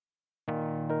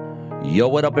Yo,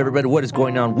 what up, everybody? What is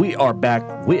going on? We are back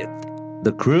with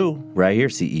the crew right here.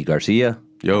 C.E. Garcia.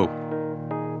 Yo.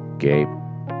 Gabe.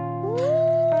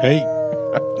 Hey.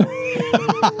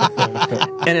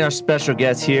 And our special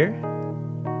guest here,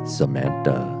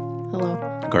 Samantha. Hello.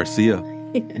 Garcia.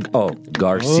 Oh,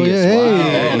 Garcia. Oh,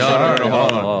 yeah, hey.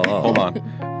 No. Hold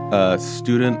on.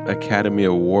 Student Academy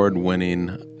Award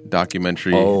winning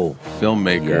documentary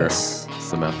filmmaker, yes.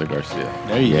 Samantha Garcia.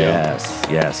 There you go.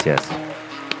 Yes.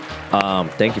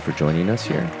 Thank you for joining us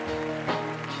here.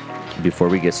 Before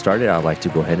we get started, I'd like to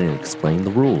go ahead and explain the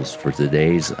rules for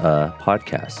today's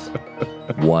podcast.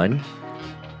 1,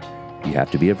 you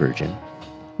have to be a virgin.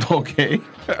 Okay.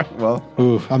 Well.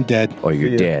 Ooh, I'm dead. Or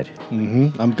you're dead.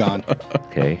 Mm-hmm. I'm gone.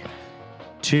 Okay.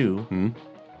 2,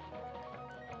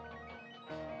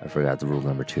 I forgot the rule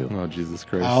number 2. Oh, Jesus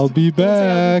Christ. I'll be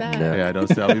back. No. Yeah, don't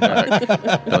say I'll be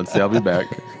back. Don't say I'll be back.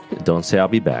 Don't say I'll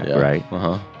be back, Yeah. right?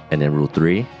 Uh-huh. And then rule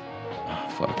 3.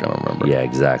 Fuck, I don't remember. Yeah,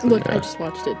 exactly. Look, I just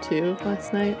watched it too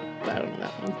last night, but I don't know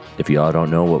that one. If y'all don't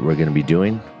know what we're going to be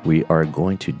doing, we are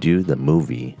going to do the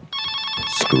movie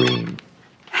Scream.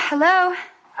 Hello?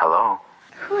 Hello.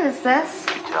 Who is this?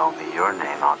 You tell me your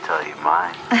name, I'll tell you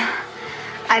mine.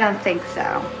 I don't think so.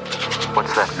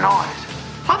 What's that noise?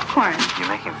 Popcorn. You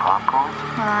making popcorn?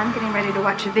 Well, I'm getting ready to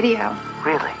watch a video.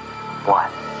 Really?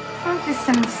 What? Oh, just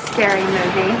some scary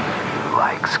movie. You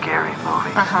like scary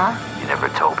movies? Uh-huh. You never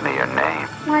told me your name.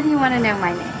 Why do you want to know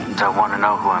my name? I want to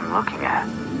know who I'm looking at.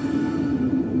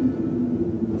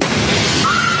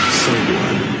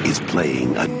 Someone is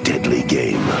playing a deadly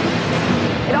game.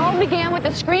 It all began with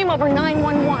a scream over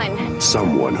 911.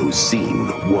 Someone who's seen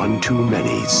one too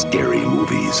many scary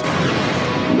movies.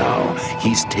 Now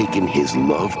he's taken his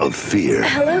love of fear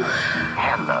Hello?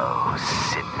 Hello,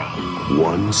 Sydney.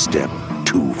 one step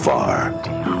too far. Do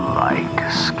you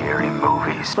like scary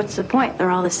movies? What's the point?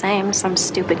 They're all the same. Some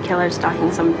stupid killer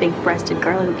stalking some big-breasted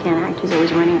girl who can't act, who's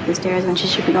always running up the stairs when she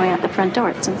should be going out the front door.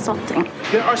 It's insulting.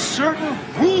 There are certain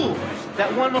rules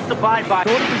that one must abide by in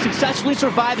order to successfully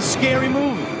survive a scary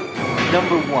movie.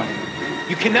 Number 1,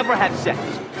 you can never have sex.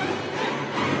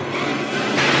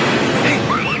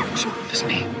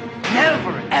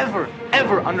 Never,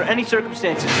 ever, under any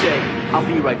circumstances say, I'll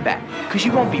be right back. Because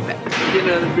you won't be back. Get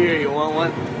another beer, you want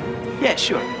one? Yeah,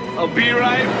 sure. I'll be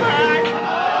right back.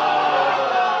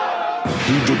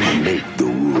 He didn't make the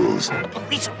rules.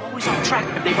 Police are always on track.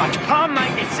 If they watch prom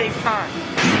night, they save time.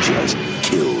 He just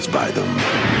kills by them.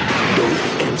 Don't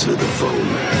answer the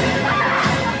phone.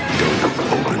 Don't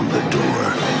open the door.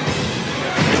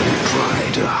 Don't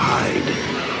try to hide.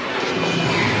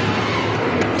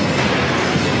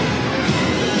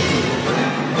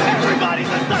 Everybody,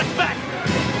 the suspect!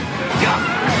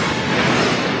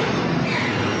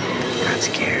 Not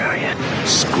scared, are you?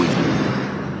 Scream.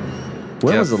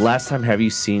 When was the last time have you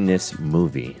seen this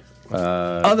movie? Wait,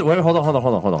 hold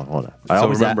on.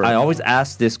 I always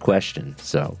ask this question.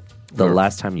 So, the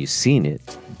last time you seen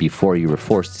it before you were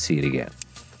forced to see it again?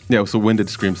 Yeah, so when did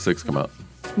Scream 6 come out?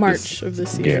 March of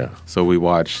this year. Yeah. So we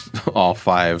watched all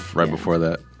 5 right before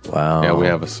that. Wow. Yeah, we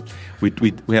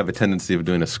have a tendency of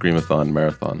doing a Screamathon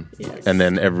marathon. Yes. And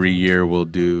then every year we'll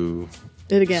do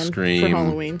It again Scream. for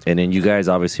Halloween. And then you guys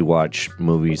obviously watch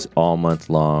movies all month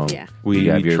long. Yeah. We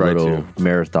have your try little to.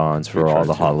 marathons for We all try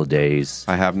the to. holidays.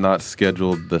 I have not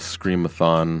scheduled the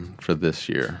Screamathon for this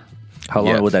year. How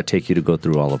long Yet. would that take you to go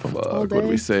through all of them? All What did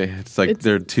we day. say? It's like It's-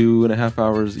 they're 2.5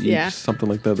 hours each, Yeah. something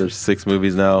like that. There's 6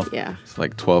 movies now. Yeah. It's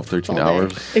like 12, 13 All day.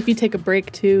 hours. If you take a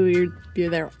break too, you're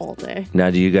there all day. Now,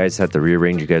 do you guys have to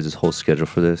rearrange you guys' whole schedule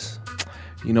for this?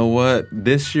 You know what?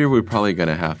 This year we're probably going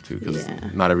to have to because Yeah.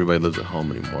 not everybody lives at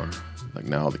home anymore. Like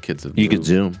now all the kids have You could moved.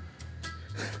 Zoom.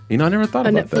 You know, I never thought A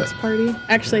about Netflix that. party.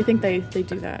 Actually, I think they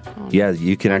do that. Yeah,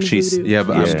 you can on actually... Voodoo. Yeah,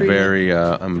 but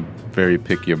Yeah. I'm very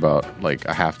picky about, like,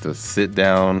 I have to sit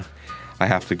down, I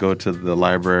have to go to the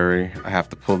library, I have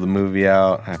to pull the movie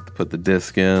out, I have to put the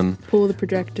disc in. Pull the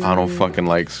projector. I don't fucking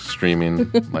like streaming,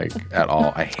 like, at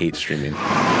all. I hate streaming.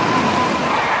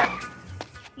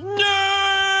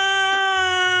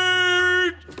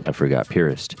 I forgot.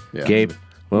 Purist. Yeah. Gabe,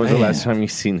 when was the Man. last time you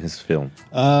seen this film?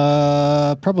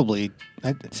 Probably,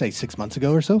 I'd say 6 months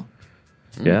ago or so.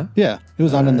 Yeah? Yeah, it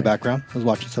was on in the background. I was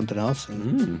watching something else.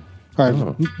 And, or I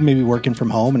was maybe working from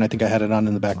home, and I think I had it on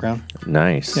in the background.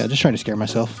 Nice. Yeah, just trying to scare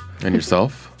myself. And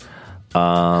yourself?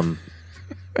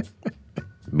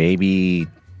 Maybe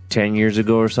 10 years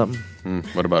ago or something.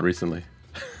 What about recently?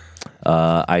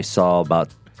 I saw about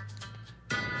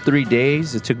 3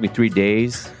 days. It took me 3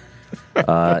 days.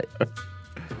 About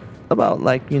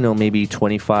maybe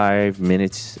 25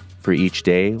 minutes for each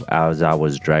day as I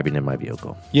was driving in my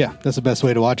vehicle. Yeah, that's the best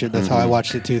way to watch it. That's how I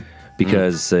watched it too.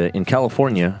 because in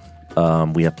California,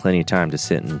 we have plenty of time to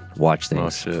sit and watch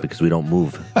things because we don't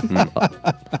move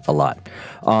a lot.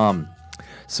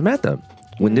 Samantha,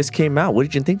 when this came out, what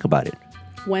did you think about it?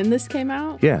 When this came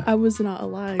out? Yeah. I was not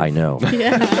alive. I know.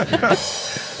 Yeah.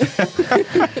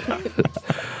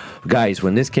 Guys,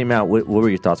 when this came out, what were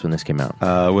your thoughts when this came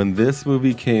out? When this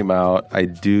movie came out, I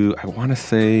want to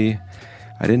say,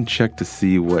 I didn't check to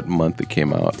see what month it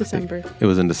came out. December. It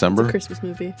was in December? It's a Christmas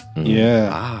movie. Yeah.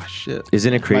 Ah, shit.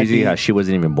 Isn't it crazy how she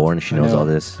wasn't even born and she knows all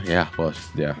this? Yeah, well,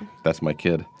 yeah, that's my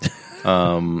kid.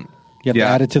 You have to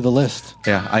add it to the list.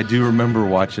 Yeah, I do remember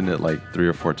watching it like 3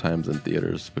 or 4 times in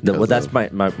theaters. Well, that's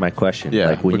my question. Yeah,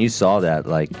 like when you saw that,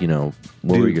 like, what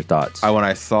were your thoughts? When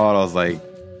I saw it, I was like,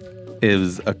 it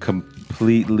was a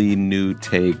completely new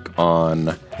take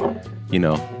on,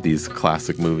 these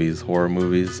classic movies, horror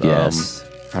movies. Yes.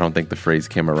 I don't think the phrase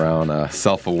came around.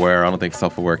 Self-aware. I don't think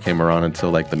self-aware came around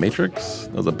until like The Matrix.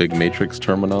 That was a big Matrix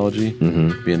terminology,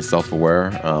 being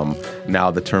self-aware. Now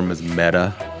the term is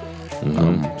meta.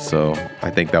 So I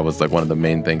think that was like one of the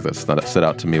main things that stood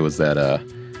out to me was that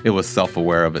it was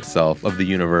self-aware of itself, of the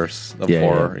universe of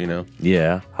horror.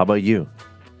 Yeah. How about you?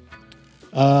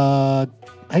 I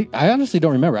honestly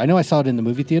don't remember. I know I saw it in the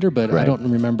movie theater, but I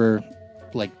don't remember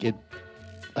like it.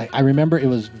 I remember it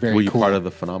was very cool. Were you part of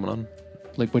the phenomenon?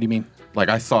 Like, what do you mean? Like,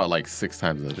 I saw it like 6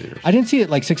 times in the theaters. I didn't see it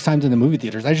like 6 times in the movie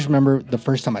theaters. I just remember the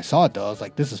first time I saw it, though. I was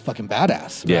like, this is fucking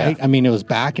badass, right? I mean, it was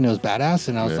back and it was badass,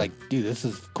 and I was like, dude, this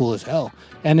is cool as hell.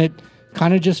 And it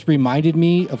kind of just reminded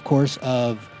me, of course,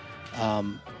 of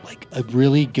like a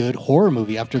really good horror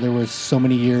movie after there was so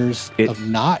many years of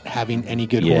not having any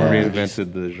good horror movies.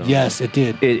 Reinvented the genre. Yes, it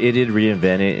did. It did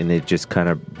reinvent it, and it just kind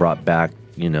of brought back,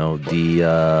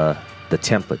 the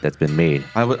template that's been made.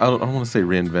 I don't want to say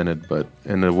reinvented, but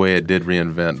in a way it did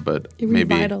reinvent, but it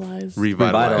maybe revitalized.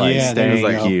 Yeah, there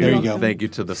you go. Thank you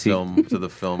to the film.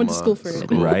 Went to school for it.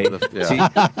 Right?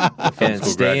 And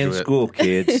stay in school,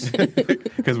 kids.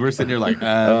 Because we're sitting here like, it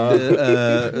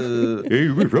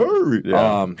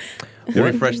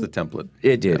refreshed the template.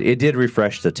 It did. It did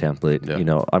refresh the template.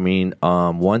 Yeah.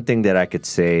 One thing that I could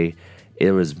say,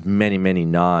 it was many, many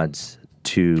nods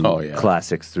to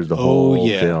classics through the whole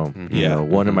film.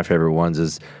 One of my favorite ones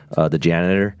is the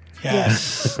janitor.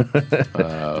 Yes.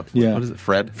 What is it?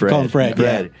 Fred? Call him Fred.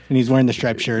 Yeah. And he's wearing the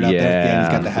striped shirt out there. Yeah, and he's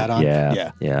got the hat on.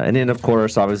 Yeah. And then, of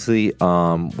course, obviously,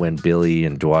 when Billy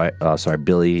and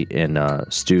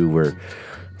Stu were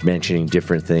mentioning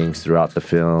different things throughout the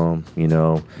film,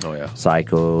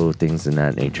 Psycho, things in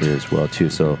that nature as well, too.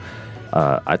 So,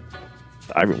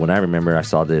 when I remember I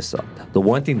saw this, the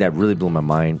one thing that really blew my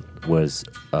mind was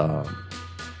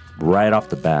right off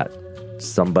the bat,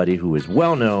 somebody who is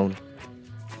well known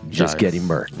just getting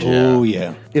murked. Oh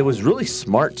yeah. It was really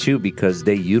smart too because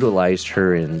they utilized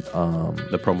her in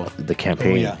the promo, the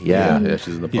campaign. Yeah,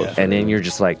 she's in the poster. And then you're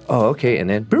just like, oh, okay, and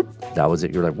then boop, that was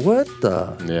it. You're like, what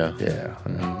the? Yeah.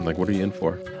 Like, what are you in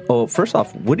for? Oh, first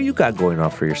off, what do you got going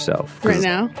on for yourself right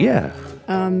now? Yeah.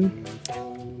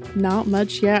 Not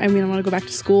much yet. I mean, I want to go back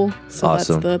to school, so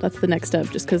awesome. that's the next step.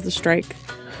 Just because the strike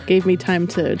gave me time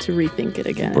to rethink it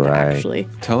again. Right. Actually,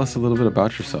 tell us a little bit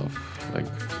about yourself. Like,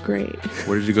 great.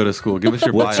 Where did you go to school? Give us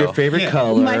your What's bio. your favorite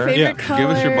color? My favorite color. Give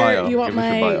us your bio. You want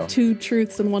my 2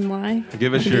 truths and 1 lie?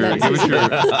 Give us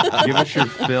your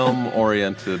film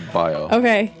oriented bio.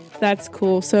 Okay, that's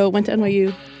cool. So went to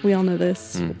NYU. We all know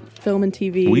this. Film and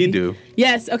TV. We do.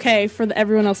 Yes. Okay. For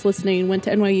everyone else listening, went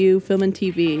to NYU. Film and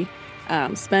TV.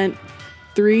 Spent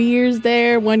 3 years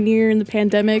there. 1 year in the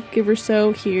pandemic, give or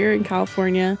so, here in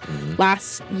California.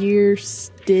 Last year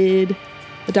did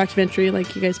a documentary,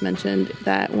 like you guys mentioned,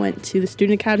 that went to the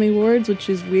Student Academy Awards, which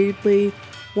is weirdly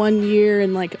 1 year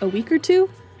in like a week or 2.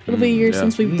 It'll be a year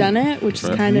since we've done it, which is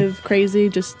kind of crazy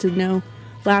just to know.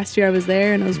 Last year I was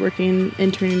there and I was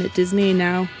interning at Disney, and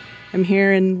now I'm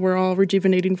here and we're all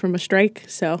rejuvenating from a strike.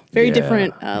 So very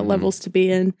different levels to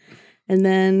be in. And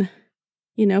then,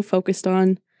 focused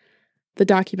on the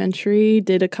documentary,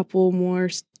 did a couple more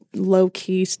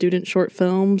low-key student short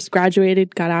films,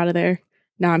 graduated, got out of there.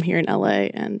 Now I'm here in LA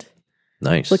and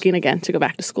looking again to go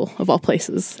back to school, of all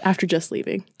places, after just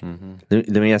leaving. Let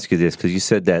me ask you this, because you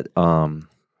said that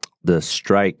the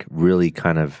strike really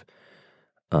kind of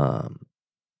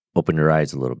opened your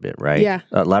eyes a little bit, right? Yeah.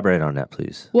 Elaborate on that,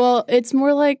 please. Well, it's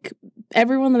more like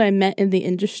everyone that I met in the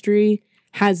industry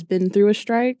has been through a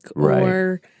strike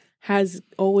or has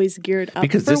always geared up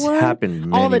because for this one. happened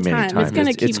many, all the many time. times. It's going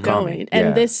to keep going.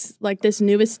 And yeah. this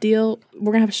newest deal, we're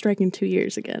going to have a strike in 2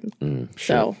 years again.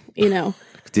 So,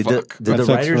 It's Did Fuck. the That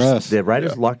sucks for us.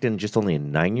 writers locked in just only a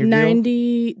 9-year deal?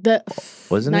 90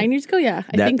 Wasn't it? 9 years ago, yeah,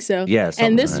 I think so. yeah, something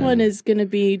and this like that. one is going to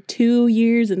be 2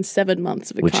 years and 7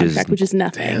 months of a contract, which is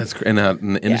nothing. Damn, that's great. And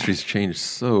the industry's changed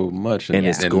so much. And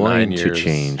it's in going 9 to years.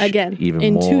 change Again, even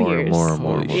in more 2 and years. more and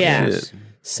more. Holy Yeah. shit.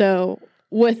 So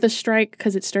with the strike,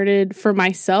 because it started for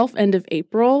myself end of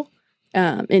April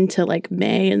into like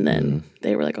May, and then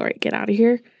they were like, all right, get out of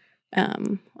here.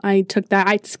 I took that.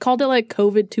 I called it like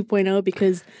COVID 2.0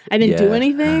 because I didn't do Yeah.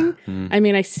 anything. I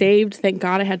mean, I saved. Thank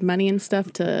God I had money and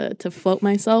stuff to float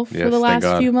myself for Yes, the thank last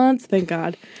God. few months. Thank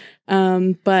God.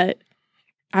 But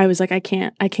I was like, I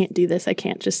can't do this. I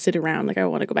can't just sit around. Like, I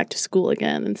want to go back to school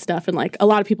again and stuff. And like a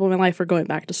lot of people in my life are going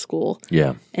back to school.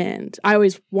 Yeah. And I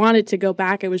always wanted to go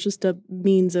back. It was just a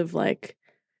means of like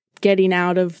getting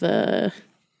out of the,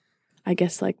 I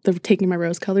guess, like the taking my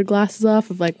rose-colored glasses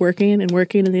off of like working in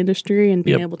the industry and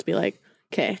being Yep. able to be like,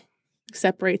 okay,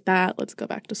 separate that. Let's go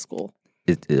back to school.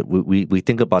 We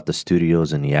think about the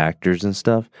studios and the actors and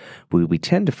stuff. We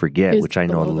tend to forget, It's which I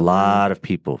know a below the lot of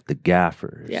people, the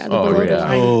gaffers. Yeah, the Oh, below the yeah.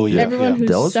 line. Oh, yeah. Everyone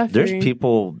who's suffering. There's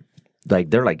people like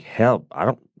they're like, hell, I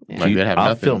don't. Like, they have I'll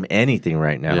nothing. film anything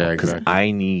right now Yeah, because exactly.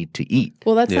 I need to eat.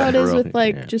 Well, that's Yeah, how it for is real. with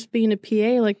like Yeah. just being a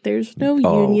PA. Like, there's no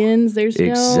Oh, unions. There's no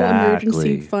exactly.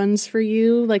 emergency funds for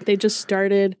you. Like, they just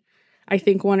started, I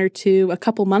think, a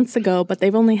couple months ago, but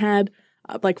they've only had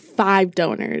like 5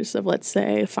 donors of, let's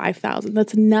say, 5,000.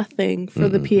 That's nothing for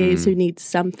the PAs who need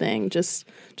something. Just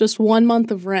 1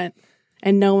 month of rent,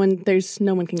 and no one can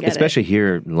get it. Especially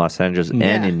here in Los Angeles and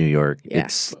Yeah. in New York. Yeah.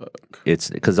 It's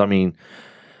because I mean,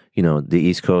 you know, the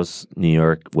East Coast, New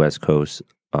York, West Coast,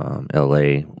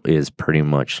 LA is pretty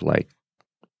much like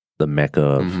the mecca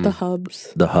of The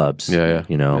hubs. the hubs. Yeah, yeah.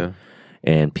 You know, Yeah.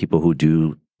 and people who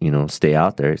do, you know, stay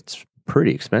out there, it's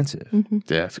pretty expensive.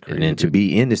 Yeah, it's crazy. And then to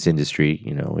be in this industry,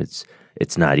 you know,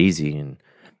 it's not easy. And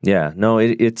yeah, no,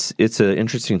 it's an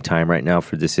interesting time right now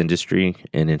for this industry.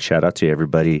 And then shout out to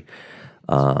everybody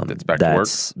That's back to work.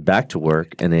 back to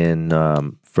work. And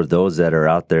then for those that are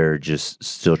out there just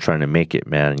still trying to make it,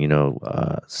 man, you know,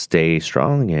 stay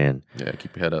strong and Yeah,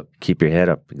 keep your head up. keep your head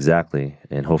up. Exactly.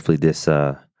 And hopefully this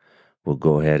will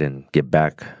go ahead and get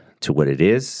back to what it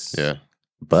is. Yeah.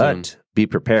 But be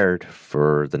prepared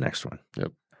for the next one.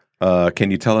 Yep.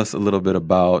 Can you tell us a little bit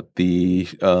about the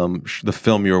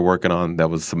film you were working on that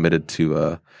was submitted to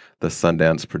the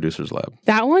Sundance Producers Lab?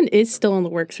 That one is still in the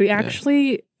works. We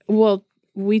actually,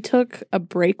 we took a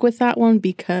break with that one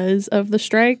because of the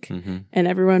strike, and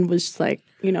everyone was like,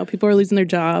 you know, people are losing their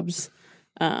jobs.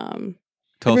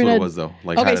 Tell us what it was, though.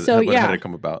 Like, Okay, how did, so, how yeah. did it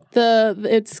come about?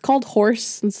 It's called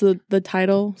Horse. It's the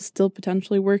title, still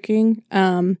potentially working.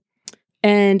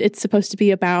 And it's supposed to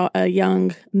be about a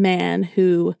young man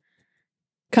who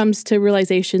comes to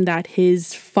realization that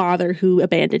his father, who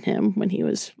abandoned him when he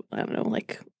was, I don't know,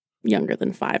 like younger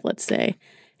than 5, let's say,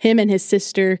 him and his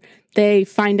sister, they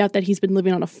find out that he's been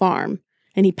living on a farm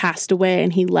and he passed away,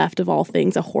 and he left, of all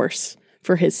things, a horse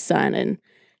for his son. And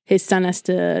his son has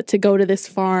to go to this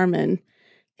farm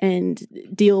and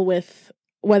deal with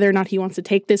whether or not he wants to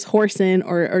take this horse in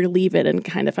or leave it, and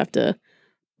kind of have to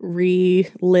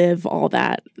relive all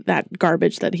that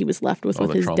garbage that he was left with All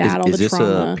the his trauma. dad, all Is the this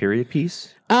trauma. a period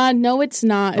piece? No, it's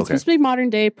not. It's Okay. supposed to be modern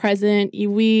day, present.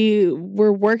 We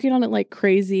were working on it like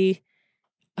crazy.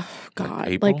 Oh God,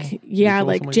 April? like April, like something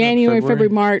like that? January, February? February,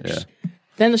 March. Yeah.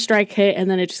 Then the strike hit, and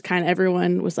then it just kind of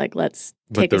everyone was like, "Let's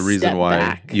But take the a reason step why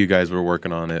back." you guys were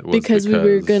working on it was because we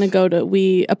were going to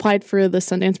we applied for the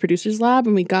Sundance Producers Lab,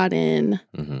 and we got in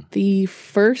the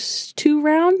first 2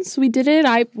 rounds. We did it.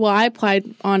 I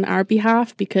applied on our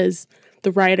behalf because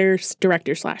the writer,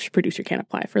 director / producer can't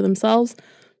apply for themselves.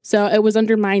 So it was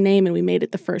under my name, and we made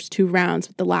it the first 2 rounds,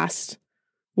 but the last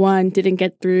one didn't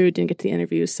get through, didn't get to the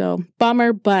interview. So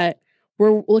bummer, but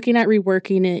we're looking at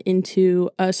reworking it into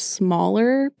a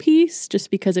smaller piece just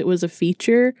because it was a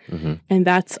feature. And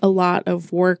that's a lot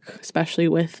of work, especially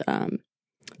with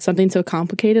something so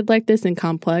complicated like this and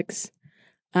complex,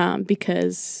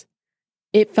 because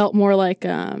it felt more like,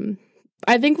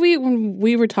 I think when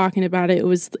we were talking about it,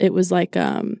 it was like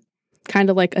kind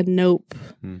of like a Nope.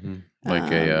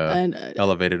 like an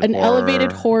elevated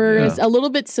elevated horror. Yeah. Is a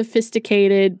little bit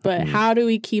sophisticated, but how do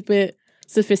we keep it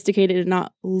sophisticated and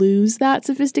not lose that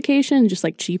sophistication and just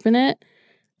like cheapen it?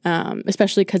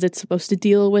 Especially because it's supposed to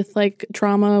deal with like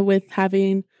trauma with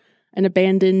having an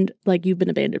abandoned, like you've been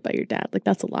abandoned by your dad. Like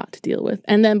that's a lot to deal with.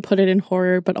 And then put it in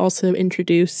horror, but also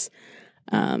introduce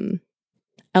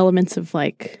elements of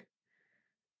like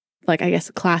I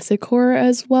guess classic horror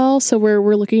as well. So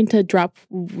we're looking to drop,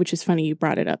 which is funny you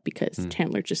brought it up because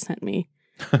Chandler just sent me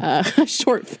a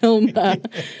short film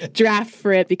draft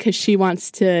for it because she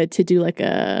wants to do like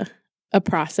a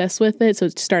process with it. So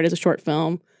to start as a short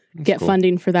film, get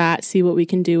funding for that, see what we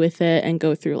can do with it, and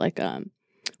go through like a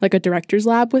director's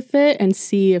lab with it and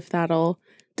see if that'll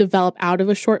develop out of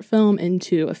a short film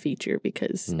into a feature,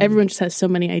 because everyone just has so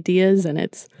many ideas and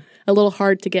it's a little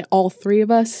hard to get all three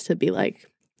of us to be like,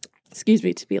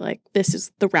 this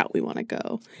is the route we want to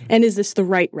go. And is this the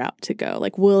right route to go?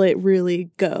 Like, will it really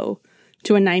go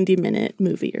to a 90-minute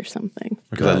movie or something?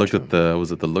 Because I looked at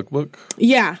was it the lookbook?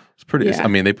 Yeah. It's pretty, Yeah. I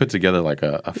mean, they put together like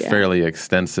a fairly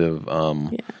extensive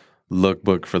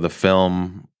lookbook for the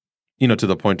film, to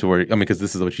the point to where, because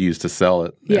this is what you use to sell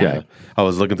it. Yeah. And, I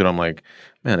was looking through it, I'm like,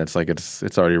 man, it's like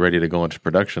it's already ready to go into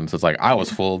production. So it's like, I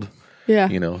was fooled. Yeah.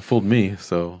 Fooled me.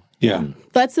 So. Yeah.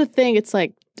 That's the thing. It's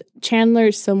like Chandler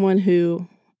is someone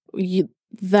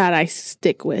that I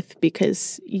stick with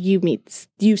because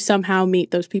you somehow meet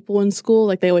those people in school.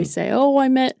 Like they always say, oh, I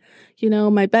met,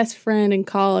 my best friend in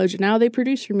college and now they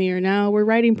produce for me, or now we're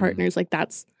writing partners. Like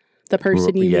that's the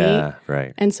person you meet. Yeah,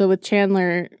 right. And so with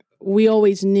Chandler, we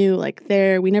always knew like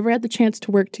we never had the chance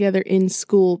to work together in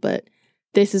school, but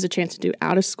this is a chance to do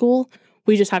out of school.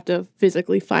 We just have to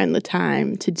physically find the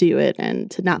time to do it and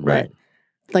to not let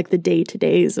like the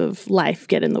day-to-days of life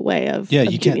get in the way of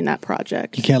doing that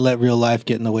project. You can't let real life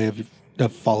get in the way of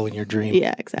following your dream.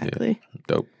 Yeah, exactly. Yeah.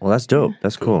 Dope. Well, that's dope.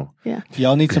 That's cool. Yeah. If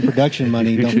y'all need some production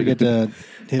money, don't forget to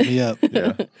hit me up.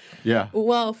 Yeah.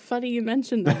 Well, funny you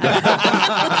mentioned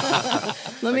that.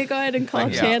 Let me go ahead and call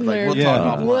Chandler. We'll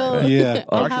talk offline.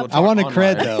 I want a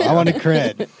cred, though. I want a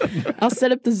cred. I'll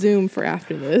set up the Zoom for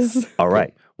after this. All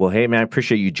right. Well, hey, man, I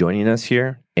appreciate you joining us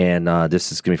here. And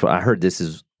this is going to be fun. I heard this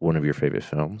is one of your favorite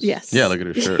films. Yes. Yeah, look at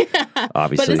her shirt.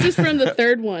 Obviously. But this is from the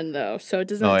third one, though, so it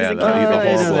doesn't count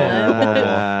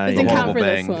for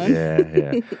this one.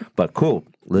 Yeah. But cool.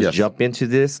 Let's jump into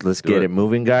this. Let's get it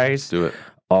moving, guys. Do it.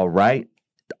 All right.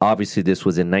 Obviously, this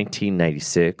was in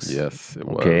 1996. Yes, it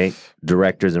was. Okay.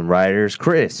 Directors and writers,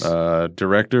 Chris.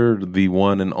 Director, the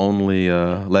one and only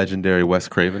legendary Wes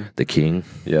Craven. The King.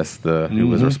 Yes, who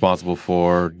was responsible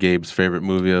for Gabe's favorite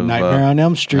movie of Nightmare on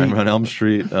Elm Street. Nightmare on Elm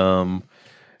Street.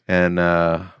 And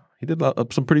he did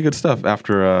some pretty good stuff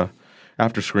after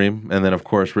Scream. And then, of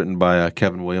course, written by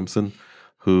Kevin Williamson,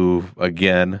 who,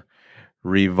 again,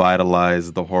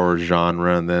 revitalized the horror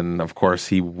genre. And then, of course,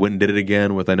 he went and did it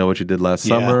again with I Know What You Did Last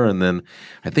Summer. And then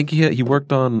I think he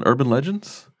worked on Urban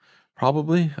Legends,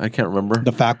 probably. I can't remember.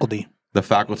 The Faculty. The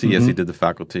Faculty. Yes, he did The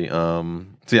Faculty. So,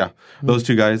 yeah, those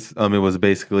two guys. It was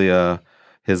basically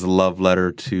his love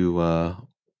letter to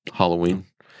Halloween.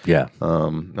 Yeah.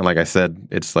 And like I said,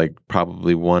 it's like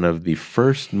probably one of the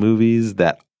first movies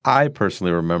that I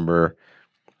personally remember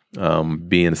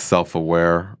being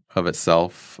self-aware of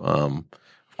itself. Of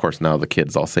course, now the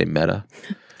kids all say meta.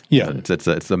 Yeah.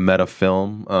 It's a meta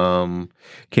film.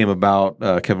 Came about,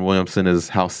 Kevin Williamson is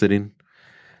house sitting.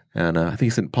 And I think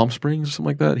he's in Palm Springs or something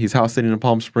like that. He's house sitting in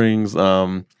Palm Springs,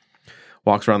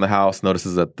 walks around the house,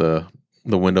 notices that the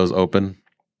window's open,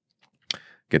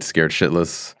 gets scared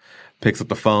shitless. Picks up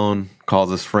the phone, calls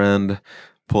his friend,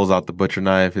 pulls out the butcher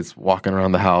knife. He's walking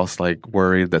around the house, like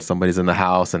worried that somebody's in the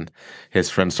house, and his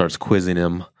friend starts quizzing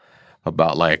him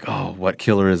about, like, oh, what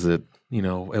killer is it?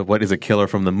 What is a killer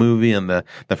from the movie? And the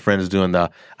friend's doing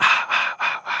the cha,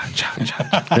 cha,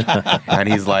 cha. And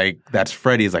he's like, "That's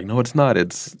Freddy." He's like, "No, it's not.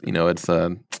 It's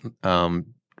Friday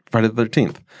the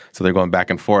 13th." So they're going back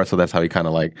and forth. So that's how he kind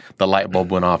of like the light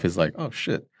bulb went off. He's like, "Oh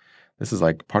shit, this is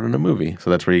like part of the movie."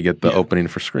 So that's where you get the opening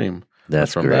for Scream.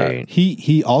 That's from great. That.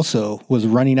 He also was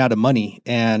running out of money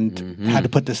and had to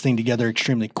put this thing together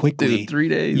extremely quickly. Dude, 3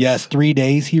 days. Yes, 3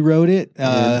 days he wrote it.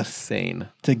 Insane.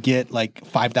 To get like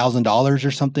 $5,000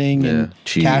 or something and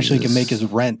cash so he can make his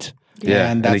rent. Yeah,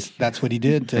 and that's what he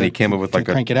did. And he came up with like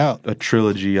crank it out. a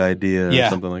trilogy idea or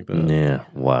something like that. Yeah,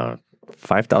 wow.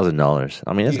 $5,000.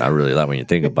 I mean, that's not really a lot when you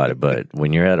think about it, but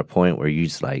when you're at a point where you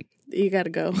just like, you gotta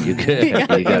go. You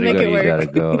gotta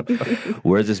go.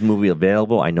 Where's this movie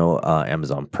available? I know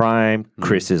Amazon Prime,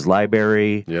 Chris's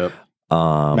Library. Yep.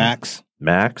 Max.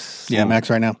 Yeah, Max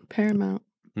right now. Paramount.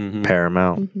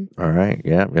 Paramount. All right.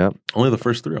 Yep. Only the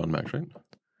first 3 are on Max, right?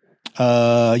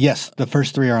 Yes, the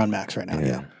first 3 are on Max right now.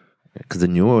 Yeah. Because the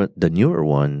newer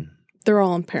one. They're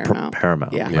all on Paramount.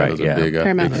 Paramount. Yeah. Right. Those are big,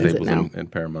 Paramount big owns it staples now. in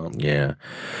Paramount. Yeah.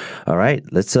 All right.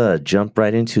 Let's jump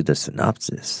right into the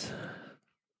synopsis.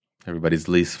 Everybody's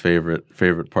least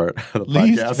favorite part of the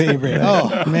Least podcast. favorite.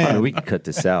 Oh, I man. mean, we can cut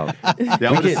this out.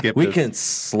 Yeah, we'll just skip we this. can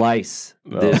slice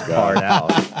this part out.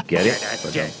 Get it?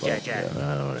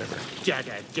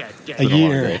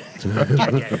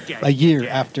 A year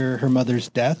after her mother's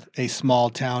death, a small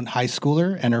town high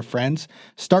schooler and her friends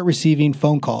start receiving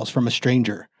phone calls from a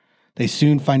stranger. They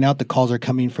soon find out the calls are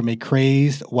coming from a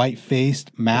crazed,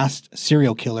 white-faced, masked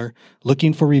serial killer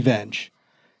looking for revenge.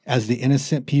 As the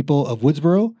innocent people of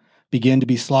Woodsboro begin to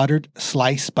be slaughtered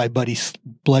slice by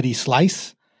bloody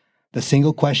slice, the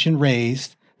single question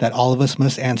raised that all of us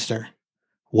must answer: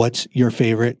 what's your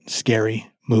favorite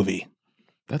scary movie?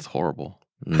 That's horrible.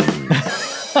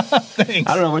 Thanks.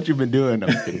 I don't know what you've been doing.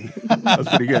 I'm kidding. That's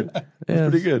pretty good. That's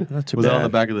pretty good. not too Was that on bad. the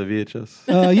back of the VHS?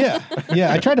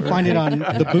 Yeah. I tried to find it on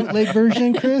the bootleg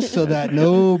version, Chris, so that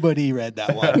nobody read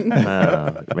that one.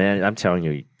 Man, I'm telling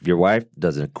you, your wife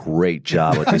does a great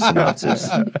job with these synopsis.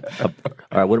 All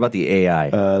right, what about the AI?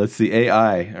 Let's see.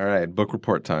 AI. All right. Book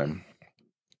report time.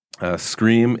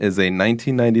 Scream is a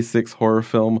 1996 horror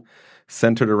film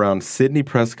centered around Sidney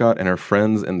Prescott and her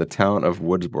friends in the town of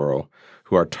Woodsboro,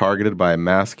 who are targeted by a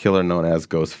mass killer known as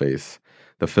Ghostface.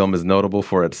 The film is notable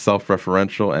for its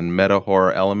self-referential and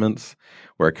meta-horror elements,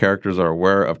 where characters are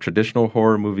aware of traditional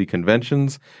horror movie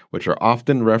conventions, which are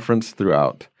often referenced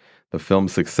throughout. The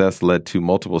film's success led to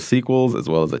multiple sequels, as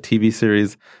well as a TV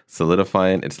series,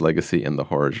 solidifying its legacy in the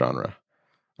horror genre.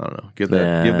 I don't know. Give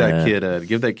that kid a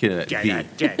B.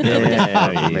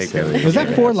 Was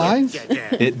that 4 lines?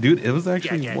 It was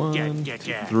actually 1,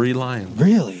 2, 3 lines.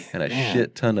 Really? And a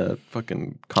shit ton of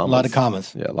fucking commas. A lot of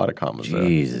commas. Yeah, a lot of commas.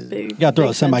 Jesus. You got to throw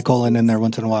a semicolon in there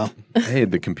once in a while. Hey,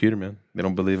 the computer, man. They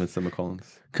don't believe in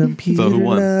semicolons. Computer So who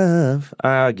won? love.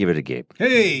 I'll give it a Gabe.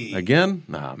 Hey! Again?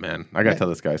 Nah, man. I got to tell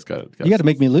this guy's got You got to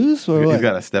make me lose? Or He's what?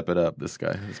 got to step it up, this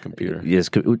guy, his computer.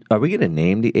 Yes. Are we going to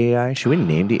name the AI? Should we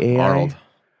name the AI? Arnold.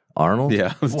 Arnold?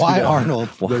 Yeah. Why Arnold?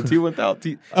 The T without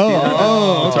T. Okay.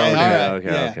 All right.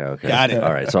 Okay. Got it.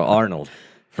 All right. So Arnold.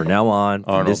 From now on,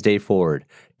 from this day forward,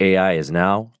 AI is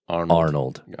now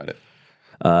Arnold. Got it.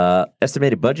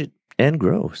 Estimated budget and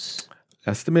gross.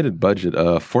 Estimated budget,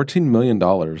 $14 million.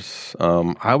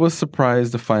 I was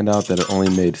surprised to find out that it only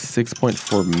made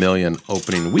 $6.4 million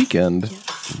opening weekend,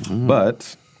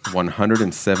 but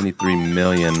 $173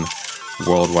 million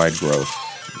worldwide gross.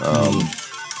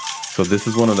 So this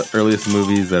is one of the earliest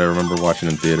movies that I remember watching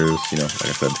in theaters, like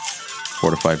I said, 4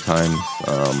 to 5 times.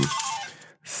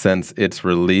 Since its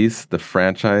release, the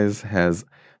franchise has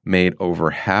made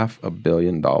over $500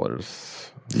 million.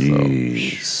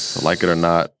 So, like it or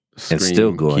not, Scream and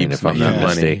still going, keeps if I'm not making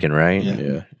money. mistaken, right?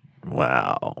 Yeah.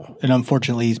 Wow. And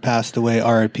unfortunately, he's passed away.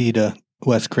 R.I.P. to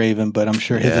Wes Craven, but I'm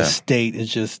sure his estate is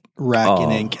just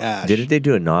racking in cash. Didn't they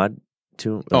do a nod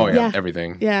to? Oh, yeah. Yeah.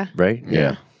 Everything. Yeah. Right?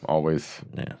 Yeah. Always.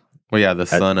 Yeah. Well, yeah, the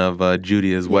son of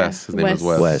Judy is Wes. His name is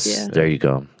Wes. Wes. Yeah. There you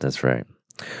go. That's right.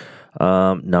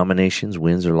 Nominations,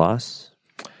 wins or loss?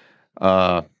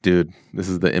 Dude, this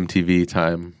is the MTV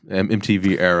time,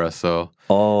 MTV era. So,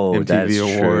 MTV that's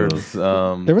Awards.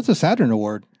 True. There was a Saturn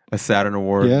Award. A Saturn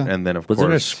Award, Yeah. and then of Was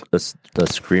course, there a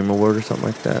Scream Award or something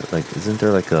like that? Like, isn't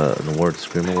there like an award,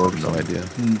 Scream Award? Or no something? idea.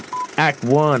 Act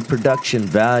 1, production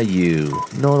value,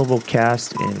 notable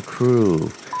cast and crew.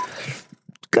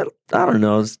 I don't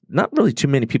know. There's not really too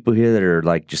many people here that are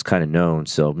like just kind of known.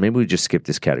 So maybe we just skip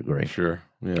this category. Sure.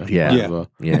 Yeah. Yeah. Might as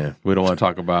well. Yeah. We don't want to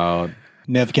talk about.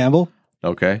 Nev Campbell.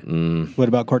 Okay. What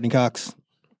about Courtney Cox?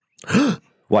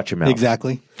 Watch your mouth.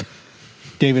 Exactly.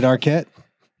 David Arquette.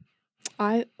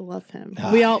 I love him.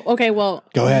 We all well.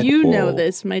 Go ahead. You know Whoa.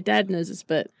 this. My dad knows this,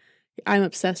 but I'm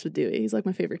obsessed with Dewey. He's like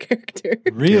my favorite character.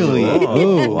 Really?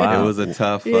 Oh, wow. It was a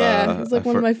tough. Yeah, he's like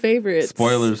one of my favorites.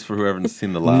 Spoilers for whoever's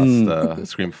seen the last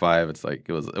Scream 5. It's like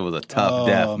it was a tough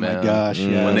death, Oh, man. my gosh.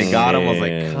 Yes. When they got him, I was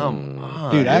like, come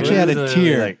on, Dude, I actually had a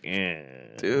tear. Like,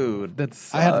 dude,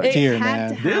 that's. I had a It tear, had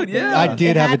to man. Dude, happen. yeah. I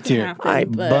did It have had a to tear.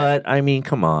 happen, but I mean,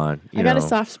 come on. I got a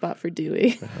soft spot for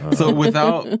Dewey. So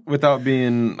without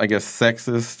being, I guess,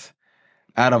 sexist,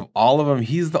 out of all of them,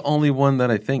 he's the only one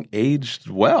that I think aged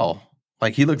well.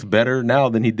 Like, he looks better now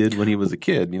than he did when he was a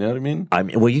kid. You know what I mean? I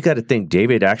mean, well, you got to think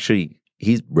David actually,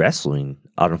 he's wrestling.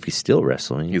 I don't know if he's still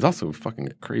wrestling. He's also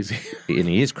fucking crazy. And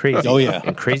he is crazy. Oh, yeah.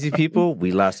 And crazy people,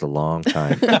 we last a long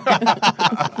time.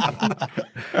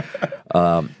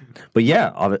 But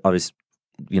yeah, obviously,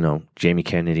 Jamie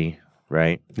Kennedy,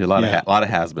 right? A lot of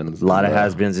has-beens. A lot of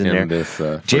has-beens in there. This,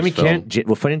 Jamie film. Kennedy.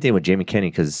 Well, funny thing with Jamie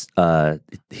Kennedy, because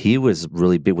he was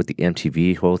really big with the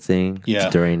MTV whole thing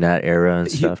during that era and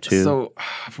stuff too. So,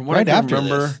 from what Right I can after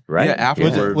remember, this. Right? Yeah,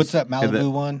 afterwards. What's that Malibu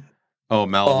one? Oh,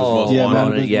 Malibu's Most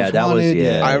Wanted. Malibu's yeah, Most that was Wanted,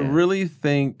 yeah. I really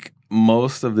think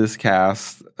most of this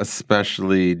cast,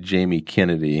 especially Jamie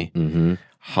Kennedy,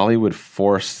 Hollywood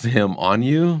forced him on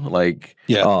you. Like,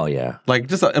 Oh, yeah. like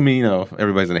just, I mean,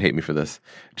 everybody's going to hate me for this.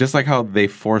 Just like how they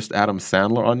forced Adam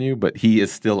Sandler on you, but he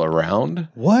is still around.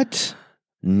 What?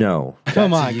 No.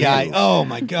 Come on, guy. Oh,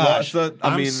 my gosh.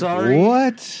 I'm sorry.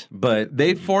 What? But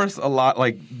They force a lot,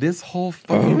 like this whole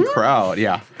fucking crowd.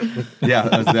 Yeah. Yeah,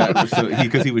 that was that. So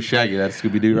because he was Shaggy, that's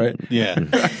Scooby Doo, right? Yeah.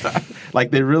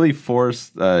 Like they really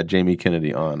forced Jamie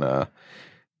Kennedy on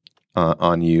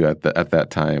you at that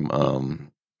time.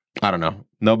 I don't know.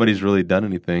 Nobody's really done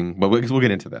anything, but we'll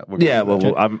get into that.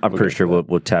 I'm pretty sure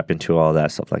we'll tap into all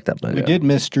that stuff like that. But We did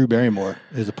miss Drew Barrymore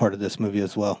as a part of this movie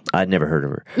as well. I'd never heard of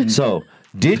her. So,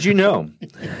 did you know?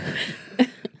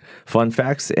 Fun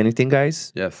facts? Anything,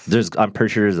 guys? Yes. I'm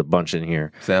pretty sure there's a bunch in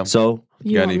here. Sam? So,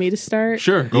 You want me to start?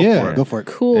 Sure, go for it. Go for it.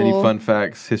 Cool. Any fun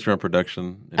facts, history on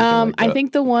production? anything like I that?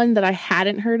 think the one that I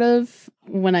hadn't heard of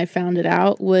when I found it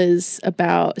out was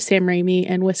about Sam Raimi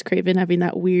and Wes Craven having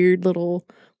that weird little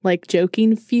like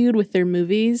joking feud with their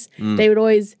movies. They would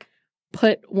always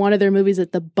put one of their movies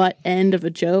at the butt end of a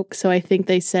joke. So I think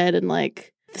they said in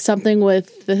like something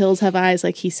with The Hills Have Eyes,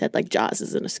 like he said like Jaws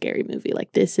isn't a scary movie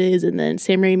like this is. And then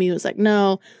Sam Raimi was like,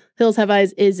 no, Hills Have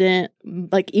Eyes isn't,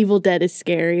 like Evil Dead is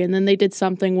scary. And then they did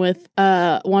something with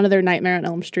one of their Nightmare on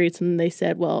Elm Streets and they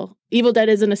said, well, Evil Dead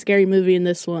isn't a scary movie in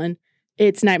this one.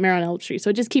 It's Nightmare on Elm Street.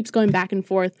 So it just keeps going back and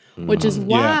forth, which is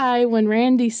why when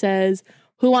Randy says,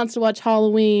 who wants to watch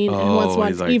Halloween and who wants to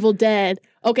watch like, Evil Dead?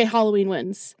 Okay, Halloween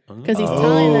wins. Because he's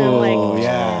telling them,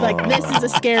 like this is a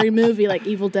scary movie, like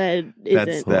Evil Dead isn't.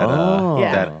 That's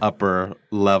that upper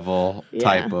level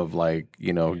type of like,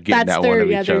 getting That's that their, one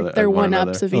of each other. they're one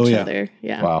one-ups another. of each other.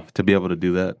 Yeah. Wow, to be able to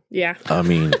do that. Yeah. I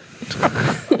mean,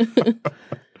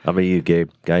 how about you, Gabe?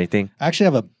 Got anything? I actually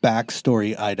have a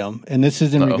backstory item, and this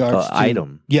is in regards to...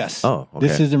 Item? Yes. Oh, okay.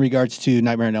 This is in regards to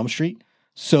Nightmare on Elm Street.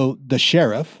 So the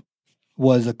sheriff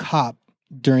was a cop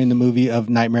during the movie of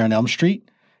Nightmare on Elm Street,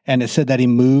 and it said that he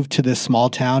moved to this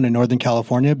small town in Northern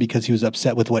California because he was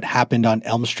upset with what happened on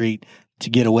Elm Street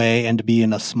to get away and to be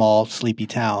in a small, sleepy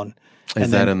town. Is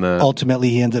that in the... Ultimately,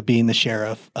 he ends up being the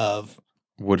sheriff of...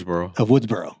 Woodsboro.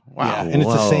 Wow. Yeah, and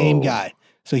it's the same guy.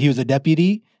 So he was a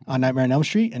deputy on Nightmare on Elm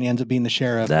Street, and he ends up being the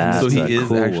sheriff. So he is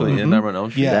cool actually in Nightmare on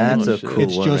Elm Street? Yeah. That's a cool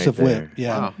It's one Joseph right Whip. there.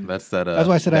 Yeah. Wow, that's that. That's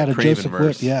why I said I had a Craven Joseph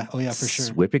verse. Whip. Yeah. Oh, yeah, for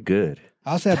sure. Whip it good.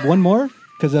 I also have one more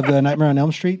because of the Nightmare on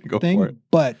Elm Street Go thing. for it.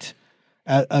 But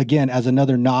again, as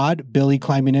another nod, Billy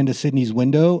climbing into Sydney's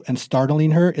window and startling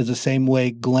her is the same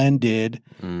way Glenn did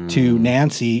to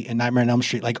Nancy in Nightmare on Elm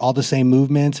Street. Like all the same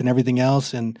movements and everything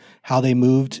else and how they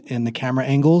moved in the camera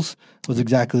angles was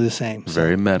exactly the same. So,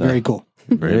 Very meta. Very cool.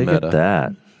 Very Look meta. at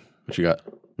that. What you got?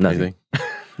 Nothing.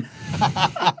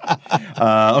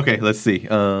 Okay, let's see.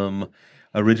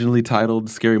 Originally titled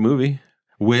Scary Movie,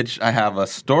 which I have a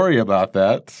story about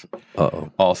that.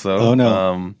 Uh-oh. Also. Oh,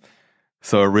 no.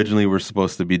 So originally we're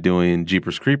supposed to be doing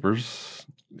Jeepers Creepers,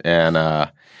 and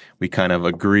we kind of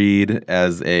agreed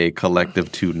as a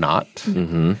collective to not.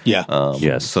 Mm-hmm. Yeah.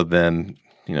 Yes. So then,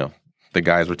 the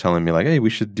guys were telling me like, hey, we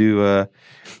should do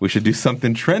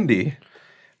something trendy.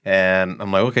 And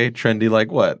I'm like, okay, trendy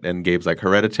like what? And Gabe's like,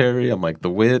 Hereditary. I'm like, The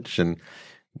Witch. And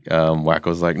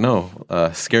Wackoe's like,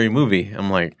 no, Scary Movie. I'm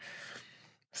like,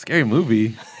 Scary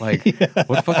Movie? Like,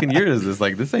 what fucking year is this?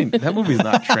 Like, that movie's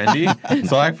not trendy.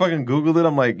 So I fucking Googled it.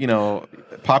 I'm like,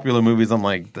 popular movies. I'm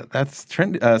like, that's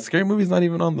trendy. Scary Movie's not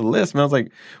even on the list. Man, I was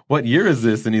like, what year is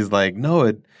this? And he's like,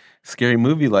 no, Scary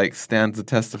Movie like stands the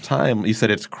test of time. You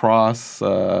said it's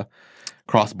crossboard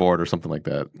or something like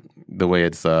that. The way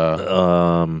it's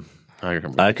I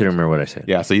can remember what I said.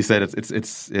 yeah. So you said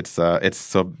it's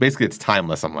so basically it's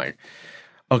timeless. I'm like,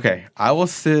 okay, I will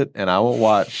sit and I will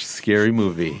watch Scary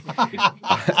Movie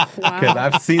because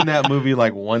I've seen that movie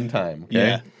like one time. Okay?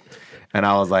 Yeah. And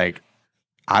I was like,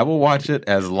 I will watch it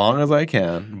as long as I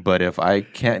can, but if I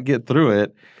can't get through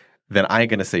it, then I ain't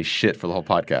gonna say shit for the whole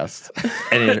podcast.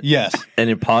 Yes. And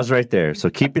then pause right there. So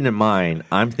keeping in mind,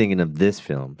 I'm thinking of this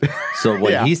film. So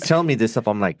when he's telling me this stuff,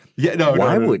 I'm like,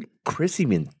 why would Chris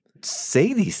even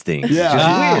say these things? Yeah. It's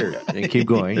just weird. And keep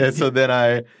going. And so then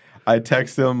I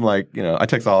text him like, I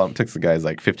text the guys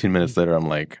like 15 minutes later. I'm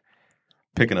like,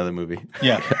 pick another movie.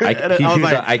 Yeah.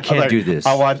 I can't do this.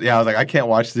 I was like, I can't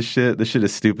watch this shit. This shit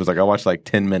is stupid. It's like I watched like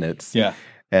 10 minutes. Yeah.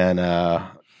 And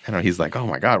he's like, oh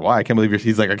my God, why? I can't believe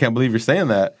you're saying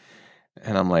that.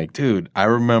 And I'm like, dude, I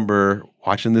remember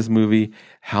watching this movie,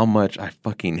 how much I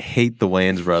fucking hate the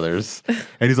Wayans brothers.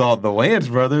 And he's all, the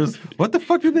Wayans brothers? What the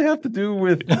fuck do they have to do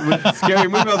with Scary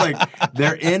Movie? I was like,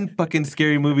 they're in fucking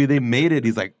Scary Movie. They made it.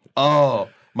 He's like, oh,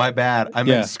 my bad. I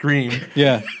meant Scream.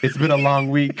 Yeah. It's been a long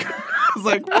week. was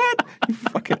like, what? You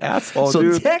fucking asshole, So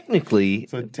dude. technically,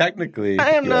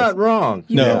 I am not wrong.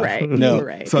 You were right. No. You were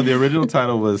right. So the original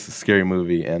title was Scary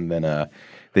Movie, and then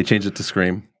they changed it to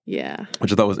Scream, yeah.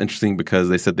 which I thought was interesting because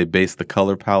they said they based the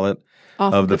color palette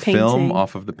of the film painting.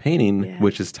 off of the painting, Yeah.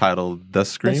 which is titled The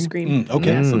Scream. The Scream.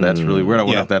 Okay. So that's really weird. I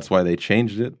wonder Yeah. if that's why they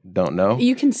changed it. Don't know.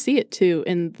 You can see it too,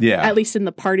 at least in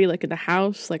the party, like in the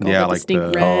house, like all Yeah, the like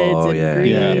distinct the- reds Oh, and yeah, greens.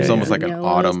 yeah, It's almost and like an yellows.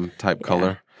 autumn type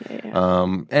color. Yeah.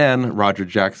 And Roger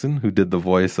Jackson, who did the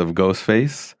voice of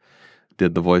Ghostface,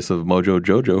 did the voice of Mojo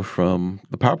Jojo from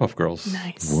the Powerpuff Girls.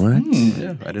 Nice. What?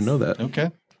 Yeah, I didn't know that. Okay.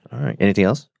 All right. Anything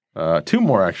else? 2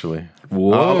 more, actually.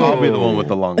 Whoa. I'll be the one with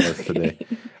the long list today.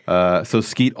 So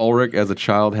Skeet Ulrich, as a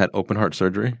child, had open heart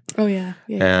surgery. Oh yeah.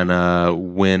 Yeah.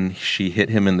 And when she hit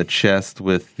him in the chest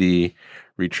with the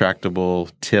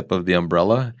retractable tip of the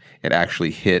umbrella, it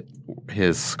actually hit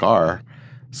his scar.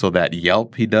 So that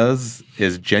yelp he does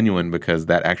is genuine because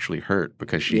that actually hurt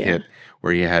because she hit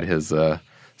where he had his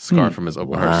scar from his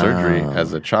open heart surgery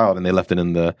as a child. And they left it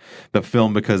in the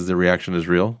film because the reaction is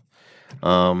real.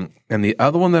 And the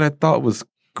other one that I thought was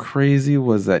crazy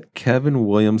was that Kevin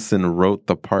Williamson wrote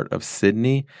the part of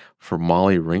Sydney for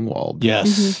Molly Ringwald.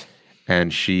 Yes.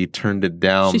 And she turned it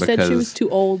down She because said she was too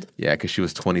old. Yeah, because she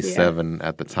was 27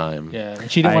 at the time. Yeah.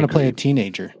 She didn't want to play a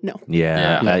teenager. No.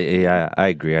 Yeah. I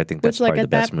agree. I think that's Which, like, probably the at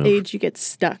best that move. age, you get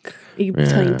stuck. You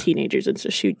playing teenagers, and so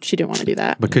she didn't want to do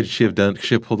that. But could she have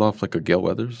pulled off like a Gail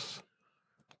Weathers?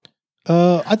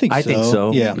 I think I so. think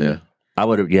so. Yeah. Yeah. I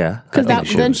would have. Yeah. Because I think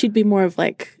she then would. she'd be more of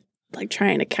like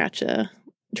trying to catch the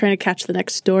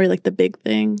next story, like the big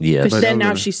thing. Yeah. Because But then I'm now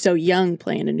gonna- she's so young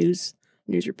playing a news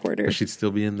reporter. But she'd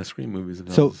still be in the Scream movies. If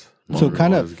that So, was so Molly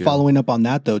kind Ringwald of as Gail. following up on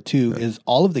that though too is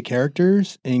all of the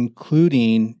characters,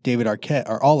 including David Arquette,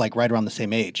 are all like right around the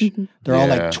same age. Mm-hmm. They're all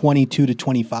Yeah. like 22 to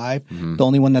 25. The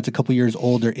only one that's a couple years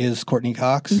older is Courtney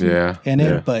Cox Yeah. in it.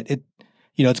 Yeah. But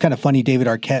it's kind of funny David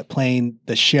Arquette playing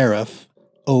the sheriff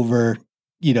over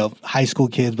high school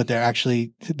kids, but they're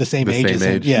actually the same The age same as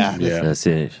him. age. Yeah. Yeah. That's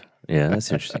it. Yeah,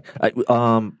 that's interesting.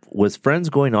 Was Friends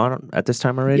going on at this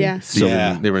time already?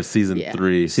 Yeah. They were season Yeah.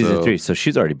 3. Season so, 3. So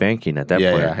she's already banking at that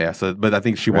point. Yeah. So, but I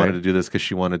think she wanted to do this because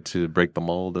she wanted to break the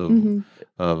mold of.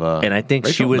 And I think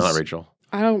Rachel? she was Not Rachel.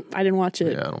 I didn't watch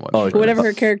it. Yeah, I don't watch. Oh, it. Whatever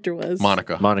her character was.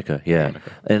 Monica. Yeah.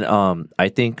 And I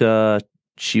think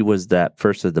she was that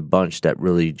first of the bunch that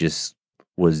really just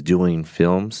was doing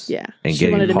films. Yeah. And she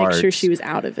getting wanted to make sure parts. she was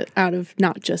out of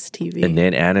not just TV. And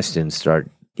then Aniston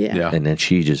started, yeah. and then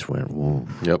she just went, whoa.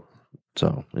 Yep.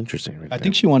 So interesting. Right I there.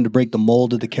 think she wanted to break the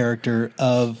mold of the character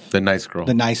of The nice girl.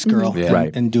 the nice girl Yeah.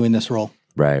 Right. and doing this role.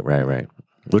 Right.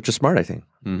 Which is smart, I think,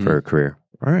 for her career.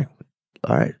 All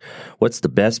right. What's the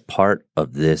best part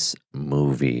of this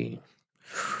movie?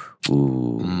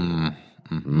 Ooh.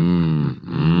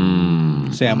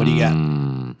 Sam, what do you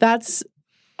got? That's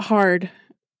hard.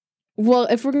 Well,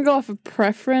 if we're gonna go off of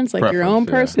preference, like your own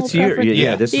personal It's your, preference,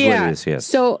 yeah, this is what it is. Yes.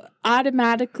 So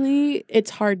automatically,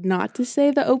 it's hard not to say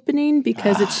the opening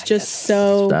because it's just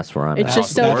so. That's where I'm It's at.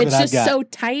 just so. That's what It's I've just got. so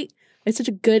tight. It's such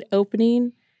a good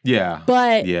opening. Yeah.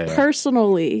 But Yeah.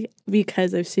 personally,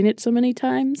 because I've seen it so many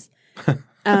times,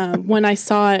 when I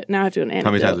saw it, now I have to do an anecdote.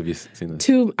 How many times have you seen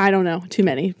this? I don't know, too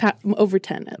many, over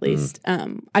 10 at least.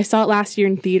 I saw it last year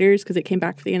in theaters because it came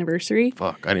back for the anniversary.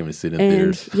 Fuck, I didn't even see it in And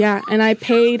theaters. yeah, and I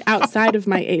paid outside of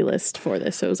my A-list for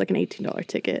this, so it was like an $18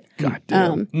 ticket. God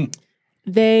damn.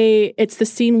 It's the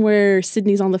scene where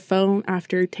Sydney's on the phone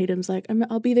after Tatum's like,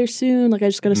 I'll be there soon. Like, I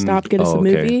just got to stop, get us a okay.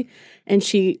 movie. And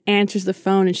she answers the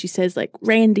phone and she says, like,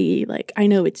 Randy, like, I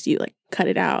know it's you, like, cut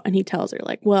it out. And he tells her,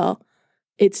 like, well,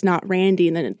 it's not Randy.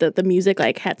 And then the music,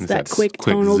 like, hits that quick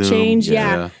tonal zoom. change.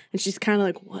 Yeah. Yeah. And she's kind of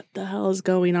like, what the hell is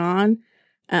going on?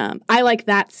 I like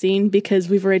that scene because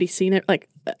we've already seen it. Like,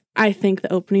 I think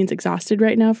the opening's exhausted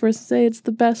right now for us to say it's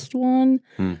the best one.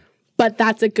 But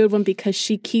that's a good one because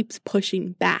she keeps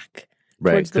pushing back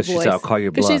Right, towards the because voice. she's out, call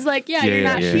your Because bluff. she's like, Yeah, you're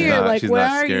not yeah, here. she's Like, not where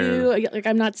are scared. you? Like,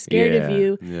 I'm not scared of Yeah.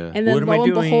 you. Yeah. And then What am I lo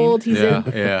and doing? behold, he's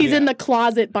Yeah. in the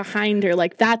closet behind her.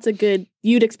 Like, that's a good.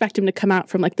 You'd expect him to come out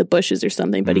from like the bushes or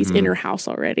something, but he's in her house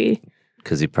already.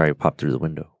 Because he probably popped through the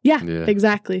window. Yeah, Yeah.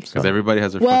 exactly. Because everybody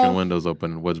has their Well, fucking windows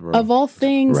open in Woodsboro. Of all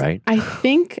things, Right. I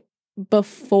think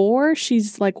before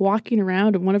she's like walking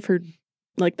around and one of her,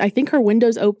 like, I think her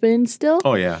window's open still.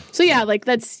 Oh, yeah. So yeah, like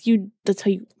that's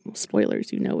how you, spoilers,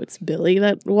 it's Billy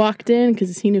that walked in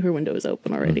because he knew her window was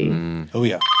open already. Oh,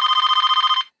 yeah.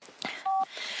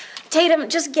 Tatum,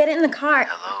 just get in the car.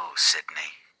 Hello,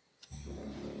 Sydney.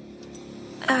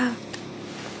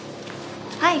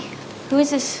 Hi. Who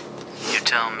is this? You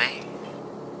tell me.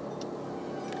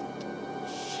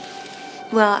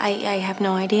 Well, I have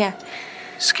no idea.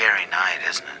 Scary night,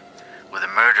 isn't it? With the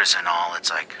murders and all, it's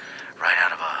like right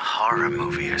out of a horror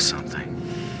movie or something.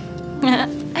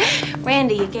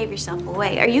 Randy, you gave yourself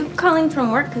away. Are you calling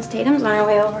from work because Tatum's on her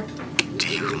way over? Do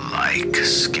you like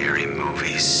scary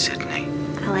movies, Sydney?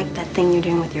 I like that thing you're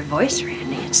doing with your voice,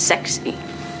 Randy. It's sexy.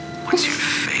 What's your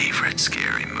favorite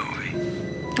scary movie?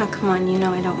 Oh, come on, you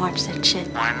know I don't watch that shit.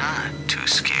 Why not? Too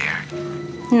scared?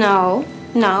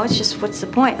 No, it's just what's the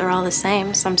point? They're all the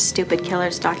same. Some stupid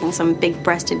killer stalking some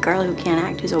big-breasted girl who can't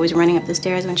act, who's always running up the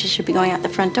stairs when she should be going out the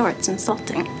front door. It's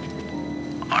insulting.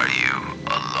 Are you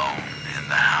alone in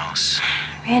the house?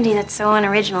 Randy, that's so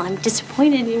unoriginal. I'm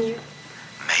disappointed in you.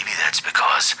 Maybe that's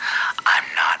because I'm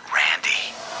not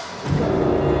Randy.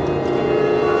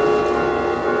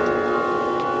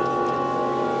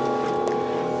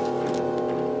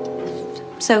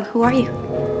 So, who are you?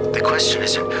 The question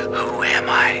isn't who am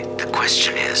I? The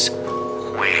question is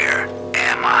where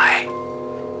am I?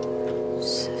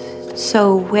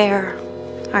 So, where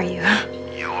are you?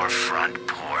 Your front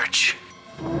porch.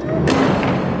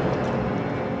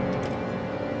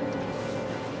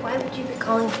 Why would you be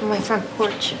calling from my front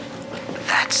porch?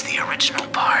 That's the original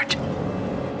part.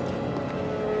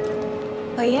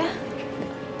 Oh, yeah?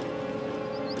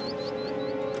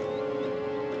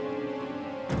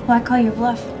 Well, I call your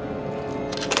bluff.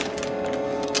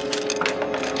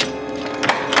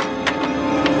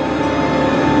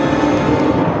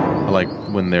 Like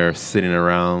when they're sitting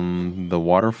around the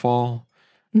waterfall,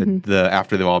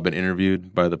 after they've all been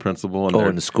interviewed by the principal. And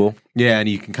in the school? Yeah, and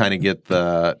you can kind of get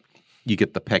the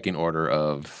pecking order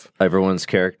of everyone's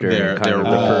character,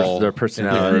 their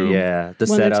personality. Yeah, the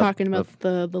when setup. They're talking about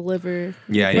the liver.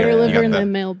 Yeah, liver in the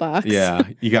mailbox. Yeah,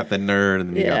 you got the nerd,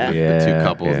 and then you got the two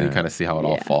couples, and you kind of see how it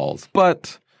all falls.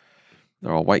 But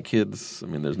they're all white kids. I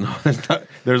mean, there's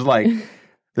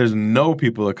no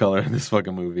people of color in this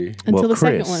fucking movie. Until the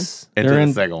second one. They're in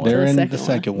the second one. They're in the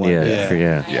second one. Yeah.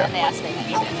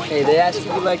 Hey, they asked if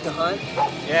you like to hunt?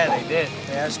 Yeah, they did.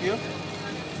 They asked you?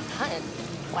 Hunt?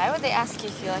 Why would they ask you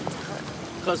if you like to hunt?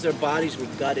 Because their bodies were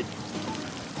gutted.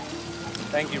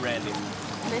 Thank you, Randy.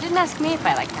 They didn't ask me if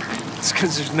I like to hunt. It's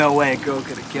because there's no way a girl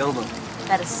could have killed him.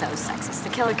 That is so sexist. The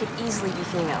killer could easily be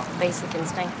female. Basic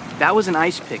instinct. That was an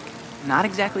ice pick. Not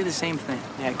exactly the same thing.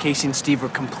 Yeah, Casey and Steve were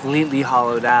completely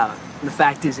hollowed out. And the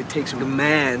fact is, it takes a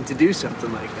man to do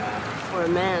something like that. Or a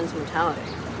man's mentality.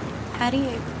 How do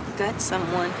you gut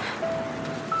someone?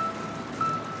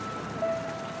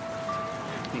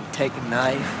 You take a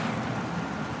knife,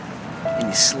 and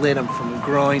you slit him from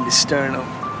groin to sternum.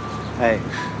 Hey,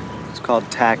 it's called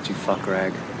tact, you fuck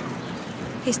rag.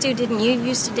 Hey, Stu, didn't you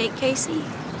used to date Casey?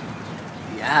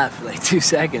 Yeah, for like 2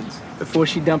 seconds. Before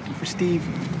she dumped him for Steve.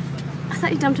 I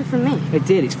thought you dumped it for me. I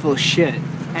did, he's full of shit.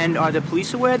 And are the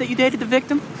police aware that you dated the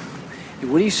victim? Hey,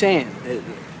 what are you saying?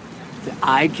 That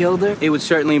I killed her? It would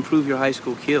certainly improve your high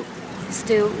school kill.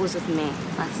 Stu was with me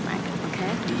last night,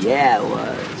 okay? Yeah, it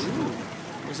was.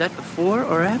 Was that before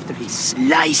or after he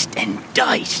sliced and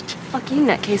diced? Fuck you,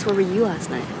 nutcase. Where were you last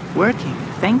night? Working,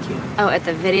 thank you. Oh, at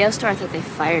the video store? I thought they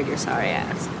fired your sorry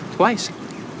ass. Twice.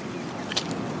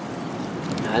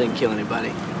 I didn't kill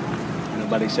anybody.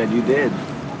 Nobody said you did.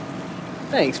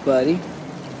 Thanks, buddy.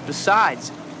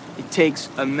 Besides, it takes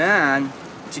a man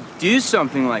to do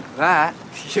something like that.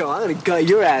 Yo, I'm gonna gut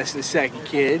your ass in a second,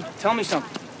 kid. Tell me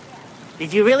something.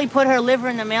 Did you really put her liver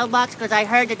in the mailbox? Because I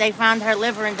heard that they found her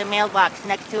liver in the mailbox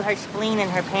next to her spleen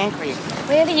and her pancreas.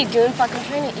 Randy, you goon fucking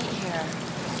trying to eat here.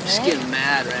 Just getting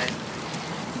mad, right?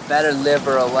 Better live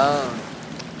her alone.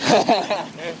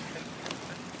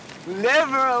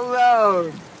 Liver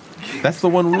alone. That's the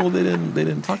one rule they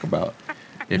didn't talk about.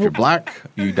 If you're black,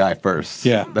 you die first.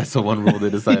 Yeah. That's the one rule they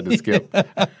decided to skip.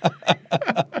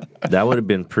 That would have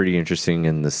been pretty interesting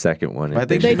in the second one. I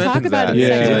think They talk about it in the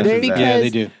second one because they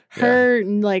do.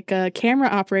 her camera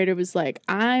operator was like,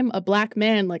 "I'm a black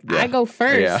man. Like I go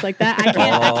first. Yeah. Like that. I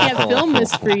can't film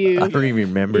this for you." I don't even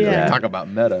remember that. Talk about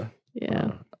meta.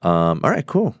 Yeah. All right,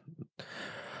 cool.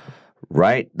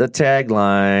 Write the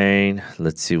tagline.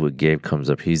 Let's see what Gabe comes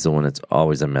up. He's the one that's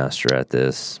always a master at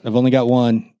this. I've only got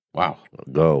one. Wow.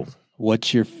 Go.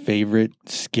 What's your favorite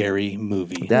scary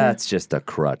movie? That's just a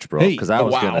crutch, bro. Hey, Because I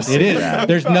was going to say it is. that.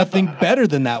 There's nothing better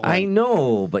than that one. I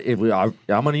know, but I'm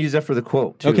going to use that for the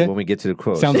quote too Okay. when we get to the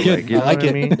quote. Sounds good. you know I like what it.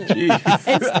 I mean?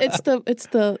 It's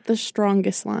the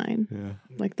strongest line.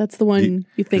 Yeah. Like that's the one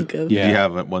you think of. Do you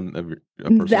have a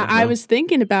personal I was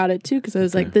thinking about it too because I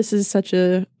was like, this is such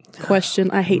a question.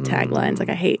 I hate taglines. Like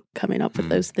I hate coming up with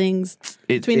those things.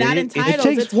 Between that and titles, it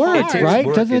takes it's work, hard. right?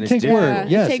 Doesn't it take work?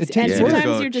 Yes, it takes and work.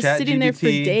 sometimes you're just sitting there for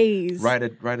days. Write a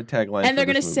tagline. And they're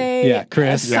going to say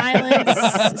Chris.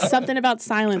 silence, something about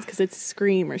silence because it's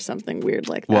scream or something weird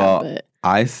like that. Well, but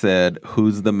I said,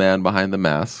 "Who's the man behind the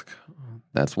mask?"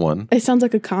 That's one. It sounds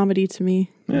like a comedy to me.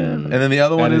 Yeah. And then the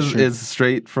other one is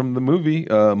straight from the movie.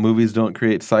 Movies don't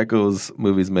create psychos.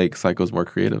 Movies make psychos more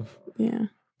creative. Yeah.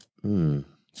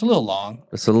 It's a little long.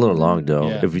 It's a little long, though.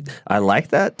 Yeah. I like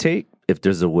that take. If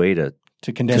there's a way to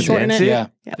condense it, yeah.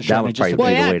 that would probably be the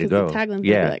way to go. The tagline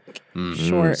Yeah. like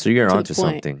short. So you're to onto the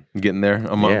point. something. Getting there.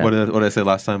 What did I say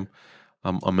last time?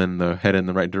 I'm in the head in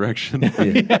the right direction.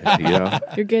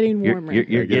 You're getting warmer.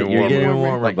 You're getting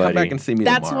warmer, like, buddy. come back and see me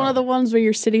That's tomorrow. one of the ones where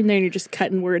you're sitting there and you're just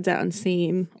cutting words out and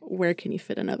seeing where can you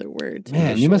fit another word.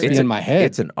 Man, you must be in my head.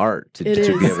 It's an art to It be is.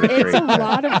 able to It's create a that.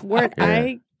 lot of work. Yeah.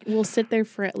 I will sit there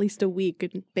for at least a week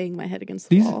and bang my head against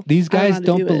the wall. These I don't know guys how to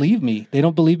don't do it. believe me. They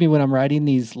don't believe me when I'm writing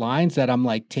these lines that I'm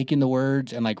like taking the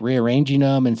words and like rearranging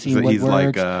them and seeing So what he's works.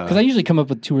 like, Because I usually come up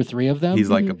with 2 or 3 of them. He's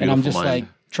like a and I'm beautiful just mind. like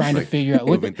trying to Like figure out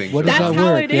what moving things does around. that That's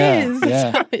how work? it is. That's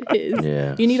Yeah. how it is.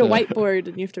 Yeah. You need a So- whiteboard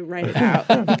and you have to write it out.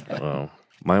 Well,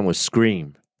 mine was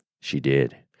Scream. She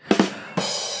did.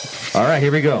 All right,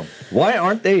 here we go. Why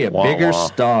aren't they a bigger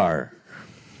star?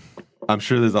 I'm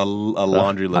sure there's a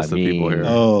laundry list of people here.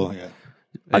 Oh, yeah.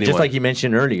 Just Anyone? like you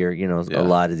mentioned earlier, a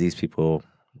lot of these people.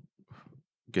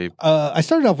 Gabe. I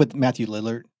started off with Matthew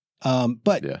Lillard,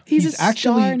 but He's a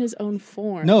actually star in his own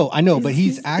form. no, I know, but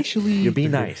he's actually You're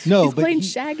being nice. no, He's but playing he-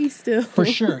 Shaggy still. for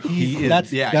sure. He is-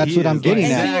 That's yeah, he what I'm is getting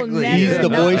like- at. Exactly. He's Never the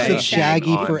not voice playing of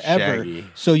Shaggy on forever. Shaggy.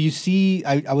 So you see,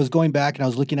 I was going back and I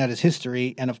was looking at his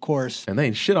history, and of course, And they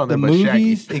ain't shit on the them, but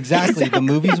movies Shaggy. exactly. The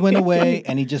movies went away,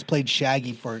 and he just played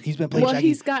Shaggy he's been playing Well, Shaggy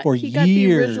he got for the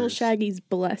years. original Shaggy's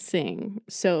blessing,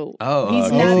 so Oh, he's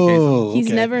okay. not. Oh, He's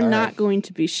okay. never All not right. going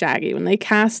to be Shaggy. When they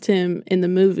cast him in the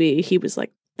movie, he was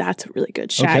like, "That's a really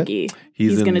good Shaggy.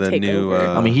 He's in going to the take new, over."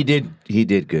 I mean, he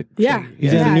did good. Yeah.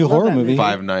 He's Yeah, in I a new love horror that movie.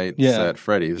 Five Nights Yeah. at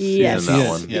Freddy's. Yes. He's in that Yes,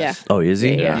 one. yes. Oh, is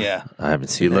he? Yeah. Yeah. I haven't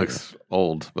He seen that looks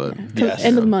old, but Yes.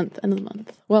 End of the month. End of the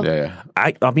month. Well, yeah.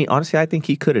 I mean, honestly, I think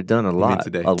he could have done a lot,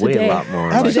 today? way Today. a lot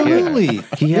more. Absolutely.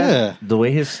 He Yeah. has the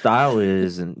way his style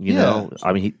is, and you Yeah. know,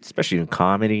 I mean, especially in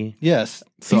comedy. Yes.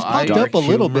 So He's popped dark up a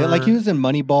little bit. humor- Like he was in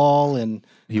Moneyball and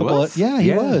He couple was? of- yeah, he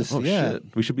Yeah. was. Oh yeah. shit!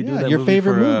 We should be doing Yeah, that. your movie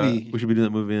favorite for, movie. We should be doing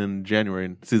that movie in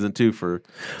January, season 2 for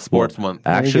Sports Month.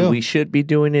 you Actually, go. we should be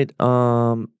doing it.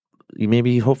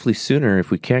 Maybe hopefully sooner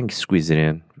if we can squeeze it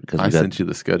in because I we got sent you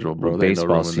the schedule, bro. There ain't no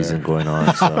baseball room in season there. going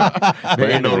on. So.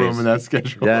 There ain't no room anyways, in that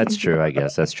schedule. That's true. I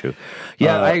guess that's true.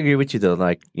 Yeah, I agree with you though.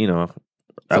 Like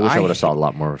I So wish I I would have saw a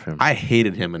lot more of him. I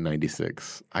hated him in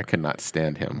 '96. I could not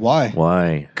stand him. Why?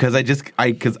 Why?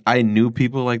 Because I knew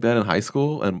people like that in high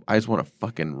school, and I just want to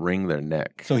fucking wring their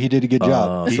neck. So he did a good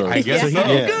job. So- I guess so.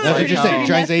 Yeah, that's what you're saying.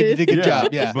 Trying to say he did a good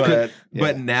job. Yeah.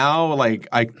 But now, like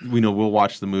we'll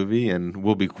watch the movie and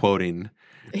we'll be quoting.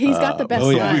 he's got the best oh,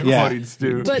 yeah. line. We'll be Yeah. quoting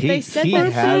Stu. But they said he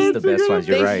that has the best lines.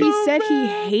 You're right. He said he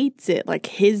hates it. Like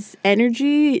his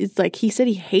energy is like he said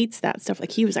he hates that stuff.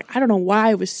 Like he was like, I don't know why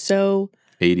I was so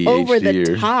ADHD over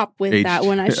the or top with that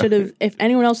when I HD. should have. If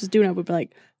anyone else was doing it, I would be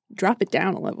like, drop it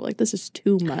down a level. Like this is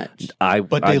too much.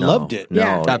 But I they know. loved it. No,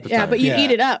 yeah, at the yeah, time. but you Yeah.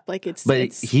 eat it up. Like it's. But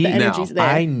it's he the energy's there.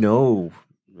 I know,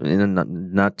 and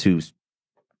not to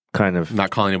kind of Not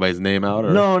calling anybody's name out.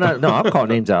 Or? No, I'm calling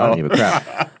names out. I don't give a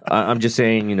crap. I'm just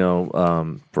saying,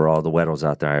 for all the weddles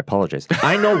out there, I apologize.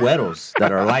 I know weddles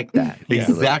that are like that.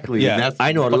 Exactly. Yeah. And that's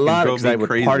I know a fucking lot drove because me I would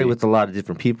crazy. party with a lot of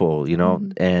different people,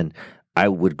 and I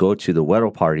would go to the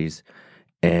weddle parties,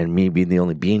 and me being the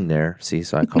only bean there. See,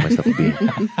 so I call myself a bean.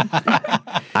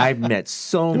 I've met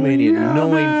so many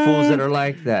annoying fools that are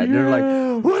like that. They're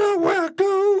like, "What up,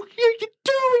 Wackoe? What you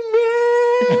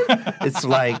doing, man?" It's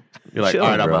like. You're like, chill, all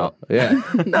right, I'm bro. out. Yeah.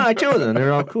 No, I chill with them.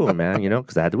 They're all cool, man,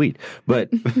 because I had the weed. But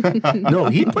no,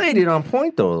 he played it on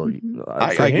point, though.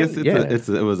 I For him, guess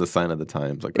yeah. it was a sign of the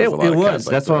times. Like It there's a lot of was. cats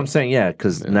like That's what that. I'm saying. Yeah,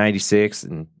 because 96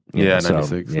 and Yeah, so,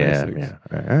 96, Yeah, 96.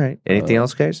 yeah. All right. Anything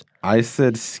else, guys? I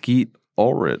said Skeet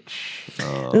Ulrich.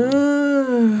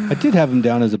 I did have him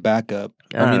down as a backup.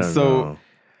 I mean, don't so know.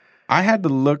 I had to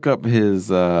look up his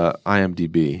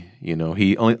IMDb. He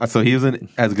was in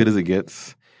As Good as It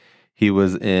Gets. He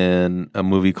was in a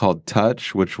movie called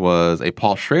Touch, which was a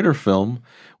Paul Schrader film,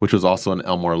 which was also an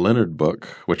Elmore Leonard book,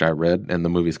 which I read, and the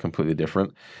movie's completely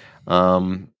different.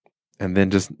 And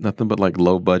then just nothing but like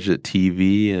low budget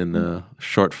TV and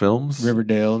short films.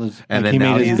 Riverdale. And like, then he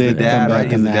now made his he's the big dad, comeback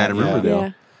right? He's the that, dad in yeah.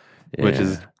 Riverdale, which Yeah.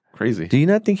 is crazy. Do you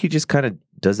not think he just kind of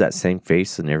does that same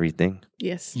face and everything?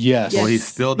 Yes. Yes. Well, he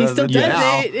still does it does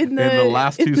now it in the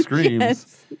last two screams.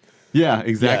 Yes. Yeah,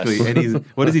 exactly. Yes. And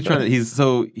what is he trying to?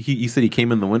 You said he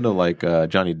came in the window like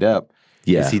Johnny Depp.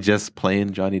 Yeah. Is he just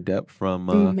playing Johnny Depp from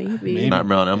Maybe. Maybe.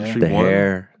 Nightmare on Elm Yeah. Street? The 1?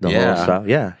 hair, the whole Yeah. stuff.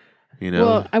 Yeah. You know?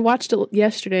 Well, I watched it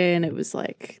yesterday, and it was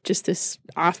like just this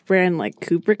off-brand like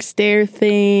Kubrick stare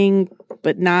thing,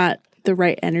 but not the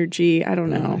right energy. I don't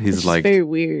know. He's it's like very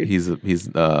weird. He's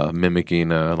mimicking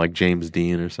like James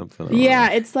Dean or something.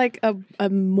 Yeah, it's like a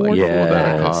more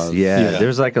yeah.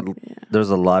 There's like there's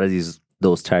a lot of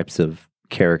those types of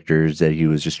characters that he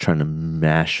was just trying to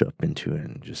mash up into it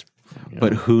and just.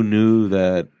 But who knew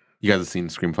that? You guys have seen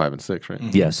Scream 5 and 6, right?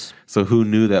 Mm-hmm. Yes. So who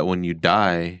knew that when you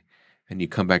die and you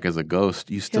come back as a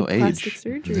ghost, you still age? Plastic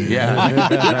surgery. Yeah.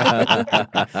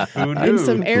 Who knew? And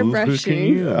some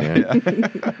airbrushing.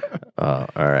 All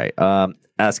right.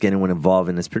 Ask anyone involved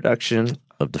in this production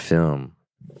of the film.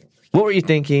 What were you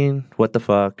thinking? What the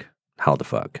fuck? How the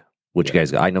fuck? What you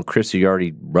guys got? I know, Chris, you're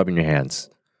already rubbing your hands.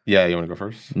 Yeah, you want to go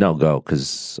first? No, go,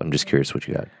 because I'm just curious what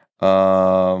you got.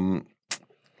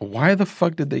 Why the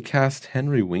fuck did they cast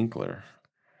Henry Winkler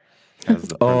as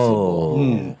the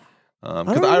principal?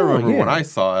 Because I remember when I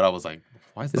saw it, I was like,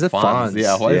 "Why is the Fonz?"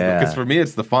 Yeah, because for me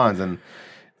it's the Fonz,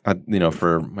 and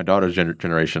for my daughter's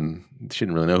generation, she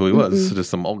didn't really know who he was.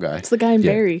 Just some old guy. It's the guy in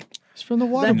Barry. He's from the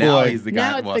Waterboy. Now he's the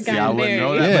guy. Now it's the guy in Barry. I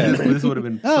wouldn't know that. But this would have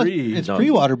been pre. It's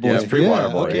pre-Waterboy. Yeah,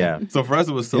 pre-Waterboy. Okay. Yeah. So for us,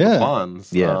 it was still the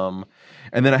Fonz. Yeah.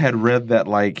 And then I had read that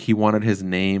like he wanted his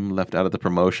name left out of the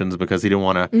promotions because he didn't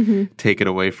want to take it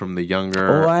away from the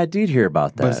younger. Oh, I did hear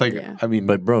about that. But it's like, I mean,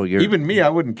 but bro, even me, I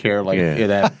wouldn't care like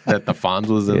that the Fonz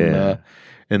was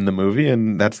in the movie,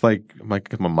 and that's like my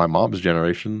mom's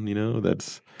generation. You know, that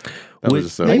was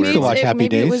just so I used weird. to watch Happy maybe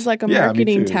Days. it was like a Yeah, me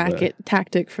marketing too,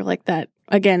 tactic for like that.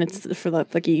 Again, it's for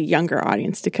like a younger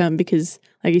audience to come because,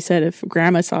 like you said, if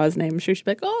Grandma saw his name, I'm sure she'd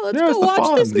be like, "Oh, let's go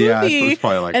watch this movie." Yeah, it's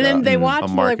probably like and then they watch,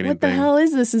 and they're like, "What the thing. hell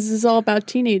is this? This is all about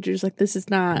teenagers. Like, this is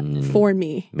not for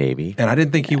me." Maybe. And I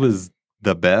didn't think he was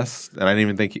the best, and I didn't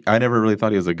even think I never really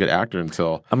thought he was a good actor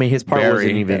until. I mean, his part Barry.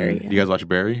 wasn't even. Barry, You guys watch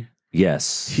Barry?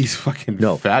 Yes, He's fucking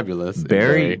fabulous.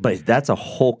 Barry, but that's a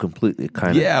whole completely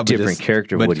kind of different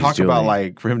character. But what talk he's doing. about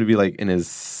like for him to be like in his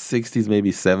 60s,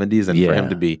 maybe 70s, and for him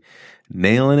to be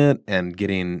nailing it and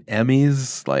getting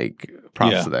Emmys, like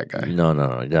props to that guy.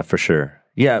 No, yeah, for sure.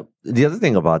 Yeah, the other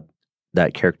thing about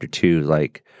that character too,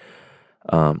 like,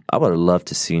 I would have loved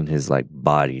to seen his like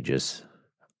body just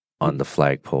on the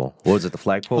flagpole. What was it, the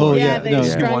flagpole? Oh, yeah, they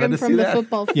strung him from the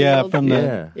football field. Yeah, from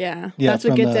the that's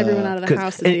what gets everyone out of the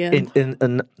house at the end.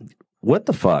 And what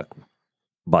the fuck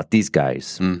about these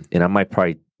guys? And I might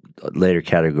probably later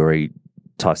category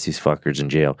toss these fuckers in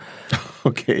jail.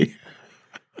 Okay.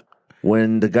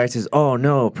 When the guy says, "Oh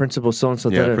no, Principal so and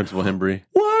so," Principal Hembry.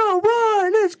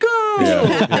 101, let's go.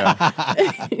 Yeah.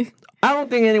 I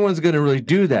don't think anyone's going to really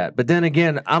do that. But then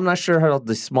again, I'm not sure how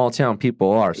the small town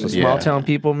people are. So small town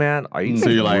people, man, are you? So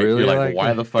you're really like,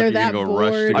 why the fuck are you going to go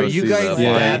rush to go Are you see guys the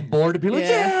that bored to be like,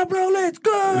 yeah, bro, let's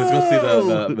go. Let's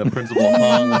go see the principal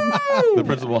hung. The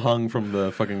principal hung from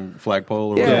the fucking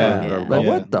flagpole or whatever. Or Like,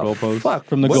 what the goalpost. fuck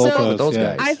from the What's up goalpost? with those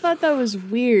guys? I thought that was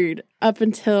weird up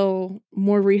until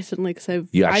more recently because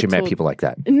You actually met people like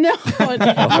that. No, so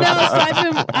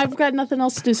I've got nothing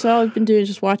else to do. So all I've been doing is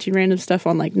just watching random stuff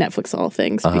on like Netflix, all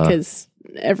things, because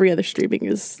every other streaming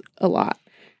is a lot.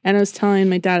 And I was telling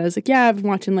my dad, I was like, "Yeah, I've been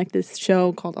watching like this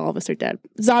show called All of Us Are Dead,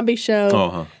 zombie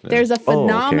show. There's a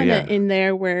phenomena in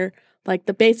there where like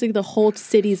basically the whole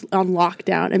city's on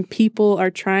lockdown and people are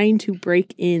trying to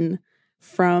break in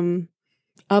from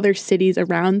other cities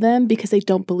around them because they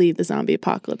don't believe the zombie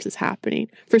apocalypse is happening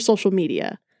for social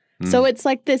media." So it's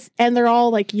like this, and they're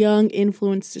all like young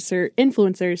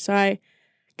influencers. So I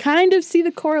kind of see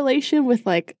the correlation with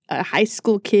like a high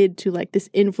school kid to like this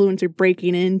influencer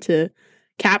breaking in to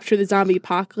capture the zombie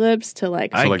apocalypse to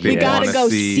like, we gotta go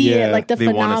see it, like the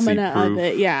phenomena of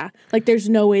it. Yeah. Like there's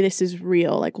no way this is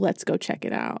real. Like, let's go check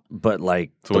it out. But like,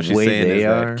 so what she's saying is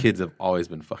that kids have always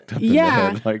been fucked up in the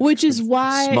head. Like, which is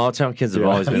why small town kids have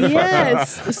always been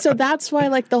fucked up. So that's why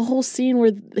like the whole scene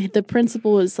where the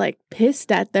principal is like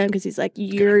pissed at them because he's like,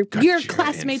 your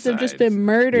classmates have just been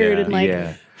murdered and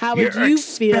like how would you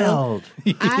feel?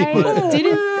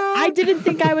 I didn't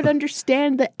think I would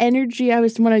understand the energy.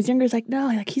 When I was younger, I was like, no,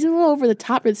 like he's a little over the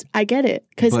top. I get it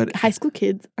because high school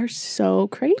kids are so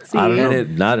crazy. I don't know,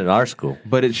 not in our school.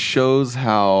 But it shows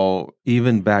how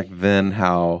even back then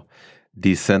how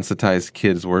desensitized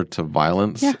kids were to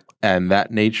violence and that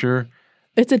nature.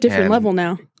 It's a different level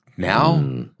now.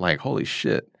 Now, like holy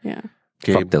shit. Yeah.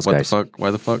 Gabe, fuck those what guys. the fuck? Why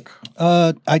the fuck?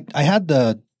 I had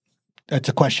it's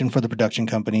a question for the production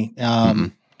company.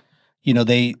 You know,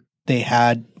 they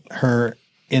had her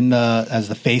as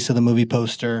the face of the movie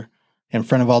poster in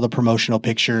front of all the promotional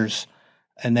pictures,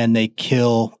 and then they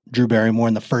kill Drew Barrymore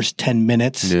in the first 10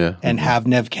 minutes and have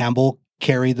Nev Campbell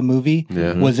carry the movie.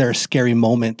 Yeah. Was there a scary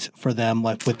moment for them,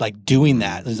 like with like doing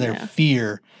that? Is there Yeah.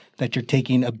 fear that you're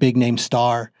taking a big name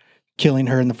star, killing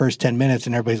her in the first 10 minutes,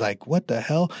 and everybody's like, "What the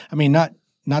hell?" I mean, not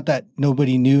that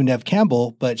nobody knew Nev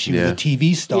Campbell, but she was a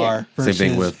TV star versus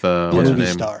Same thing with a what's her movie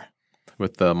name? star.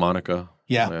 With Monica.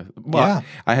 Yeah. Well, Yeah.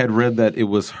 I had read that it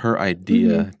was her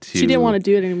idea to. She didn't want to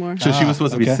do it anymore. So she was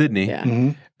supposed to be Sydney. Yeah.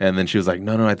 Mhm. And then she was like,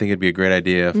 no, I think it'd be a great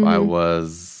idea if I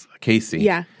was Casey.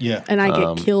 Yeah. Yeah. And I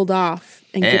get killed off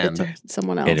and give it to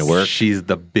someone else. And it worked. She's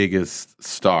the biggest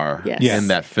star Yes. Yes. in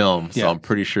that film. So Yeah. I'm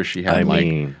pretty sure she had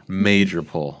major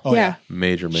pull. Oh, yeah.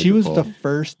 Major She was pull. the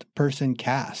first person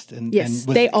cast. And, Yes. and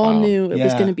was- They all knew it was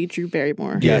Yeah. going to be Drew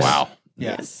Barrymore. Yes. Wow.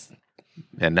 Yeah. Yes.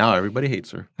 And now everybody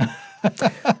hates her.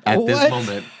 At this What?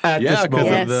 moment. At this because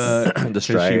moment. of the The 'cause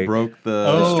strike. She broke the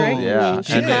Oh, Strike. yeah.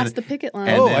 She And then- crossed the picket line.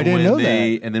 Oh, then I didn't when know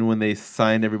they, that. And then when they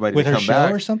signed everybody With to her come show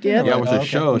back, or something? Yeah. yeah, with her Oh, okay.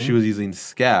 show, she was using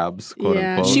scabs, quote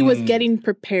Yeah, unquote. she was getting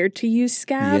prepared to use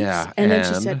scabs, Yeah, and then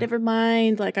she and- said, "Never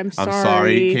mind, like I'm sorry." I'm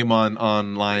sorry. Came on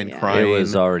online Yeah. crying. It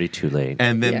was already too late.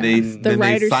 And then Yeah. they The then they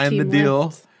writers' signed the team deal,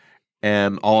 left.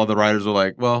 and all of the writers were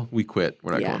like, "Well, we quit.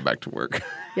 We're not Yeah. coming back to work."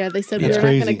 Yeah, they said That's we're not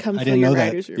going crazy. to come I for didn't your know that.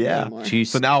 writers' room Yeah. anymore.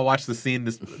 So now I watch the scene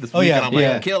this week, Oh, yeah, and I'm like,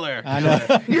 yeah. "Kill her!" I know.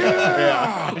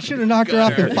 I should have knocked her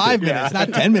off in 5 minutes,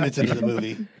 not 10 minutes into the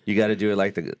movie. You got to do it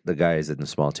like the guys in the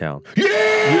small town.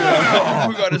 Yeah,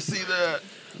 we got to see that.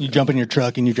 You jump in your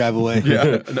truck and you drive away.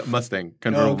 Yeah, no, Mustang,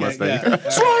 convertible Okay, Mustang. yeah.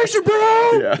 Slice it,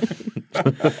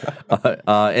 bro!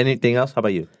 Yeah. Anything else? How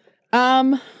about you?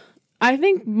 I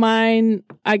think mine,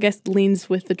 I guess, leans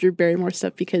with the Drew Barrymore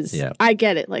stuff because Yeah. I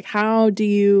get it. Like, how do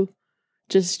you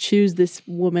just choose this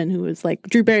woman who was like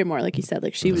Drew Barrymore, like you said,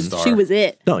 like she was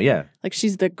it. No, yeah. Like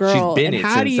she's the girl. She's been and it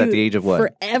how since do you at the age of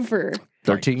what? Forever.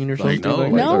 13 or something?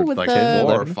 No, with like the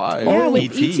 4 or 5. Yeah, with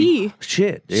E.T. E.T.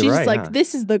 Shit. You're She's right, like, huh?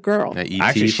 this is the girl. Yeah, E.T.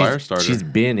 Actually, Firestarter. she's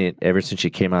been it ever since she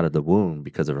came out of the womb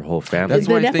because of her whole family. That's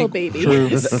the why I Nepo think. baby. True.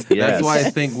 Yes. That's why I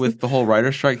think with the whole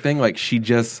writer strike thing, like she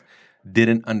just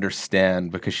didn't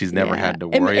understand because she's never Yeah. had to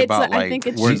And worry it's about like- I like think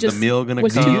it's where's she the just meal gonna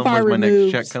was come, too far where's my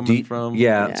removed. next check coming from.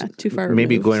 Yeah, too far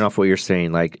Maybe removed. going off what you're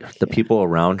saying, like the people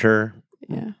around her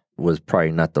was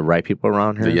probably not the right people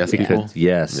around her. The yes because, people?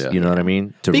 Yes, Yeah. you know what I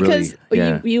mean? To Because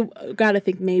really, you got to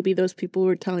think maybe those people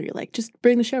were telling you, like, just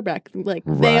bring the show back. Like,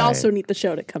 they Right. also need the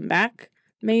show to come back,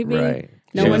 maybe. Right.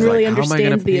 No She one was really like, how am I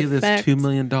gonna understands the pay effect. this $2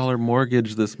 million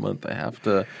mortgage this month? I have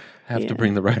to Yeah.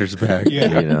 bring the writers back. you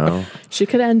know? She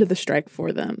could have ended the strike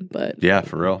for them, but Yeah,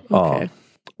 for real. okay.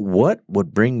 What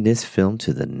would bring this film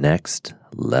to the next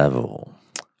level?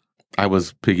 I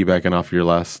was piggybacking off your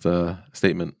last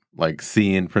statement, like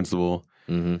seeing Principal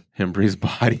Hembree's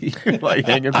body like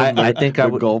hanging from I think the I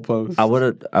would goalpost.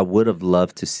 I would have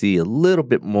loved to see a little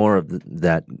bit more of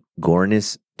that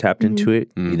goreness tapped into it.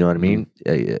 You know what I mean?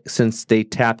 Since they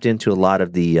tapped into a lot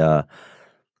of the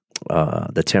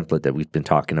template that we've been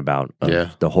talking about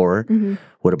of the horror.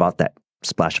 What about that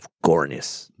splash of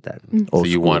goreness? That So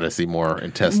you want to see more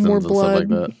intestines More and stuff like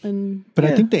blood that. and But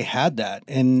I think they had that,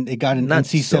 and it got an Not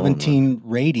NC-17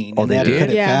 rating. Oh, and they had to did? cut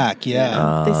it Yeah. back.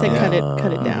 Yeah. they said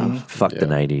cut it down. Fuck the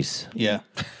 90s. Yeah.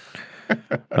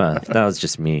 That was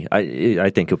just me. I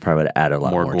think it probably would add a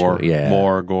lot more, More gore. to it. Yeah.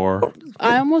 More gore.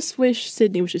 I almost wish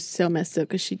Sydney was just so messed up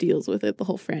because she deals with it the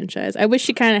whole franchise. I wish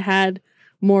she kind of had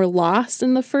more loss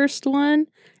in the first one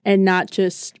and not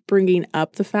just bringing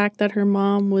up the fact that her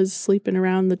mom was sleeping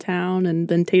around the town and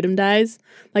then Tatum dies.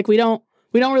 Like we don't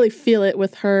really feel it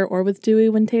with her or with Dewey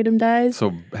when Tatum dies.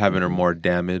 So having her more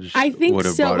damaged I think would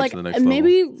have so. brought Like it to the next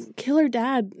maybe level. kill her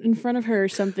dad in front of her or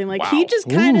something. Like Wow. he just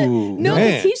kind of Ooh, no, man.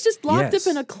 because he's just locked Yes.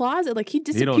 up in a closet. Like he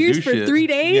don't disappears do for shit. 3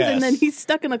 days Yes. and then he's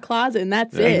stuck in a closet and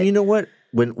that's And it. you know what?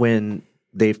 When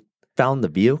they found the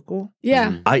vehicle,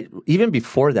 Yeah. I even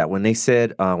before that, when they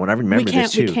said, when I remember we can't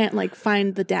this too, we can't like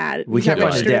find the dad. we He's can't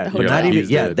not find his registered at dad, the but not hotel. even He's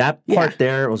dead. that Yeah. part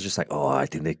there was just like, oh, I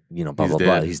think they, blah He's blah blah,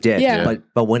 dead. he's dead. Yeah.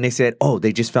 But when they said, oh,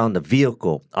 they just found the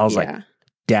vehicle, I was like, Yeah.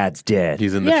 Dad's dead.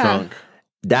 He's in the Yeah. trunk.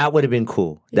 That would have been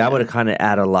cool. Yeah. That would have kind of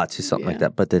added a lot to something like Yeah.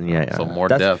 that. But then, So more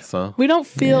that's- deaths, huh? We don't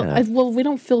feel Yeah. we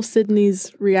don't feel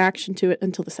Sydney's reaction to it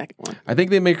until the second one. I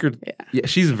think they make her. Yeah. Yeah,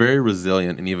 she's very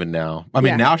resilient, and even now, I mean,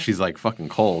 Yeah. now she's like fucking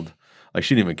cold. Like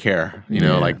she didn't even care, you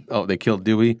know. Yeah. Like, oh, they killed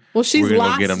Dewey. Well, she's We're gonna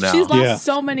lost. go get him now. She's lost Yeah.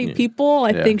 so many people. I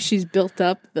Yeah. think she's built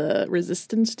up the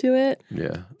resistance to it.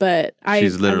 Yeah, But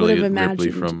she's I literally would have Ripley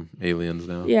imagined. from Aliens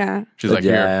now. Yeah. She's like,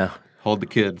 Yeah. here, hold the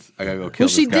kids. I gotta go kill Well,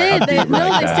 this she guy. did. They Right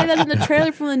now. say that in the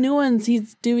trailer from the new ones.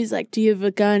 Dewey's like, "Do you have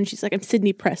a gun?" She's like, "I'm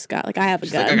Sydney Prescott. Like, I have a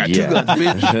She's gun." like, I got two guns,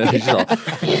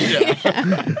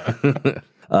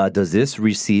 bitch. Does this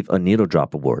receive a needle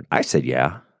drop award? I said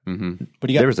yeah. Mm-hmm. But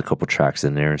you There got was a couple tracks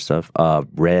in there and stuff.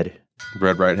 Red.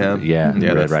 Red Right Hand. Yeah,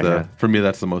 yeah. Red Right Hand. For me,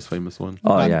 that's the most famous one.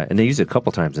 Oh yeah, and they use it a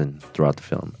couple times throughout the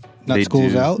film. Not They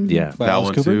School's do. Out. Yeah. by That Alice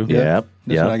one Cooper? too. Yep.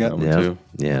 That's what I got. That one Yep. too.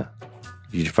 Yeah.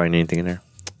 Did you find anything in there?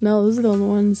 No, those are the only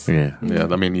ones. Yeah. Yeah,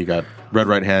 I mean, you got Red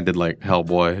Right Hand did like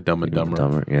Hellboy, Dumb and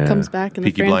Dumber. Yeah. Comes back in the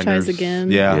Peaky franchise Blinders.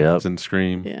 again. Yeah, Yep. it's in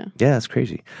Scream. Yeah. Yeah, that's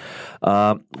crazy.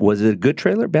 Was it a good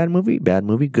trailer? Bad movie? Bad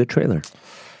movie? Good trailer.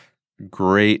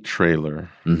 Great trailer.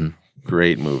 Mm-hmm.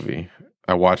 Great movie.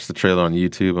 I watched the trailer on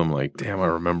YouTube. I'm like, damn, I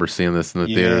remember seeing this in the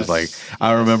theaters. Like,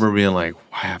 I remember being like,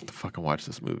 I have to fucking watch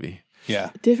this movie.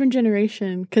 Yeah. Different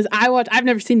generation. Because I've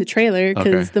never seen the trailer because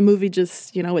Okay. the movie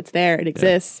just, it's there. It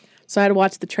exists. So I had to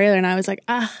watch the trailer and I was like,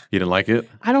 You didn't like it?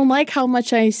 I don't like how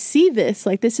much I see this.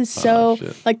 Like, this is so,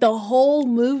 like, the whole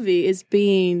movie is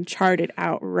being charted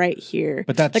out right here.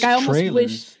 But that's like, I almost trailers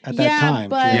wish, at that time,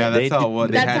 But Yeah, that's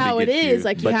that's how it is.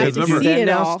 Like, you But have they to do see that it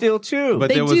now all. still too. But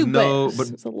They there was do, no. but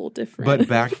it's a little different. But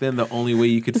back then, the only way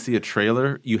you could see a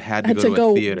trailer, you had I to had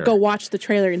go to a theater. go watch the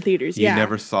trailer in theaters. You Yeah,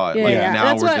 never saw it. Yeah, Like yeah. now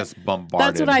That's we're what- just bombarded.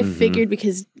 That's what I figured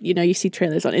because you see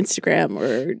trailers on Instagram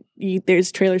or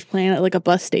there's trailers playing at like a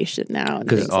bus station now and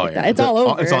things like that. It's all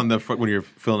over. It's on the when you're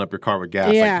filling up your car with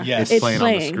gas. Yeah, like, yes. it's playing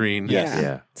on the screen.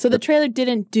 Yeah. So the trailer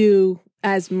didn't do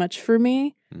as much for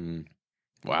me.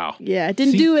 Wow. Yeah, it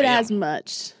didn't do it as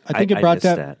much. I think I it brought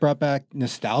missed brought back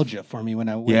nostalgia for me when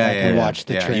I went Yeah, back yeah, and yeah. watched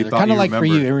the Yeah, you trailer. thought Kind you of like for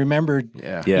you, remembered. I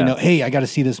remembered, Yeah. hey, I got to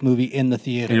see this movie in the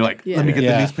theater. And you're like, let me get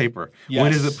the newspaper.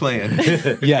 When is it playing?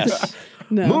 Yes.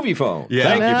 No. Movie phone. Yeah.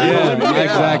 Thank you for calling me.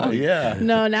 Exactly. Yeah.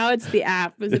 No, now it's the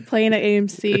app. Is it playing at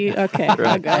AMC? Okay,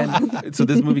 I'll go. So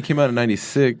this movie came out in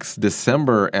 '96,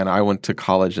 December, and I went to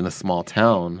college in a small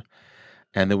town,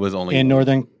 and there was only In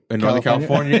Northern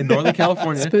California. In Northern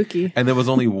California. Spooky. And there was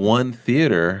only one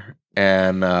theater,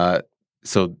 and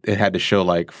so it had to show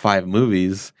like 5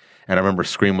 movies. And I remember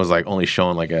Scream was like only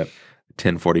showing like at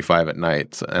 10:45 at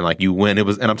night, and like you win. It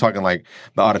was, and I'm talking like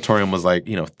the auditorium was like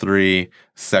 3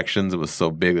 sections. It was so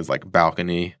big. It was like a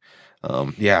balcony.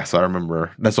 Yeah, so I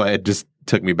remember. That's why it just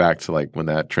took me back to like when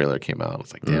that trailer came out. I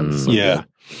was like, damn, this is so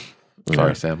good.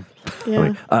 Sorry, Sam.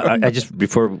 Yeah. I just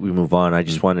before we move on, I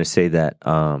just wanted to say that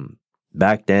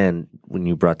back then when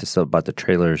you brought this up about the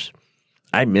trailers,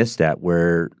 I missed that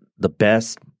where the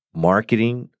best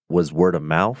marketing was word of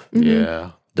mouth.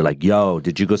 Yeah. They're like, yo,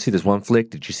 did you go see this one flick?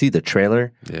 Did you see the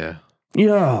trailer? Yeah.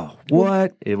 Yo,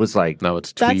 what? It was like, no,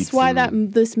 it's That's why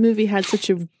this movie had such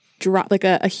a drop, like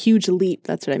a huge leap.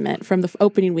 That's what I meant from the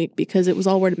opening week because it was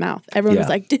all word of mouth. Everyone was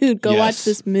like, dude, go watch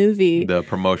this movie. The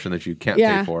promotion that you can't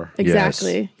pay for.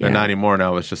 Exactly. Yes. And not anymore.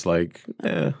 Now it's just like,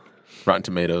 Rotten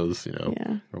Tomatoes,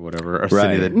 or whatever. Or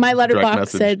city that My direct letterbox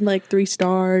message. said like 3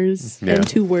 stars and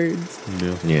 2 words.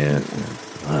 yeah.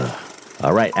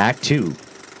 All right, Act 2.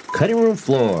 Cutting room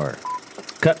floor.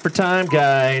 Cut for time,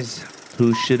 guys.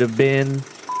 Who should have been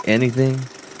anything?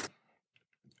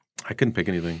 I couldn't pick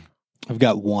anything. I've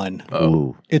got one.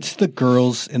 Ooh. It's the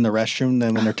girls in the restroom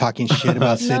then when they're talking shit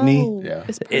about Sydney. No,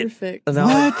 it's perfect.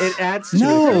 What? It adds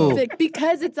No. Perfect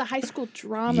because it's a high school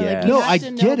drama. Yeah. Like, you No, have I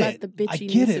to know get about it. the I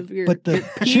bitchiness get of it. your But the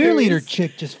peers. cheerleader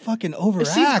chick just fucking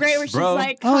overacts. She's great where she's Bro.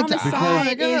 like, Oh, it's-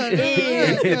 homicide is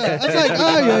in. I was like,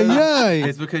 ay.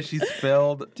 It's because she's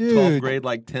failed Dude. 12th grade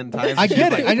like 10 times. I She's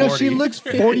get like it. I know 40. she looks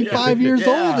 45 years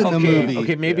old in the movie.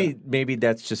 Okay, maybe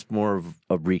that's just more of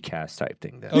a recast type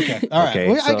thing then. Okay, all right.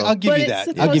 Well, I'll give you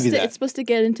that. I'll give you that. It's supposed to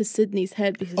get into Sydney's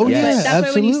head because Oh, yeah, that's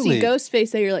why when you absolutely. see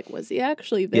Ghostface there, you're like, was he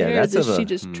actually there? Yeah, or that's is she a-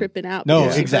 just tripping out? No,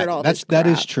 because she heard exactly. all this That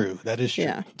is crap? true. That is true.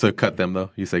 Yeah. So cut them though.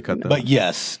 You say cut them. But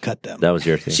yes, cut them. That was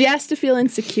your thing. She has to feel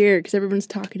insecure because everyone's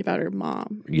talking about her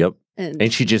mom. Yep. And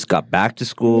And she just got back to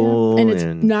school. and it's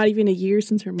not even a year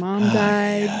since her mom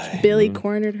died. Billy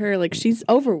cornered her. Like, she's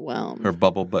overwhelmed. Her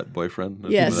bubble butt boyfriend.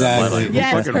 Yes. Exactly. Who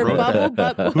Yes, fucking her wrote bubble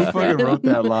that? butt Who fucking wrote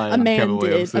that line? A man Kevin did.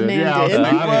 Williamson. A man yeah, I was did.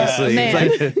 like, Obviously. Man.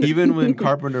 It's like, even when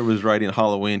Carpenter was writing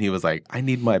Halloween, he was like, I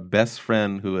need my best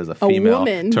friend who is a female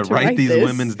woman to to write write these this.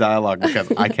 women's dialogue because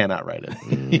I cannot write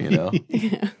it. You know?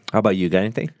 How about you? Got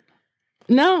anything?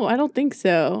 No, I don't think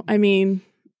so. I mean,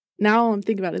 now all I'm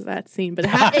thinking about is that scene, but it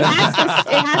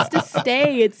has to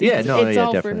stay. It's all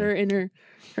for definitely.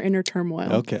 her inner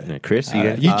turmoil. Okay. Chris, you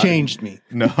got You changed me.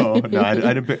 No, I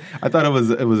didn't pick. I thought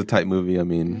it was a tight movie. I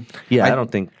mean, Yeah, I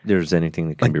don't think there's anything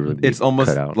that can be really it's almost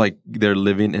cut out. like they're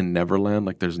living in Neverland.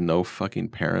 Like there's no fucking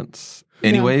parents.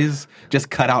 Anyways, just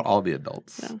cut out all the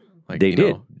adults. No. Like, They you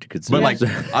did. know. You could But say-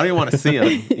 like, I don't want to see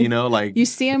them. You know, like You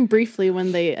see him briefly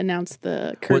when they announce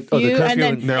the curfew, curfew and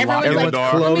then and they're everyone's locking like, the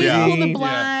 "Let door. me Yeah. pull the Yeah.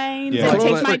 blinds." trains Yeah. and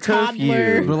take Like my curfew.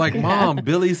 toddler. We're like, Mom,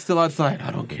 Billy's still outside.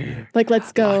 I don't care. Like,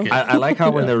 let's go. I like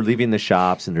how when they're leaving the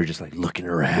shops and they're just like looking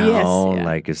around, yeah.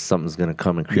 like if something's gonna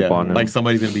come and creep on them. Like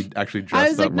somebody's gonna be actually dressed I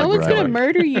was like, up. no one's gonna like,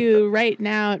 murder you right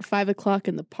now at 5 o'clock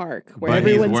in the park where But he's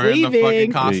everyone's wearing the fucking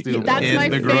leaving. costume That's in my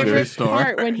the grocery favorite store.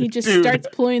 part when he just Dude. starts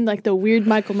pulling like the weird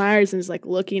Michael Myers and is like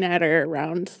looking at her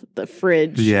around the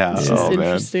fridge. Yeah, it's just man.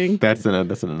 interesting. That's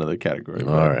in another category.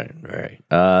 all right.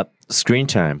 Screen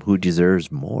time. Who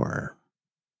deserves more?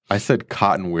 I said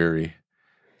Cotton Weary,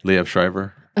 Liev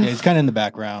Schreiber. Yeah, he's kind of in the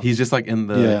background. He's just like in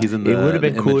the. Yeah. He's in the. It would have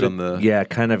been the cool image to, on the,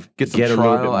 kind of get some a little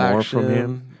bit trial more action, from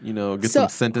him. You know, get So, some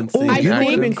sentencing. I you know what think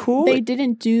would've been cool? they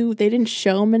didn't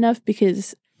show him enough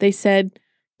because they said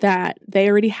that they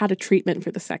already had a treatment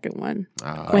for the second one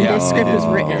when yeah. the script was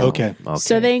written. Okay.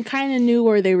 So they kind of knew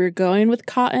where they were going with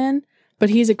Cotton, but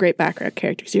he's a great background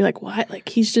character. So you're like, what? Like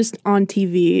he's just on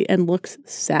TV and looks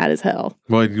sad as hell.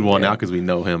 Well, now because we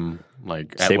know him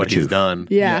like at what he's Sabretooth. done.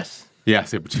 Yeah. Yes. Yeah,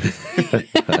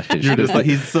 Sabretooth. You're just like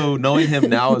he's so knowing him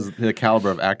now as the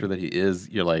caliber of actor that he is.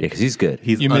 You're like, because he's good.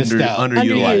 He's You missed out.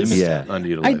 underutilized. Yeah.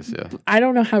 Underutilized. Yeah. I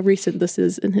don't know how recent this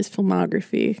is in his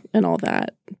filmography and all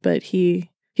that, but he's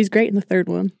great in the third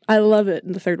one. I love it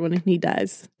in the third one, and he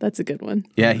dies. That's a good one.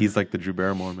 Yeah, he's like the Drew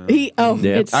Barrymore man.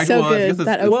 It's Actually, so well, I guess good it's-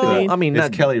 that it's the- opening. I mean, it's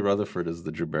not- Kelly Rutherford is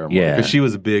the Drew Barrymore. Yeah. Because she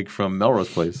was big from Melrose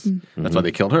Place. That's why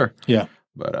they killed her. Yeah.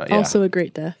 But yeah. Also a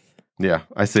great death. Yeah,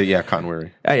 I say Cotton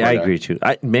Weary. I agree too.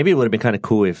 Maybe it would have been kind of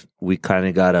cool if we kind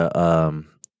of got a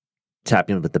tap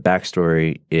in with the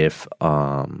backstory if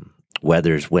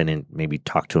Weathers went and maybe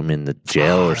talked to him in the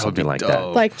jail or that would something be like dope. that.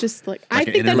 Like just like I Like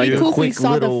an think that'd be interview? cool if we Quick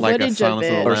saw the little- like a footage of Silence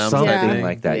of the it. Or Lambs something type thing?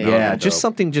 like that. Yeah. Yeah, Dope. just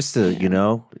something just to,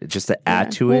 just to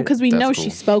add to Well, it. because we know That's she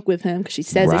cool. spoke with him because she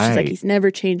says it. She's like, Right. he's never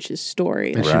changed his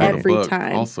story And she Right. wrote a every book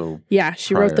time. Also, Yeah,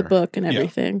 she wrote the prior. book and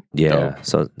everything. Yeah, Dope.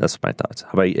 so that's my thoughts. How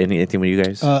about you? Anything with you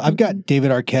guys? I've got David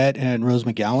Arquette and Rose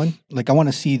McGowan. Like, I want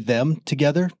to see them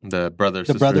together. the brother,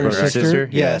 The brother and Brother and sister. sister?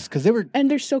 Yes, because they were. And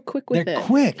they're so quick with They're it.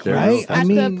 quick, They're right? At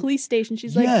the police station,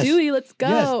 she's like, Yes. Dewey, let's go.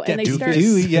 Yes, and they Dewey, start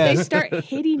yes. they start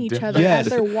hitting each other Yes,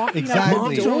 as they're walking exactly. out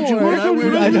the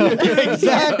door. I know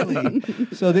exactly.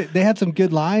 So they had some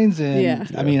good lines, and Yeah.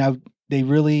 I mean, they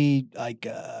really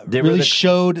They were really the-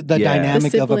 showed the Yeah.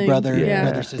 dynamic The of a sibling, brother, yeah.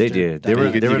 brother sister. They did. They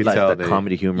dynamic. were You could like tell the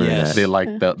comedy humor. Yes. in that. They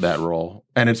like that role,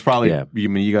 and it's probably. Yeah. You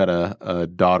mean you got a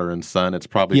daughter and son? It's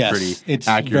probably Yes, pretty it's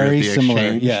accurate. very the similar.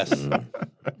 exchange. Yes.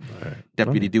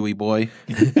 Deputy Dewey boy.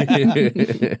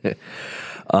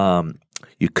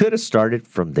 You could have started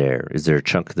from there. Is there a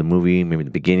chunk of the movie, maybe the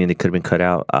beginning, that could have been cut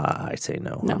out? I say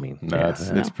no. No. I mean, No, yeah.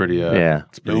 it's pretty. Yeah.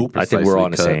 it's pretty I think we're all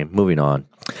on the precisely same. Moving on.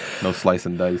 cut. No slice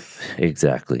and dice.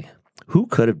 Exactly. Who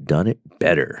could have done it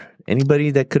better?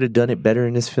 Anybody that could have done it better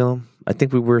in this film? I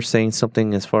think we were saying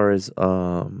something as far as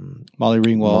Molly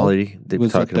Ringwald Molly they were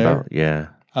was up talking there. about. Yeah.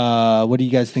 What do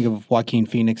you guys think of Joaquin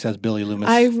Phoenix as Billy Loomis?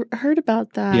 I've heard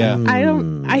about that. Yeah.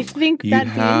 I think You'd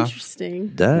that'd be have-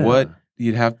 interesting. What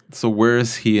you'd have? So where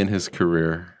is he in his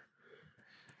career?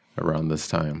 Around this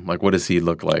time, like what does he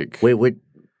look like? Wait, what?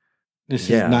 This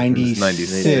Yeah. is 96,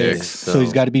 96, so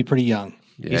he's got to be pretty young.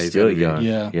 Yeah, He's still gotta be- young.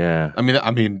 Yeah. Yeah. I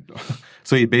mean,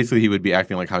 so he would be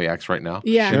acting like how he acts right now.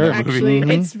 Yeah, Sure. actually,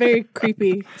 it's very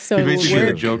creepy. So He it would basically the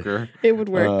work. Joker. It would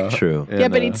work. True. Yeah,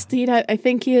 but and, I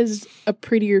think he has a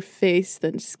prettier face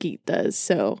than Skeet does.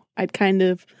 So I'd kind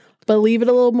of believe it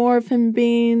a little more of him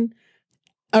being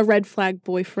a red flag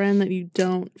boyfriend that you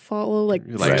don't follow. Like,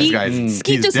 Like, Skeet, he's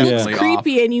Skeet just looks definitely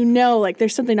creepy and you know, like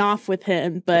there's something off with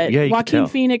him. But Yeah, you can Joaquin tell.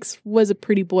 Phoenix was a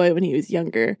pretty boy when he was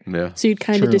younger. Yeah. So you'd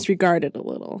kind of True. disregard it a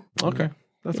little. Okay,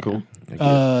 that's cool.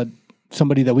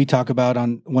 Somebody that we talk about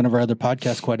on one of our other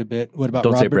podcasts quite a bit. What about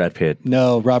Don't say Robert? Brad Pitt.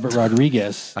 No, Robert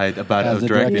Rodriguez. About As the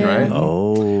directing, director. right?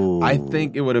 Oh. I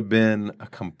think it would have been a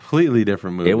completely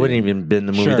different movie. It wouldn't even been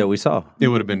the movie Sure. that we saw. It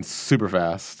would have been super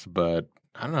fast, but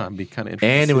I don't know. I'd be kind of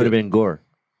interested. And to it would see have been gore.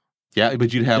 Yeah,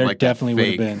 but you'd have There like definitely that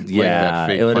would fake, have been. like Yeah, that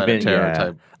fake it would have Planet been. Terror Yeah.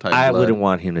 type I blood. wouldn't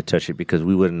want him to touch it because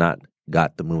we would not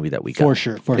got the movie that we got. For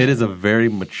sure. It is a very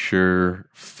mature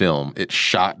film. It's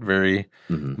shot very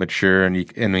mature,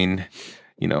 and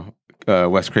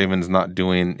Wes Craven's not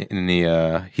doing any.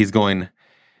 He's going.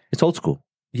 It's old school.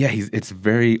 Yeah, it's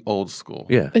very old school.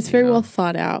 Yeah. It's very well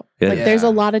thought out. Yeah. Like there's a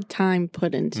lot of time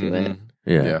put into it.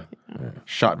 Yeah.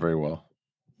 Shot very well.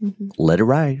 Let it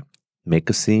ride. Make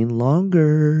a scene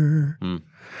longer.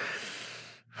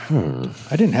 I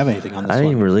didn't have anything on this I one.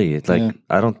 didn't really. It's like Yeah.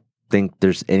 I don't think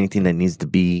there's anything that needs to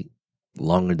be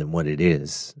longer than what it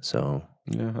is. So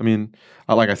Yeah, I mean,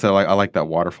 like I said, I like that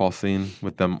waterfall scene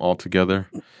with them all together.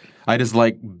 I just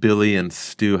like Billy and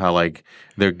Stu, how like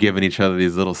they're giving each other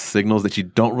these little signals that you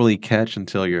don't really catch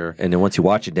until you're. And then once you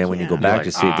watch it, then when you go back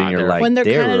to see it, then you're like, when they're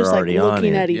they kind of were just like already on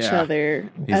looking it. at each other.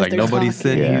 He's as like, they're nobody talking.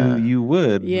 said you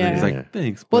would. Yeah. And he's like,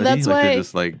 thanks, Well, buddy. that's like why they're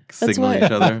just like signaling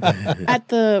each other. At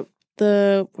the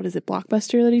what is it,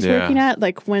 Blockbuster that he's Yeah. working at?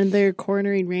 Like when they're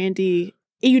cornering Randy,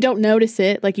 you don't notice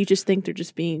it. Like you just think they're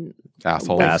just being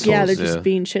assholes. Yeah, they're just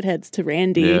being shitheads to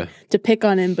Randy to pick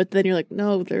on him. But then you're like,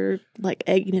 no, they're like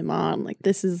egging him on. Like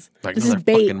this is Like, this no, is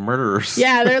they're bait. fucking murderers.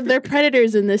 Yeah, they're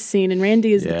predators in this scene, and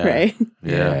Randy is the prey.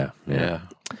 Yeah.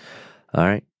 All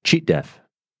right. Cheat death.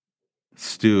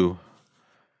 Stu.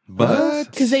 But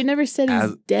Because they never said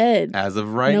he's dead. as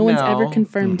of right no now, one's ever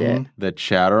confirmed it. the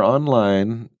chatter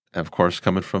online, of course,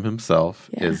 coming from himself,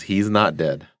 is he's not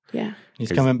dead. Yeah.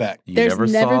 He's coming back. You There's never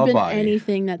never saw a been body.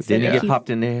 anything that said Didn't he that get popped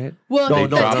in the head? Well, They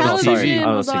the dropped it. television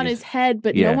I was on thinking- his head,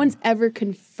 but Yeah. no one's ever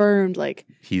confirmed like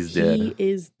He's he dead.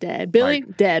 is dead. Billy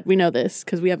dead. We know this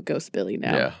because we have Ghost Billy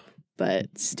now. Yeah.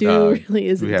 But Stu really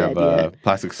isn't we have dead yet.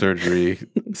 plastic surgery,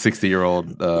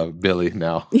 60-year-old Billy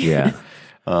now. Yeah.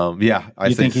 I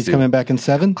You think he's Stu. coming back in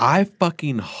 7? I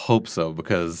fucking hope so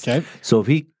because So if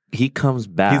he comes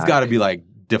back, he's got to be like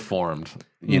deformed.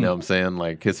 You know what I'm saying?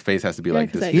 Like his face has to be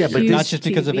like this. Yeah, but not just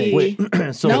because of age. Wait,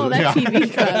 so No, that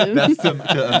TV got him. That's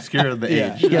to obscure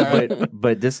the age. Yeah,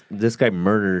 but this guy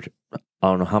murdered. I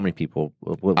don't know how many people.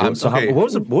 What okay.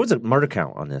 was the murder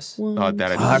count on this?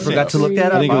 That I forgot to look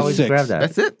that I up. think I it was always 6. grab that.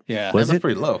 That's it. Yeah. Was That's it?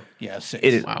 pretty low. Yeah, 6.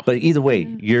 It is, but either way,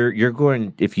 you're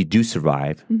going. If you do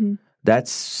survive,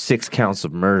 that's 6 counts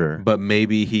of murder. But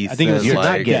maybe he I think it was says You're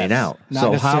like not getting out. Not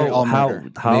So necessarily all how murder.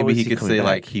 is maybe he could coming say back?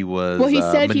 like he was Well, he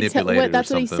said manipulated.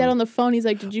 that's or what he something. said on the phone. He's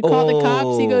like, "Did you call the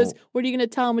cops?" He goes, "What are you going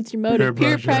to tell him? What's your motive?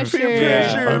 Peer pressure."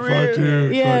 Yeah. I fucked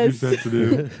you. Yes.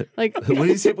 Sensitive. Like What did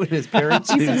he say with his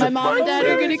parents? he said, "My mom and dad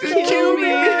are going to kill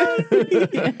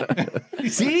me."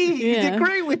 See, he Yeah. did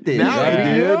great with this. Now he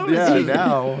Yeah. did. Yeah,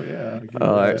 now. Yeah.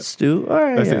 All right, Stu. All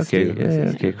right, That's yeah, it, okay, Stu.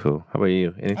 yeah, okay, cool. How about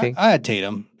you? Anything? I had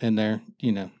Tatum in there,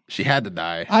 you know. She had to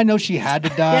die. I know she had to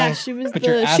die. Yeah, she was but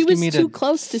you're she asking was me too to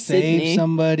close to save Sydney.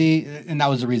 somebody, and that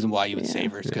was the reason why you would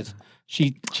save her, because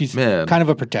she's Man. kind of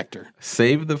a protector.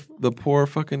 Save the poor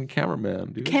fucking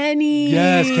cameraman, dude. Kenny.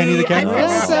 Yes, Kenny the I camera. feel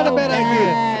That's so not a bad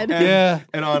bad. idea. Yeah,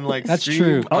 And on like that's Scream,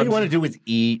 true. All you want to do is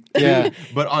eat. Yeah,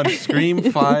 But on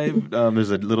Scream 5,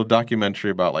 there's a little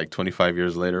documentary about like 25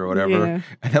 years later or whatever. Yeah.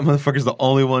 And that motherfucker's the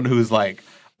only one who's like,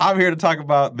 I'm here to talk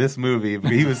about this movie.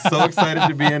 He was so excited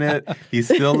to be in it. He's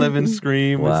still living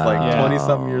Scream. It's like Wow.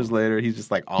 20-something years later. He's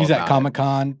just like all he's about at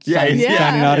Comic-Con. Yeah, signing, he's-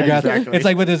 signing yeah, autographs. exactly. It's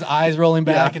like with his eyes rolling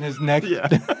back and his neck,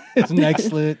 his neck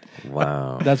slit.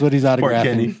 Wow. That's what he's autographing.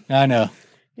 Kenny. I know.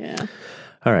 Yeah.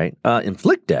 All right.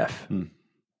 Inflict death.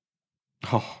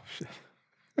 Oh, shit.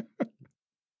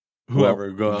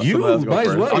 Whoever, go. You Someone else go might as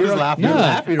first. well. I'm You're just laughing. No.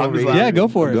 laughing I'm over just here. laughing. Yeah, go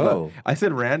for it. Go. I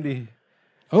said Randy.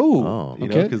 Oh, You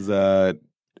know, okay. because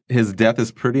his death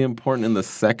is pretty important in the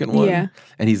second one. Yeah.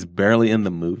 And he's barely in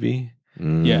the movie.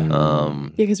 Yeah. Yeah,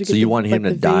 because we So could you do, want him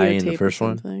like, to the die in the videotape or first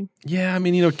one? something. Yeah, I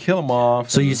mean, kill him off.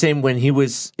 So you're saying when he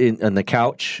was on the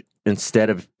couch instead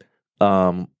of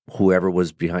whoever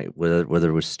was behind, whether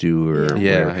it was Stu or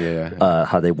Yeah.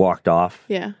 how they walked off?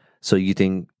 Yeah. So you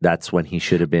think that's when he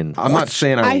should have been? I'm not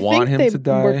saying I want think him they to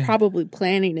die. were probably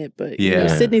planning it, but you know,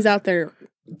 Yeah. Sydney's out there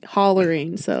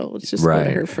hollering, so let's just go Right. to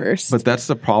her first. But that's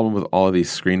the problem with all of these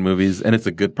screen movies, and it's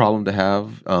a good problem to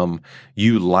have.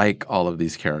 You like all of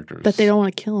these characters. But they don't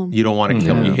want to kill him. You don't want to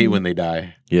kill them. You Yeah. hate when they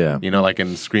die. Yeah. You know, like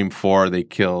in Scream 4, they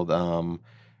killed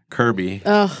Kirby.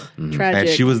 Ugh, Mm-hmm. tragic. And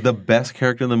she was the best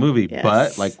character in the movie. Yes.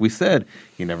 But like we said,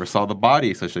 you never saw the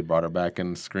body, so she brought her back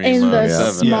in Scream in the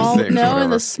 7 small, or 6 or no, in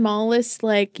whatever. the smallest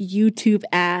like YouTube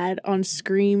ad on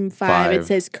Scream 5, it 5.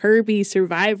 says Kirby,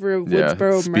 survivor of Yeah,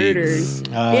 Woodsboro speaks. murders.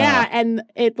 Yeah, and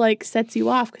it like sets you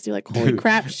off because you're like, holy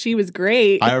crap, she was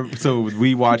great. So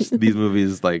we watched these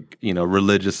movies like,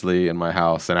 religiously in my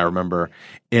house, and I remember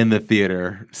in the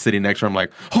theater sitting next to her, I'm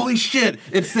like, holy shit,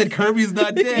 it said Kirby's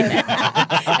not dead.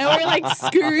 And we're like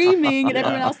screaming, and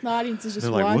everyone else in the audience is just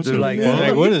They're like, watching. what the Yeah,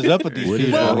 like, what is up with these What is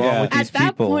people? wrong Yeah. with these At that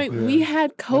people? point, we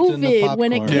had What's in the COVID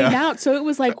when it popcorn? came Yeah. out, so it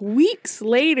was like weeks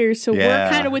later. So we're Yeah,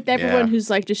 kind of with everyone yeah. who's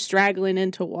like just straggling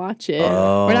in to watch it.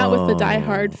 We're not with the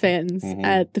diehard fans Mm-hmm.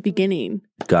 at the beginning.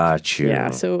 Got you. Yeah,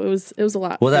 so it was a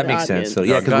lot. Well, for that the makes sense. audience. So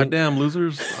yeah, 'cause when- goddamn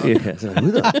losers. Yeah, so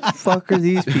who the fuck are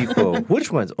these people?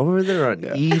 Which ones? Over there on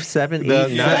E7, The-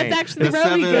 E9. That's actually the row we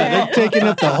seven- get. They're taking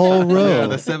up the whole row. Yeah,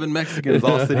 the 7 Mexicans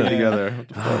all sitting together.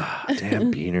 Ah,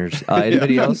 damn beaners.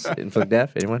 Anybody else? Inflict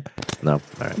death? Anyone? No. All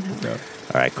right. No. All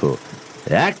right, cool.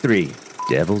 Act 3,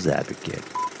 Devil's Advocate.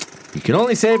 You can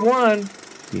only save one.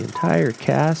 The entire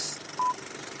cast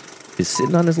is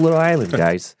sitting on this little island,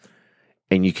 guys.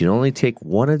 And you can only take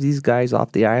one of these guys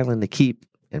off the island to keep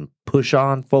and push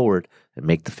on forward and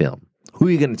make the film. Who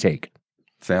are you going to take?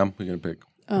 Sam, who are you going to pick?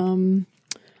 I'm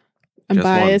Just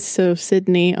biased, so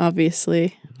Sydney,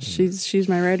 obviously. She's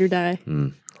my ride or die.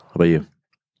 How about you?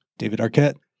 David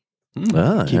Arquette.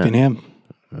 yeah. Keeping him.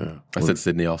 I said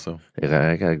Sydney also.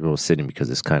 I gotta go with Sydney because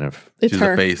it's kind of It's She's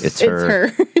her. a face. it's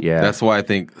her. Yeah, That's why I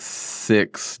think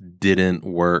 6 didn't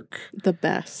work The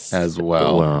best. as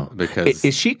well. Well, because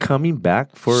is she coming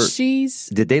back for? She's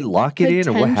Did they lock it in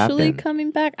or what potentially happened?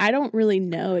 coming back. I don't really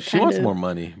know. It she kind wants of, more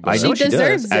money. I but- know She she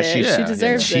deserves does. it. She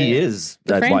deserves She it. is.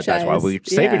 The That's why we're franchise,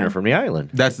 saving yeah. her from the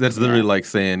island. That's literally like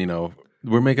saying,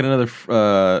 we're making another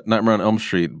Nightmare on Elm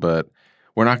Street, but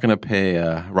we're not going to pay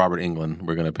Robert Englund.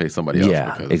 We're going to pay somebody else.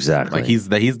 Yeah, because, exactly. Like he's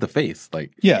the face.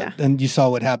 Like Yeah, and you saw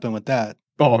what happened with that.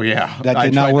 oh yeah, That I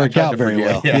did not tried- I work tried out to very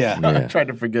forget. well. Yeah. I Yeah. tried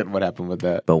to forget what happened with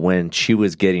that. But when she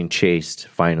was getting chased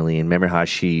finally, and remember how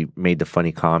she made the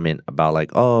funny comment about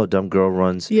like, "Oh, dumb girl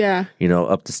runs, Yeah.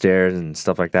 up the stairs and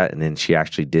stuff like that," and then she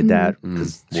actually did that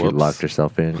because she Whoops. locked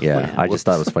herself in. Yeah, I just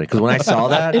thought it was funny because when I saw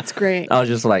that, It's great. I was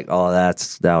just like, "Oh,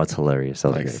 that was hilarious." I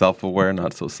was Like like, self-aware,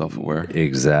 not so self-aware.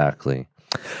 exactly.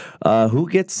 Who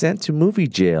gets sent to movie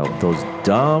jail? Those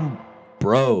dumb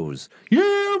bros. Yeah,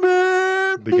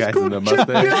 man. The guys in the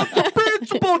Mustang.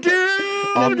 Principal,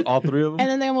 dude. all 3 of them. And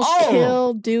then they almost Oh.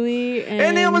 killed Dewey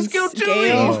and they almost killed Dewey.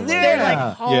 Gale. Oh, They're yeah.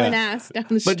 like hauling Yeah. ass down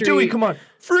the But street. Dewey, come on,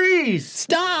 freeze.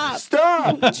 Stop.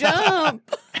 Jump.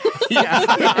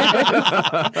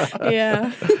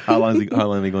 Yeah. How long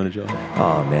are they going to jail?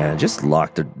 Oh man, just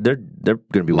locked. They're going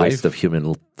to be waste of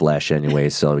human flesh anyway.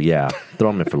 So yeah,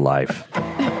 throw them in for life.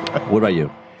 What about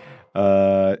you?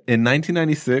 In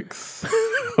 1996,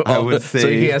 I would say. So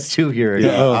he has 2 here.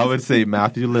 Yeah, I would say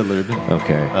Matthew Lillard.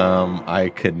 Okay. I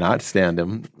could not stand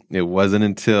him. It wasn't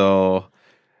until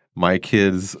my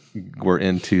kids were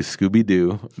into Scooby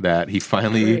Doo that he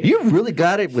finally You really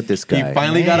got it with this guy. he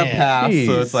finally got a Man. pass. Jeez.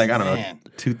 So it's like I don't know, Man.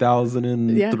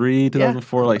 2003, Yeah.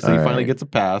 2004. Like so, he All finally right. gets a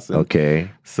pass. And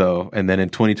Okay. So and then in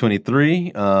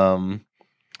 2023,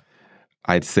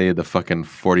 I'd say the fucking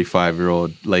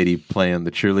 45-year-old lady playing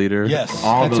the cheerleader. Yes,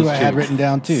 all that's those who I had chicks. written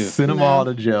down too. Send them all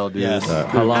to jail, dude. Yes.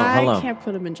 How long? How I long? can't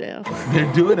put him in jail.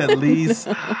 They're doing at least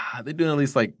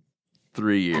like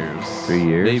 3 years. 3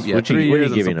 years? Maybe, yeah, What you- 3 what are you years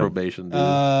and giving some them? probation.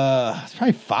 Dude. It's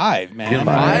probably 5, man. Give 'em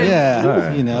 5? Yeah, All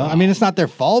right. I mean, it's not their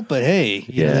fault, but hey,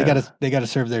 Yeah. they gotta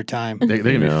serve their time. They're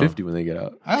gonna know. be 50 when they get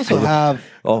out. I also have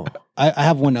Oh, I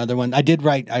have one other one.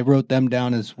 I wrote them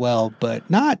down as well, but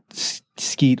not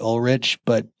Skeet Ulrich,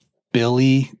 but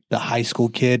Billy, the high school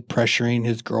kid pressuring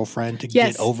his girlfriend to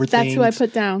Yes, get over that's things. who I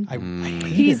put down. I hated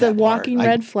He's a that walking part.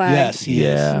 red flag. Yes, he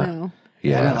Yeah. is. No.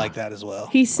 Yeah, I yeah. didn't like that as well.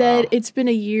 He said, "It's been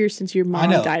a year since your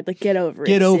mom know. died. Like, get over it.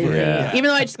 Get over Sydney. it, yeah. Even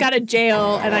though I just got to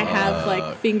jail and I have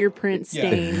like fingerprint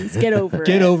stains. Get over it.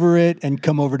 Get over it and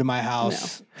come over to my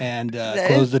house and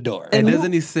close the door. And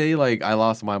doesn't he say like I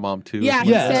lost my mom too? Yeah,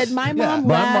 he Yes. said, "My Yeah. mom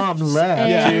My left. mom left,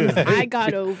 and too." I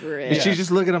got over it." And she's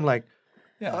just looking at him like,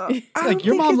 yeah. I don't Like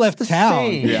your think mom it's left the town.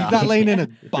 same. She's not laying in a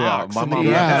box. my on the mom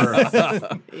ground.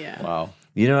 left Yeah. Wow.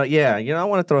 I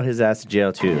want to throw his ass to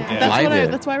jail too.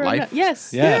 That's why I wrote Life? it down.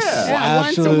 Yes. Yes, Yeah,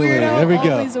 once a absolutely. weirdo, There we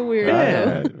go. always a weirdo.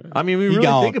 Yeah. I mean, we He really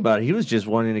gone. think about it. He was just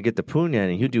wanting to get the punya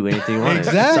and he'd do anything he wanted.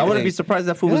 Exactly. So I wouldn't be surprised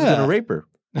that fool was Yeah. going to rape her.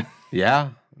 Yeah.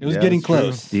 It was Yeah, getting that's true.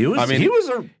 close. He was, I mean,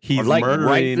 he's like right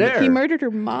murdering- there. He murdered her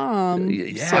mom.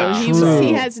 Yeah, so true.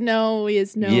 he has no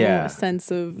Yeah. sense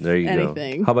of There you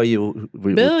anything. go. How about you?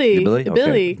 Billy. You Billy?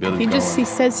 Okay. Billy's He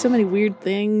says so many weird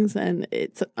things and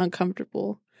it's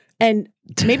uncomfortable. And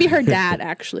maybe her dad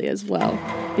actually as well.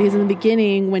 Because in the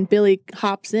beginning when Billy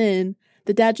hops in,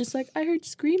 the dad just like, I heard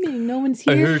screaming. No one's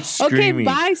here. I heard screaming.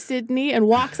 Okay, bye, Sydney. And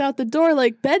walks out the door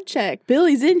like, bed check.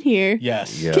 Billy's in here.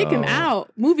 Yes. Yeah. Kick him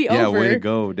out. Movie Yeah, over. way to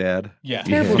go, Dad. Yeah.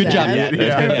 Terrible Good job, dad. Dad.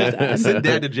 Terrible dad. Send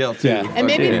Dad to jail too. Yeah. And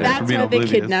maybe For that's being why they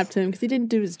oblivious. kidnapped him because he didn't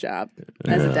do his job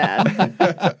as a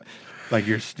dad. Like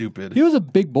you're stupid. He was a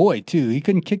big boy too. He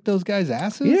couldn't kick those guys'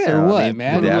 asses Yeah, or what, I mean,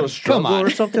 man? a little Dad. Come struggle on. or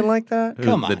something like that. Who,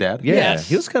 Come on. The dad? Yeah, Yes.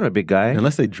 he was kind of a big guy.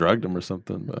 Unless they drugged him or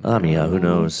something. But I mean, who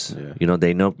knows? Yeah. You know,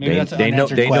 they know. Maybe that's an they know.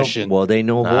 unanswered They know. question. Well, they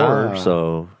know horror. Ah.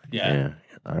 So Yeah.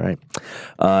 All right.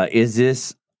 Is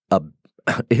this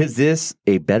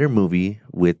a better movie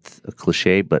with a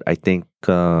cliche? But I think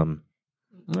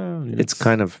it's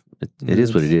kind of it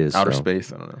is what it is. Outer so.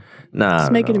 space. I don't know. Nah,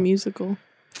 Just make it a musical.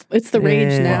 It's the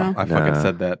rage now. I fucking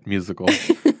said that musical,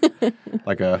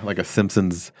 like a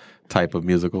Simpsons type of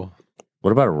musical.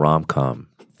 What about a rom com?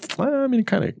 Well, I mean,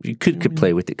 kind of. You could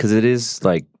play with it because it is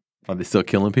like Are they still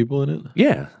killing people in it?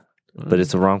 yeah, but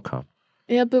it's a rom com.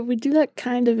 Yeah, but we do that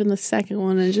kind of in the second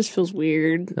one, and it just feels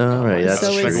weird. All right, that's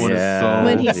so true.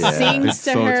 When he sings It's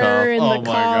to so her tough. in Oh the my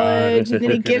college, God. and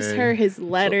then he gives her his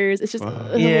letters. It's just a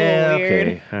little Yeah, weird.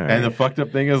 okay. All right. And the fucked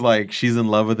up thing is, like, she's in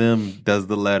love with him, does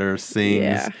the letter, sings.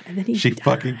 Yeah, and then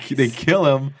they kill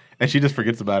him, and she just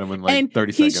forgets about him in like and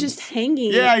 30 he's seconds. just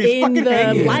hanging Yeah, he's in fucking the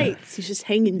hanging. lights. He's just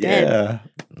hanging dead.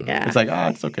 Yeah. It's like,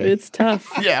 it's okay. It's tough.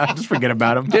 Yeah, just forget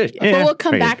about him. But we'll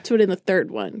come back to it in the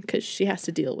third one because she has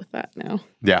to deal with that now.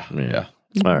 Yeah.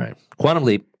 All right. Quantum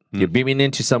Leap. You're beaming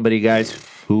into somebody, guys.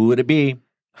 Who would it be?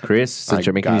 Chris, since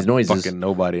you're making got these noises. Fucking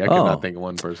nobody. I could not think of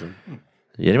one person.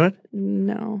 Anyone?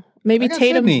 No. Maybe I got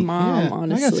Tatum's Sydney. mom, Yeah, I got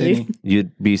honestly. Sydney.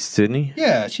 You'd be Sydney?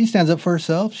 Yeah, she stands up for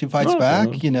herself. She fights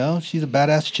back. You know, she's a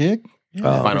badass chick.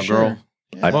 Yeah, Final for girl. sure.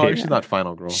 I Well, picked- she's not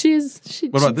final girl. She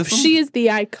What about this one? She is the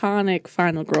iconic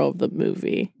final girl of the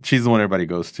movie. She's the one everybody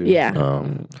goes to. Yeah.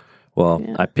 Well,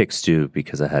 I picked Stu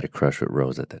because I had a crush with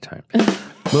Rose at that time.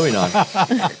 Moving on.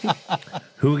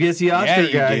 Who gets the Oscar,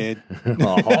 Yeah, you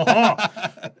guy?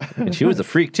 And she was a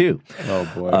freak, too.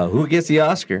 Oh, boy. Who gets the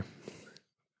Oscar?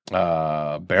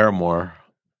 Barrymore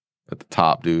at the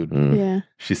top, dude. Yeah.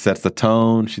 She sets the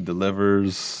tone. She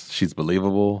delivers. She's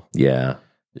believable. Yeah.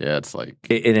 Yeah, it's like...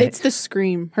 It's the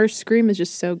scream. Her scream is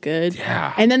just so good.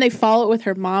 Yeah. And then they follow it with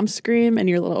her mom's scream, and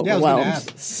you're a little Yeah, I was gonna overwhelmed.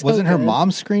 ask. So Wasn't her good.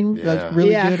 mom's scream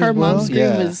really yeah, good her as well? mom's scream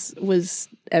Yeah. was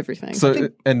everything. So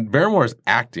and Barrymore's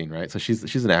acting, right? So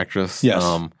she's an actress. Yes.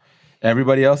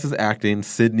 Everybody else is acting.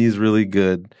 Sydney's really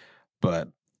good, but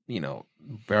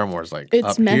Barrymore's like It's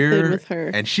up method here with her.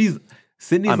 and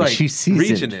Sydney's like she's seasoned.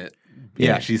 reaching it.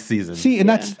 Yeah, she's seasoned. See, and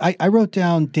that's I wrote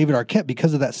down David Arquette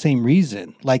because of that same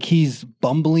reason. Like he's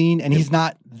bumbling and he's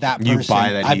not that You person.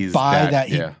 buy that I he's buy that- that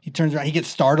yeah. he turns around, he gets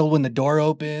startled when the door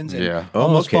opens and Yeah.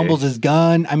 almost okay. fumbles his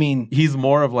gun. I mean, He's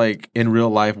more of like in real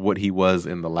life what he was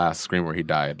in the last Scream where he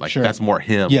died. Like Sure. that's more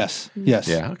him. yes. Yeah.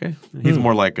 Okay. He's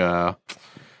more like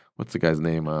what's the guy's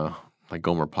name? Like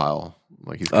Gomer Pyle.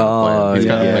 Like he's kind of playing. He's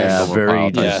kind of playing Gomer very-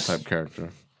 Pyle type, yes. type character.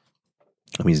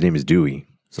 I mean, his name is Dewey.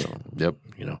 So, Yep.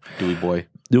 Dewey boy.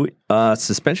 Dewey.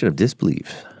 Suspension of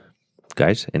disbelief.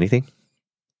 Guys, anything?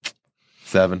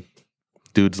 7.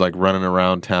 Dude's like running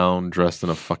around town dressed in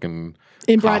a fucking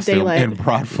In broad costume daylight. In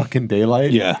broad fucking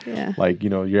daylight. Yeah. Yeah. Like,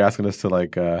 you're asking us to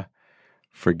like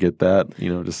forget that,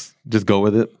 just go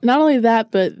with it. Not only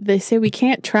that, but they say we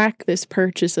can't track this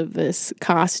purchase of this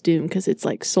costume because it's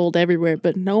like sold everywhere,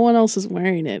 but no one else is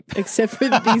wearing it except for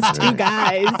these two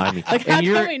guys. I mean, like, how and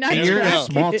you're, can we not and you're in a track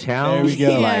small it? town. There we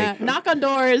go. Yeah, knock on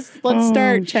doors. Let's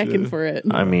start checking for it.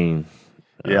 I mean,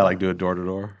 Yeah, like do it door to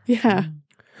door. Yeah.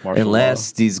 Martial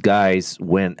unless these guys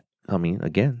went, I mean,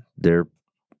 again, they're,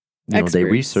 they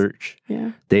Experts. research.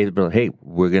 Yeah. They be like, hey,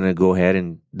 we're going to go ahead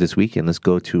and this weekend, let's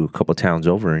go to a couple towns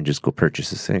over and just go purchase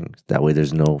this thing. That way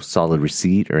there's no solid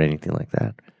receipt or anything like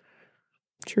that.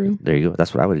 True. There you go.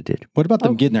 That's what I would have did. What about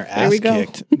them getting their there ass we go.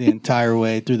 kicked the entire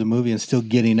way through the movie and still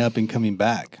getting up and coming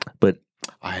back? But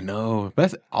I know.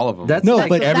 That's all of them. that's No, like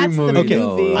but every that's the movie. Okay,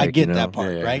 though, I like, get you know. that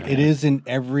part, Yeah, right? yeah. It is in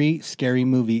every scary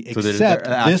movie So they're except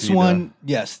asking this you one.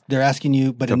 Yes, they're asking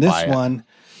you, but to in this buy it. one,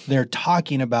 they're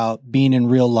talking about being in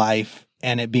real life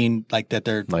and it being like that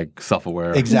they're like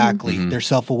self-aware. exactly Mhm. they're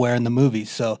self-aware in the movie.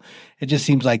 So it just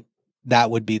seems like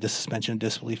that would be the suspension of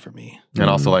disbelief for me. And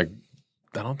also like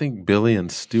I don't think Billy and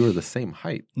Stu are the same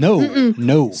height. No,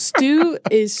 no. Stu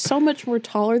is so much more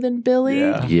taller than Billy.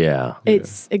 Yeah. Yeah.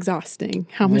 It's exhausting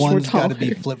how much more One's taller. got to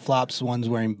be flip flops. One's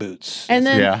wearing boots. And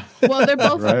then, Yeah. well, they're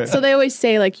both, Right. so they always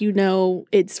say, like,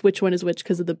 it's which one is which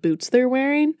because of the boots they're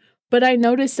wearing. But I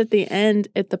noticed at the end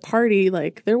at the party,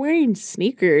 like, they're wearing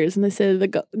sneakers. And they said the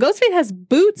Ghostface has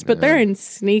boots, but they're in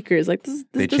sneakers. Like, this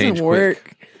They doesn't change work.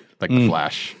 quick. Like the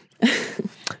Flash.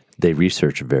 They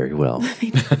research very well.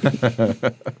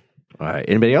 All right.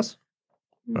 Anybody else?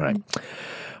 All right.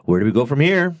 Where do we go from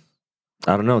here?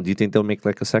 I don't know. Do you think they'll make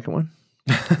like a second one?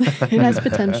 It has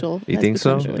potential. You It has think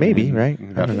so? potential, yeah. Maybe, right?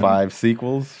 You have 5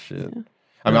 sequels. Shit.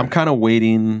 I mean, I'm kind of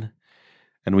waiting,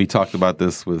 and we talked about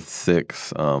this with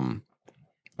 6. I'm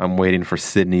waiting for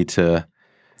Sydney to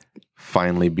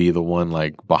finally be the one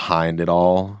like behind it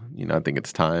all. I think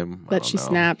it's time. I That don't she know.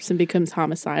 snaps and becomes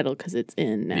homicidal because it's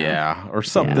in now. Yeah, or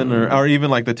something, or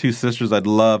even like the 2 sisters. I'd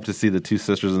love to see the 2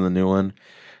 sisters in the new one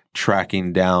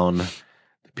tracking down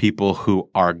the people who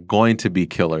are going to be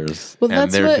killers, Well, and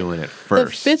that's they're what doing it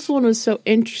first. The 5th one was so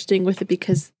interesting with it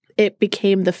because it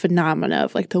became the phenomena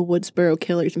of like the Woodsboro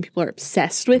killers and people are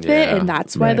obsessed with it. Yeah, And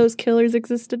that's why right. those killers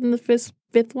existed in the fifth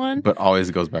one. But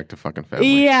always goes back to fucking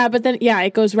family. Yeah, but then,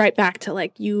 it goes right back to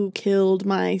like, you killed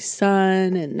my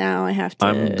son and now I have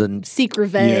I'm to the- seek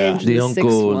revenge. the in the 6th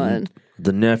uncle one.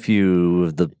 the nephew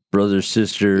of the brothers,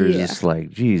 sisters. Yeah. It's like,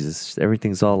 Jesus,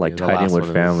 everything's all like The tied in last with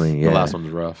one family. The last one's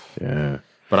rough. Yeah.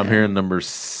 But I'm hearing number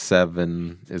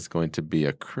 7 is going to be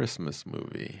a Christmas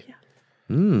movie.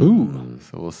 Ooh.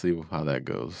 So we'll see how that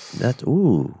goes.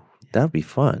 That'd be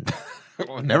fun.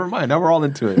 Well, never mind. Now we're all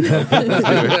into it.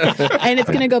 And it's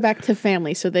going to go back to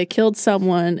family. So they killed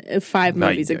someone 5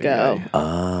 movies ago.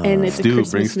 And it's a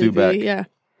Christmas bring Stu movie. back. Yeah.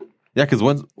 Yeah,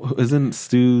 because isn't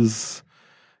Stu's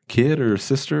kid or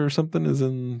sister or something is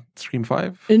in Scream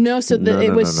 5? No, so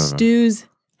it was no. Stu's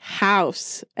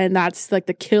house. And that's like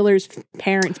the killer's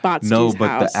parents bought Stu's No, but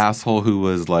house. the asshole who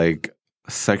was like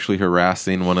sexually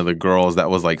harassing one of the girls that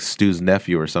was like Stu's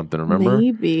nephew or something, remember?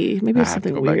 Maybe it was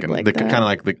something weird like that. Kind of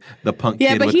like the punk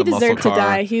Yeah, kid but with he the muscle deserved to car.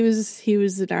 die. He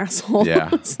was an asshole. Yeah.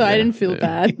 So I didn't feel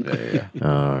bad. Yeah.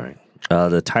 All right.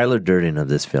 The Tyler Durden of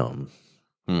this film.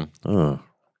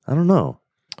 I don't know.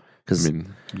 I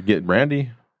mean, you get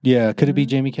Randy. Yeah, could it be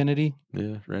Jamie Kennedy?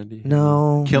 Yeah, Randy.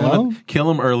 No. Kill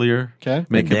him earlier. Okay.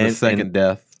 Make him the second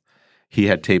death. He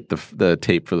had taped the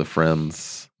tape for the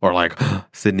friends. Or like,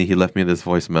 Sydney, he left me this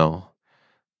voicemail.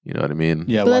 You know what I mean?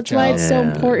 Yeah, But that's why it's so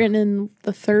Yeah. important in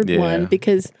the third one,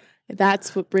 because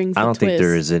that's what brings the I don't think twist.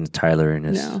 there is any Tyler in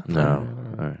this. No.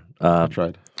 All right. I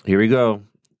tried. Here we go.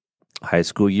 High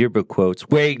school yearbook quotes.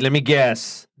 Wait, let me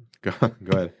guess. Go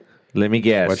ahead. Let me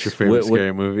guess. What's your favorite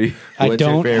scary movie? I What's your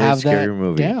don't favorite have scary that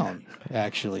movie? down,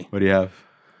 actually. What do you have?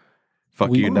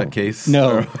 Fuck you, nutcase?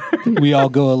 No, we all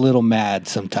go a little mad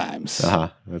sometimes.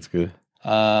 That's good.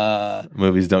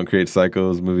 Movies don't create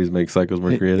psychos. Movies make psychos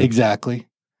more creative. Exactly.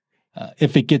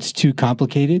 If it gets too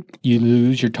complicated, you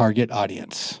lose your target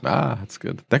audience. That's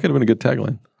good. That could have been a good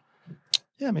tagline.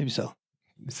 Yeah, maybe so.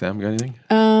 Sam, got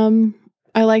anything?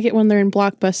 I like it when they're in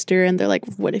Blockbuster and they're like,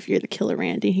 "What if you're the killer,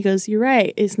 Randy?" He goes, "You're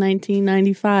right. It's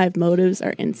 1995. Motives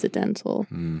are incidental."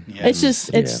 It's just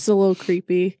a little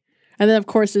creepy. And then, of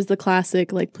course, there's the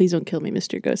classic, like, "Please don't kill me,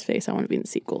 Mr. Ghostface. I want to be in the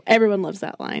sequel." Everyone loves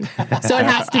that line. So it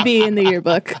has to be in the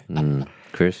yearbook.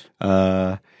 Chris?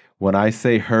 When I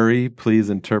say hurry, please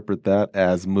interpret that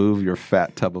as move your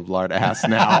fat tub of lard ass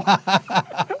now.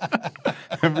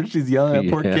 Remember she's yelling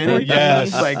at poor Kenny? Yes.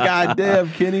 It's like, God damn,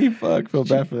 Kenny. Fuck, feel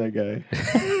bad for that guy.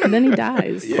 And then he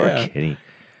dies. Poor Kenny.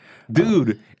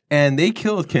 Dude, and they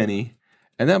killed Kenny,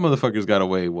 and that motherfucker's got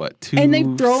away, what, And they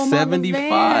throw him on the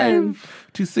van.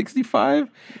 265?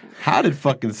 How did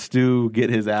fucking Stu get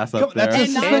his ass up there? That's a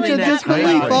And not suspension only of that,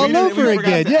 disbelief but- all over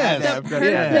again. Yes.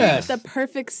 Yes. The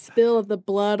perfect spill of the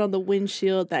blood on the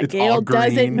windshield that It's all Gail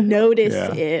doesn't green. notice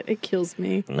Yeah. it. It kills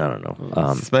me. I don't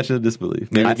know. Suspension of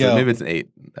disbelief. There Maybe, you go. maybe it's an 8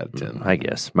 out of 10. I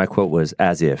guess. My quote was,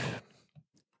 as if.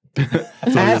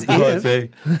 As if.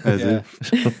 As Yeah.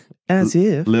 if. As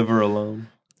if. Liver alone.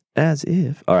 As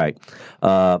if. All right.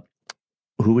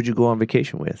 Who would you go on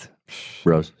vacation with?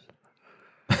 Rose.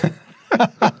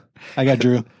 I got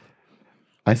Drew.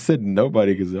 I said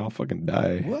nobody because they all fucking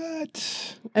die.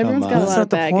 What? Everyone's Come got a on. lot of That's not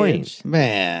the point. baggage.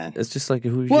 Man. It's just like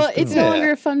who. Well, it's no Yeah.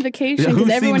 longer a fun vacation Who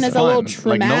because everyone seems is a little fun?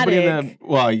 Like, nobody in traumatic. that,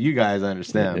 well, you guys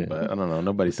understand, Yeah. but I don't know.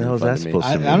 Nobody the seems hell is fun that to me. supposed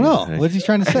I to mean? don't know. What's he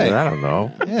trying to say? I don't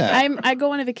know. Yeah. I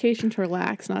go on a vacation to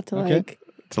relax, not to Okay. like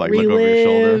To like look over your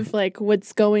shoulder. relive like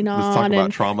what's going on. Just talk about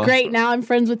and trauma. Great, now I'm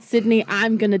friends with Sydney.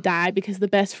 I'm gonna die because the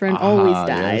best friend always Yeah,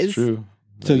 dies. that's true.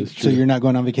 So, That is so true. you're not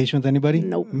going on vacation with anybody?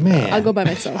 Nope. Man. I'll go by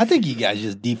myself. I think you guys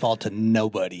just default to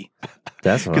nobody.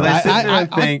 That's what Because I I, sit there I-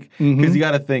 and think, mhm. because you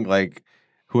got to think like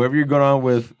whoever you're going on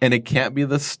with, and it can't be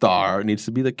the star; it needs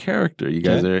to be the character. You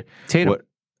guys are Tatum. what?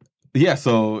 Yeah,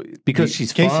 so because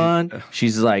she's Casey. fun.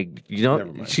 She's like, you know,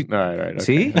 Never mind. she. all right, okay.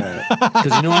 See? All right.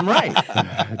 Because you know I'm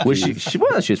right. Well,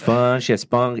 she's fun. She has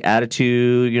spunk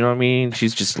attitude. You know what I mean?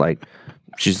 She's just like,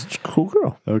 she's a cool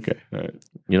girl. Okay, all right,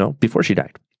 You know, before she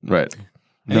died. right.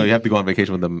 No, you have to go on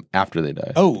vacation with them after they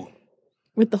die. Oh.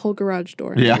 with the whole garage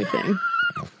door and Yeah. everything.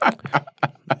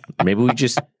 Maybe we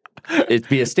just it'd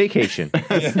be a staycation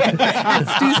At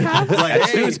Stu's house? at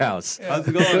Stu's house. How's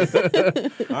it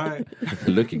going? All right,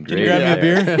 Looking great. Grab me a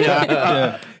beer?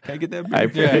 yeah. Can I get that I,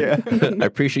 beer? I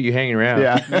appreciate you hanging around.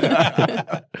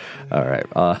 Yeah. All right.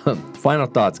 Final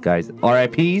thoughts, guys.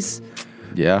 RIPs.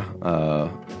 Yeah.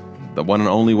 The one and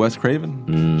only Wes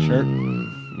Craven. Sure.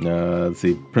 Let's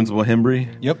see. Principal Hembry.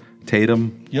 Yep.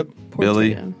 Tatum. Yep. Billy.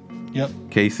 Tatum. Yep.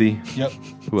 Casey. Yep.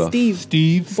 Who else?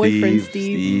 Steve. Boyfriend Steve.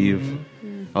 Steve.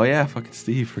 Oh yeah, fucking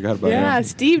Steve. Forgot about Yeah, him.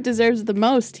 Steve deserves the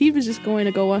most. Steve was just going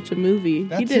to go watch a movie. He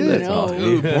That's didn't it. know.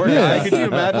 Ooh, poor Yeah. guy. Could you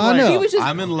imagine? I know. He was just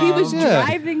I'm in he love. was Yeah.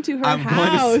 driving to her I'm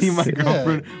house. going to see my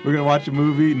girlfriend. We're gonna watch a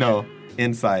movie. No,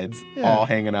 insides, Yeah. all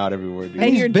hanging out everywhere. Dude. And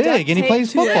he's you're big, duct and he taped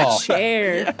plays to a football.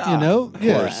 chair. You know?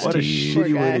 Yeah. What a Steve.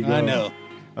 shitty way to Poor go. I know.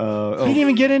 He didn't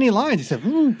even get any lines. He said,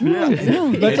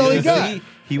 that's all he got.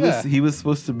 He was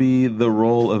supposed to be the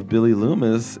role of Billy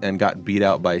Loomis and got beat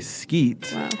out by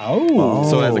Skeet. Wow. Oh.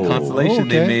 So as a consolation,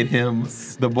 okay. they made him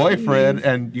the boyfriend,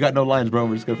 and you got no lines, bro.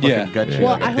 We're just gonna fucking gut you.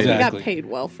 Well, I hope he got paid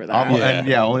well for that.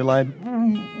 And only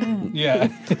line. Yeah.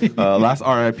 Last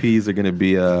RIPs are gonna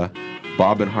be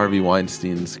Bob and Harvey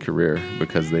Weinstein's career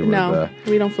because they were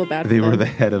we don't feel bad for they them. were the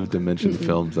head of Dimension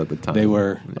Films at the time. They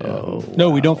were. No,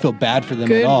 we don't feel bad for them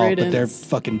Good at all, riddance. but they're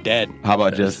fucking dead. How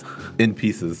about just In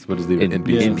Pieces? What is the In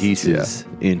Pieces? In Pieces.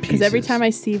 Yeah. In Pieces. Because every time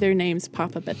I see their names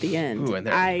pop up at the end, Ooh, and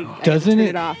they're- I Doesn't turn it?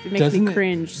 it off. It makes me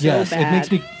cringe so yes, bad. it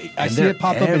makes me. I And see they're it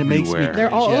pop up and it makes me. everywhere.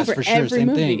 They're all cringe. Yes, over for sure. every Same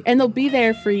movie, thing. and they'll be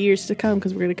there for years to come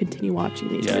because we're going to continue watching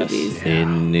these movies.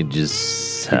 And it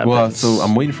just happens. Well, so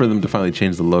I'm waiting for them to finally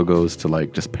change the logos to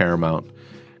like just Paramount,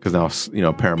 because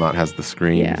now Paramount has the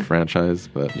Scream franchise.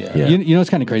 But Yeah. You know, it's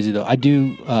kind of crazy though. I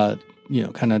do.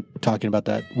 Kind of talking about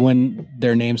that. When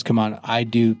their names come on, I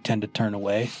do tend to turn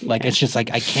away. Like it's just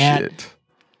like I can't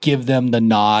give them the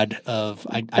nod of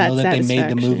I know that they made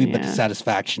the movie, but the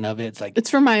satisfaction of it, it's like it's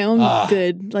for my own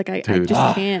good. Like I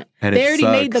just can't. And They it already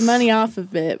made the sucks. money off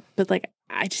of it, but like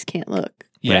I just can't look.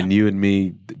 And you and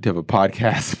me have a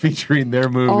podcast featuring their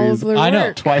movies. All of their I know.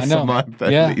 work. Twice a month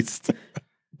at least.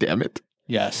 Damn it.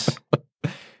 Yes.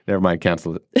 Never mind,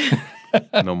 cancel it.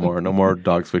 No more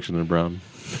Dogs Fiction and Brown.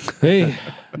 Hey,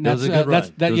 that's a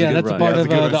part of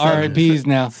the RIPs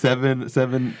now.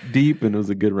 Seven deep, and it was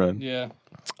a good run. Yeah.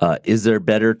 Is there a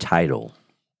better title?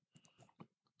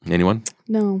 Anyone?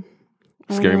 No.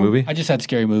 Scary movie? I just had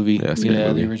Scary Movie. Yeah, Scary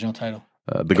Movie. The original title.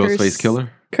 The Ghostface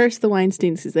Killer? Curse the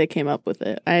Weinsteins because they came up with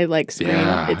it. I like Scream.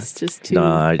 Yeah. It's just too.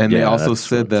 And they also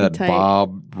said that tight.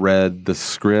 Bob read the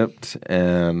script,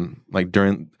 and like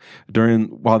during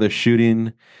while they're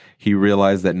shooting, he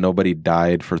realized that nobody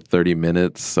died for 30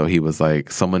 minutes. So he was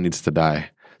like, someone needs to die.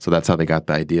 So that's how they got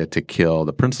the idea to kill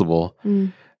the principal.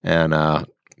 And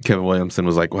Kevin Williamson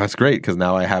was like, well, that's great because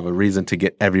now I have a reason to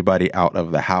get everybody out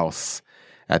of the house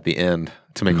at the end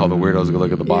to make all the weirdos go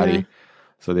look at the body. Yeah.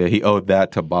 So he owed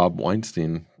that to Bob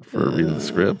Weinstein for reading the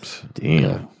script.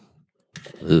 Damn.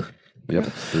 Yeah.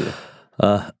 Yep.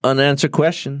 Unanswered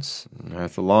questions.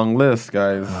 That's a long list,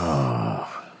 guys.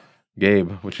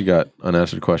 Gabe, what you got?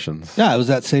 Unanswered questions. Yeah, it was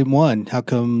that same one. How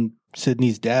come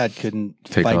Sydney's dad couldn't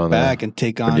Take fight on back and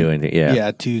take on doing it,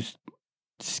 yeah. two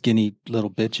skinny little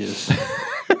bitches?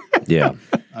 Yeah.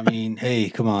 I mean,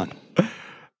 hey, come on.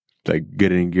 Like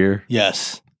get in gear.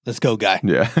 Yes. Let's go, guy.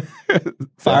 Yeah.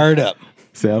 Fire it up.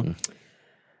 Sam?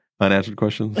 Unanswered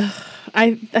questions?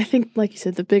 I think, like you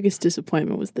said, the biggest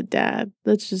disappointment was the dad.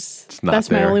 That's not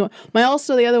my there. only one.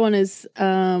 The other one is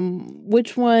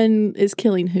which one is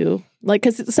killing who? Like,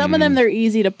 because some of them they're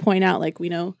easy to point out. Like we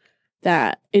know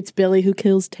that it's Billy who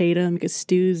kills Tatum because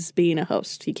Stu's being a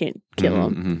host. He can't kill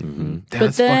him.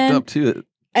 That's then- fucked up too.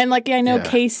 And like I know Yeah.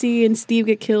 Casey and Steve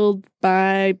get killed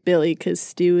by Billy because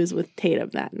Stu is with Tatum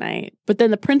that night. But then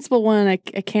the principal one, I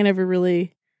can't ever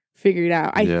really figure it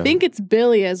out. I think it's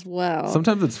Billy as well.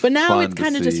 Sometimes it's but now fun it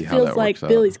kind to of just see how feels that like works out.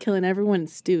 Billy's killing everyone and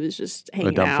Stu is just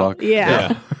hanging dumb out. fuck.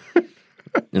 Yeah.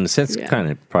 In a sense, Yeah. kind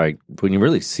of probably when you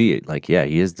really see it, like, yeah,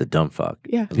 he is the dumb fuck.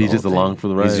 Yeah. The He's whole just thing. along for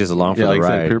the ride. He's just along for the like I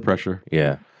said, ride. peer pressure.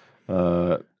 Yeah.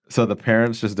 So the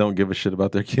parents just don't give a shit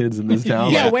about their kids in this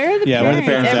town. Yeah, where are the Yeah, where are the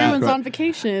parents? parents at? Everyone's on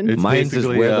vacation. It's Mine's is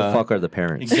basically, where the fuck are the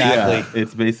parents? Exactly. Yeah,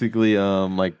 it's basically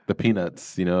like the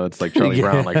Peanuts. You know, it's like Charlie Yeah.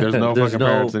 Brown. Like there's no fucking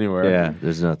parents anywhere. Yeah,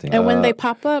 there's nothing. And when they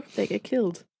pop up, they get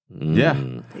killed. Yeah.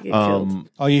 They get killed.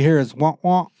 All you hear is wah,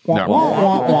 wah, wah, No. wah,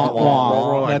 wah, wah,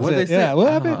 wah. That's What'd it. they say? Yeah, what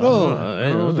happened? Oh. I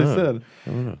don't know what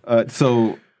they said.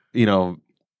 So,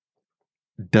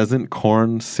 doesn't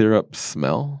corn syrup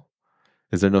smell?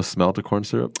 Is there no smell to corn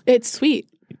syrup? It's sweet.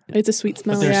 It's a sweet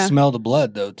smell. But there's Yeah. smell the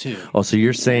blood, though, too. Oh, so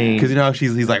you're saying Because you know how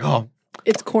he's like, oh,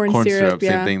 It's corn corn syrup. syrup, Yeah.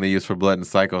 same thing they use for blood and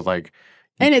Psycho's like,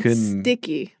 you And it's couldn't-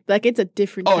 sticky. Like it's a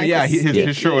different. Oh type yeah, of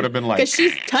his shirt would have been like. because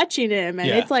she's touching him, and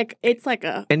Yeah. it's like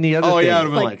a and the other Oh thing, yeah, it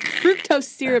would have been like like. fructose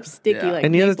syrup sticky. Yeah. Like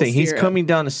and the other maple thing, he's syrup. coming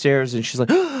down the stairs and she's like,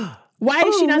 Why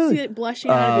does she Oh, not really? see it blushing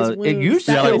out of his wounds? it used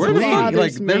to That Yeah, like That where was the fuck? bothers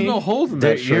Like there's me. no holes in That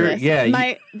that you're- shirt.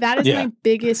 yeah, That is Yeah. my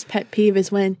biggest pet peeve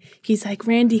is when he's like,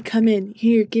 Randy, come in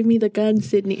here, give me the gun,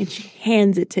 Sydney, and she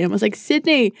hands it to him. I was like,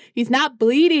 Sydney, he's not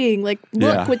bleeding. Like,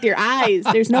 look Yeah. with your eyes.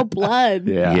 There's no blood.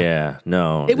 yeah,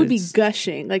 no, It would be it's-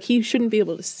 gushing. Like he shouldn't be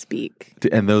able to speak.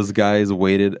 And those guys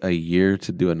waited a year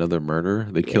to do another murder.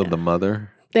 They killed the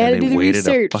mother. They had and to do the waited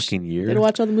research. a fucking year. They had to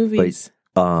watch all the movies.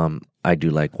 I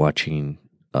do like watching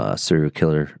serial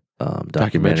killer Documentaries.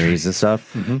 documentaries and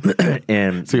stuff.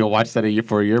 And So you'll watch that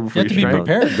for a year before You have to be strike?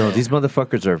 prepared. no, these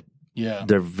motherfuckers are Yeah.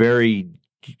 they're very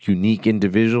unique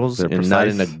individuals They're and not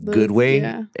in a precise. good way.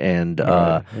 Yeah. And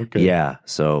okay. yeah,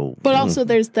 so. But also,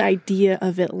 there's the idea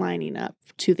of it lining up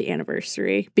to the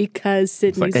anniversary because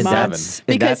Sydney's like mom.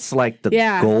 and that's like the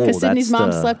goal. Because Sydney's That's mom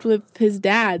the- slept with his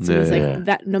dad, so it's like Yeah.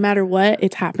 that. No matter what,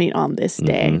 it's happening on this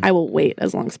day. I will wait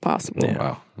as long as possible. Yeah.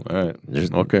 Wow. All right.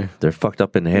 Okay. They're fucked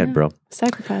up in the head, bro.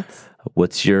 Psychopaths.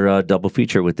 What's your double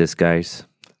feature with this, guys?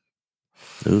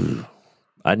 Ooh.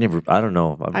 I don't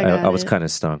know. I was kind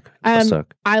of stuck.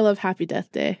 I love Happy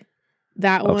Death Day.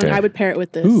 That one, Okay. I would pair it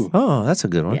with this. Ooh. Oh, that's a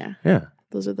good one. Yeah. Yeah.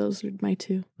 Those are my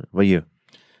two. What you?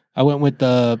 I went with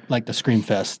the Scream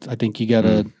Fest. I think you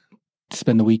gotta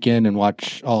spend the weekend and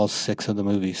watch all 6 of the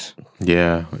movies.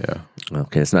 Yeah.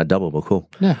 Okay, it's not double, but cool.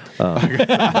 Yeah.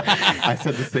 I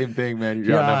said the same thing, man.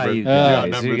 You're outnumbered. you You're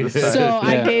guys. outnumbered this time. So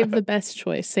I gave the best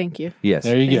choice. Thank you. Yes.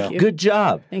 There you Thank go. you. Good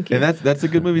job. Thank you. And that's a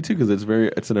good movie too because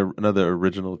it's another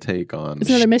original take on. It's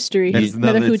another mystery. It's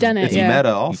Another whodunit. It's Yeah.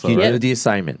 meta also. You Right? did the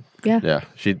assignment. Yeah. Yeah.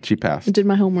 She I passed. did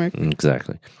my homework.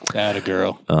 Exactly. Atta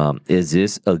girl. Is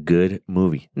this a good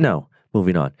movie? No.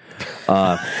 Moving on.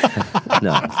 No,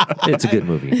 it's a good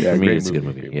movie. Yeah, I mean, great it's a good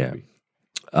movie. great Yeah.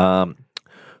 movie.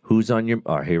 Who's on your?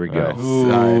 Oh, here we go. All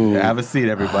right. Have a seat,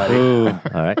 everybody. All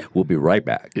right, we'll be right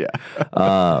back.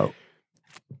 Yeah.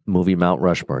 Movie Mount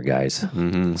Rushmore, guys.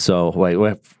 Mm-hmm. So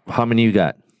wait, how many you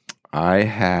got? I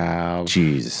have.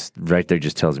 Jeez, right there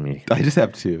just tells me. I just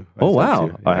have 2. Oh wow!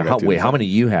 Yeah, I got 2 Wait, this how time. many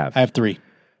you have? I have 3.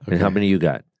 And how many you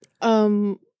got?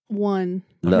 One.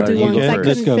 No, Do you one go 'cause I first.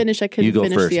 couldn't Go. finish. I You couldn't go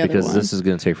finish first the other because one. this is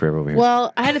going to take forever over here.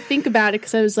 Well, I had to think about it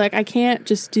because I was like, I can't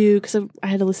just do because I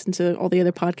had to listen to all the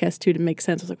other podcasts too to make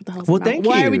sense. I was like, what the hell? Well, thank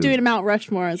Why are we you. downloading Mount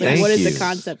Rushmore? I was like, Thank what is you. the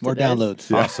concept? More of this?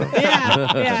 downloads. Awesome.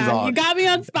 Yeah. You got me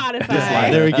on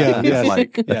Spotify. There we go.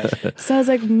 Dislike. Yeah. So I was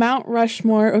like, Mount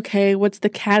Rushmore. Okay, what's the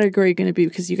category going to be?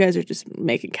 Because you guys are just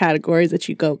making categories that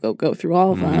you go through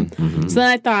all of them. So then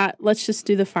I thought, let's just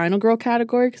do the final girl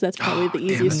category because that's probably the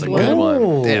easiest that's a good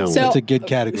one. Damn. So That's a good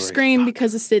category. Scream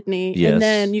because of Sydney, Yes. and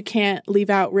then you can't leave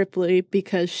out Ripley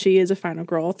because she is a final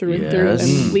girl through and through, Yes.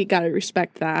 and we got to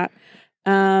respect that.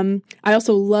 I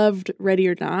also loved Ready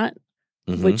or Not,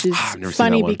 which is I've never seen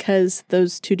funny that one. because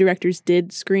those 2 directors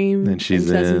did Scream And she's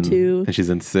in 2002. And she's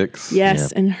in 6.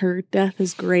 Yes, and her death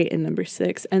is great in number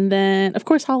 6. And then, of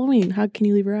course, Halloween. How can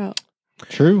you leave her out?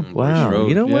 True. Wow.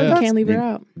 You know what? Yeah. You That's- can't leave her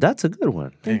out. That's a good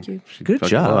one. Thank you. Good Well, I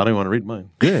job. don't even want to read mine.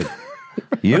 Good.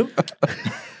 You?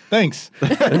 Thanks.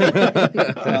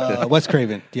 Wes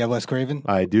Craven. Do you have Wes Craven?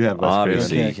 I do have Wes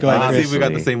Obviously. Craven. Okay, go ahead, Let's see if we got the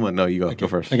Obviously. same one. No, you go. Go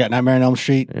first. I got Nightmare on Elm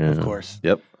Street, Yeah. of course.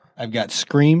 Yep. I've got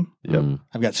Scream. Yep.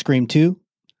 I've got Scream 2.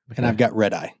 And I've got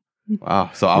Red Eye. Wow.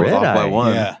 So I was Red off by Eye.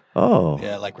 1. Yeah. Oh.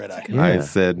 Yeah, I like Red Eye. Yeah. I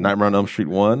said Nightmare on Elm Street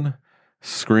 1,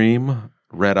 Scream,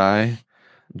 Red Eye,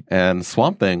 and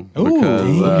Swamp Thing. Ooh,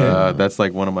 Because okay. that's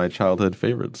like one of my childhood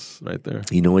favorites right there.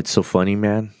 You know what's so funny,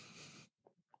 man?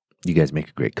 You guys make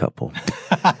a great couple.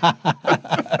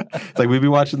 It's like we'd be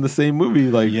watching the same movie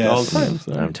like Yes. all the time.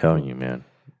 So. I'm telling you, man.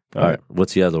 All All right.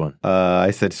 What's the other one? I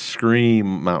said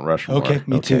Scream, Mount Rushmore. Okay,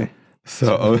 me too.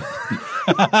 So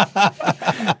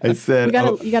I said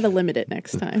You gotta limit it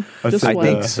next time. I Just said I one.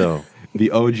 think so.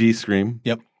 the OG Scream.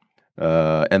 Yep.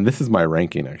 And this is my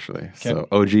ranking actually. So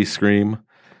OG Scream,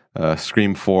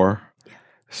 Scream 4,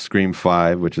 Scream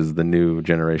 5, which is the new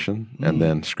generation, and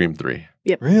then Scream 3.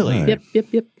 Yep. Really?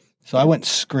 Yep. So I went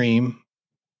Scream.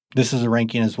 This is a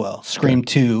ranking as well. Scream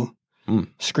 2,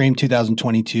 Scream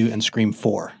 2022, and Scream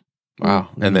 4. Wow.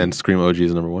 And then Scream OG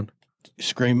is number 1.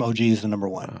 Scream OG is the number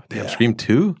 1. Oh, damn, Yeah. Scream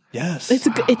 2? Yes. It's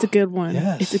a good one.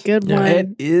 Yes. It's a good Yeah. one. It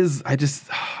is.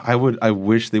 I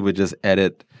wish they would just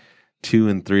edit 2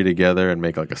 and 3 together and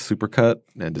make like a supercut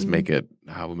and just make it.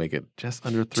 I would make it just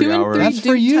under 3 2 and hours. 3 That's do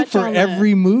for you touch for on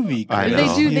every movie. I Chris. know.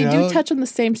 They do. They You do know? touch on the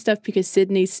same stuff because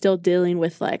Sydney's still dealing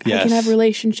with like I Yes. can have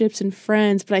relationships and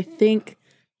friends, but I think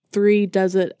 3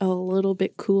 does it a little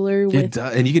bit cooler It with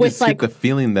does, and you can with, just get the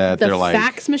feeling that the they're like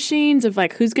fax machines of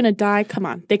like who's gonna die. Come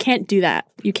on, they can't do that.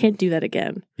 You can't do that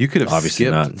again. you could have Obviously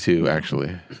skipped not. 2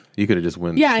 actually. You could have just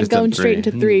went Yeah, and just done going straight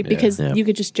 3. into 3 Yeah. because Yeah. you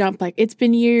could just jump like it's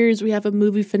been years. We have a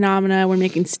movie phenomena. We're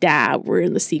making Stab. We're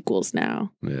in the sequels now.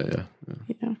 Yeah.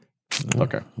 Yeah.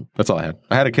 Okay, that's all I had.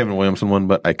 I had a Kevin Williamson one,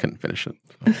 but I couldn't finish it.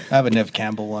 I have a Nev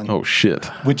Campbell one, Oh shit!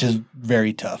 which is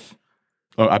very tough.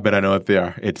 Oh, I bet I know what they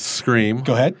are. It's Scream.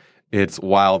 Go ahead. It's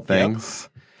Wild Things.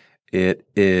 It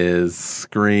is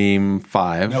Scream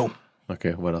 5. No.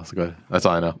 Okay, what else? Go ahead. That's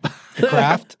all I know. The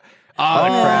Craft.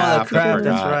 Oh, The Craft,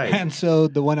 that's right. And so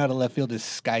the one out of left field is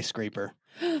Skyscraper.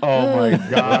 Oh my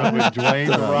God, with Dwayne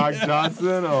The Rock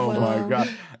Johnson. Oh my God.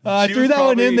 I threw that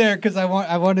one in there because I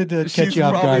wanted to catch you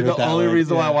off guard with that. The only one.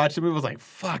 reason why I watched the movie was like,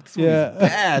 fuck, this movie's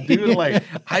bad, dude. Like,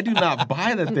 I do not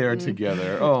buy that they're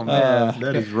together. Oh man,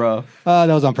 that is rough. That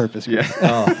was on purpose. Yeah.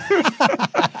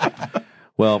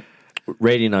 Well,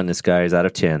 rating on this guy is out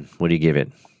of 10. What do you give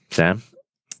it, Sam?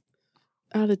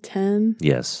 Out of 10?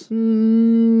 Yes.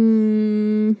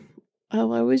 I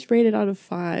was rated out of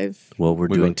 5. Well, we're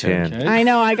doing 10. Okay. I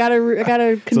know. I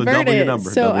gotta convert double it. your number.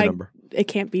 So Double your number. it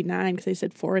can't be 9 because they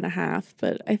said 4.5.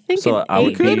 But I think So an I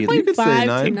would 8, be- you could say 8.5 to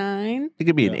 9. 9. It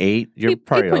could be an 8. You're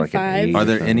probably like an 8.5. 8. Are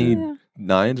there any Yeah.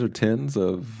 9s or 10s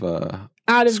of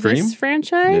Out of Scream? this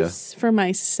franchise for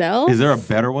myself? Is there a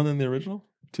better one than the original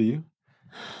to you?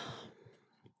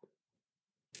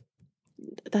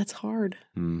 That's hard.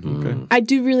 Okay. I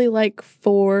do really like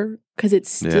 4 because it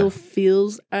still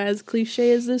feels as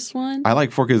cliche as this one. I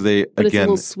like 4 because they, but it's a again,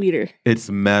 little sweeter. it's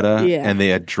meta Yeah. and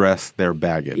they address their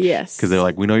baggage. Yes. Because they're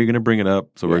like, we know you're going to bring it up,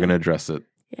 so we're going to address it,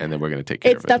 and then we're going to take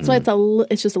care of it. That's why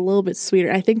it's just a little bit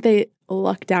sweeter. I think they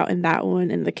lucked out in that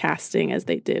one in the casting as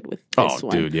they did with this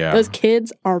one. Dude, yeah. Those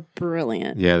kids are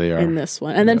brilliant. Yeah, they are. In this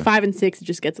one. And then 5 and 6 it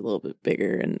just gets a little bit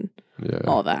bigger and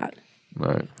all that. All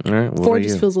right. All right. What 4 about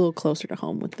just you? feels a little closer to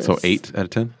home with this. So 8 out of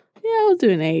 10? Yeah, I'll do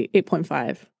an 8,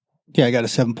 8.5. Yeah, I got a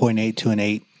 7.8 to an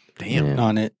 8. Damn.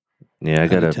 On it. Yeah, I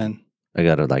got Out of a 10. I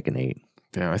got a like an 8.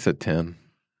 Damn, I said 10.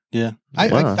 Yeah,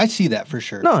 Wow. I see that for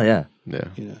sure. No, yeah. Yeah.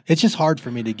 You know, it's just hard for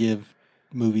me to give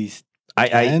movies. I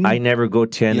 10. I never go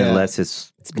 10 Yeah. unless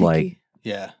it's like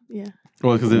Yeah. Yeah.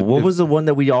 Well, because what was the one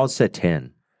that we all said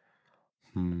 10?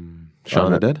 Shaun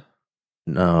of the Dead?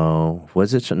 No,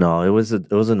 was it? No, it was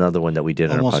another one that we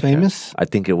did. Almost on our podcast. Famous? I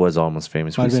think it was Almost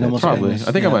Famous. Might We have been said Almost Probably. Famous,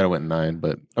 I think I yeah. might have went 9,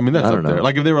 but I mean that's I up don't there. know.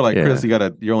 Like if they were like, Yeah. Chris,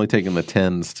 you're only taking the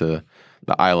 10s to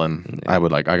the island. I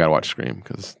would I gotta watch Scream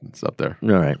because it's up there. All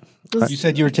right. You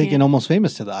said you were taking Almost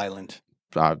Famous to the island.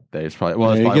 There's probably There it's you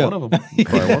probably go. one of them.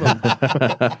 Probably one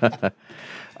of them.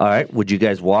 All right. Would you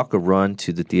guys walk or run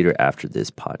to the theater after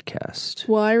this podcast?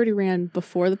 Well, I already ran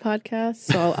before the podcast,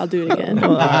 so I'll do it again.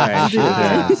 All right. I'll do it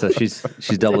again. So she's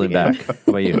doubling back. How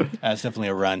about you? That's definitely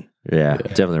a run. Yeah,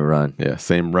 definitely run. Yeah,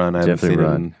 same run. I haven't Definitely seen it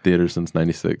run. in theaters since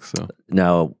 '96. So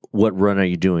Now, what run are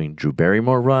you doing? Drew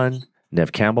Barrymore run?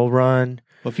 Nev Campbell run?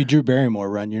 Well, if you Drew Barrymore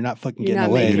run, you're not fucking You're getting not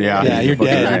away. making it. Yeah, you're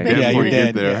Fucking dead. right. Yeah, Before you're you get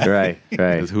dead. there. Yeah. Right,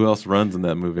 right. because who else runs in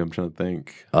that movie? I'm trying to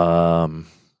think.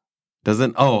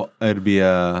 Doesn't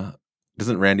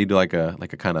Randy do like a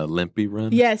kind of limpy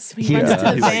run? Yes, he runs to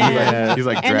the van. He's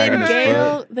like And dragging his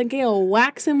foot. then Gail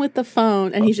whacks him with the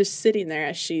phone, and he's just sitting there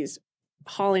as she's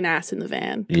hauling ass in the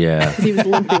van. Yeah. Because he was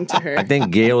limping to her. I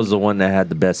think Gail was the one that had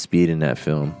the best speed in that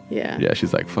film. Yeah. Yeah,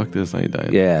 she's like, fuck this, I ain't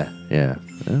dying. Yeah, yeah.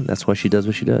 Well, that's why she does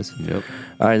what she does. Yep.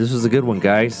 All right, this was a good one,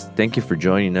 guys. Thank you for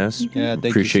joining us. Yeah, thank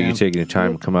Appreciate you Sam. taking the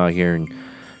time to come out here and,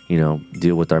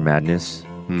 deal with our madness.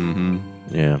 Mm-hmm.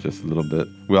 Yeah. Just a little bit.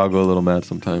 We all go a little mad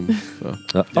sometimes. So.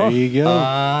 There you go.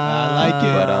 I like it.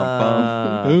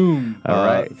 Ba-dum-bum. Boom. All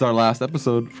right. It's our last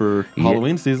episode for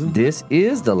Halloween season. This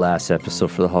is the last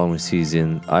episode for the Halloween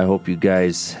season. I hope you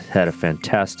guys had a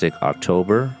fantastic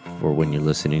October for when you're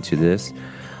listening to this.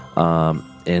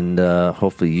 And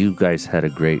hopefully you guys had a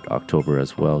great October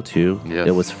as well, too. Yes.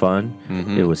 It was fun.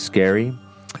 Mhm. It was scary.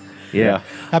 Yeah.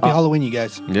 Happy Halloween, you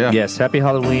guys. Yeah. Yes, happy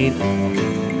Halloween.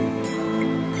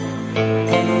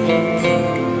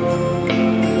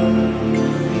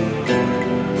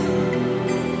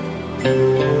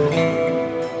 Yeah.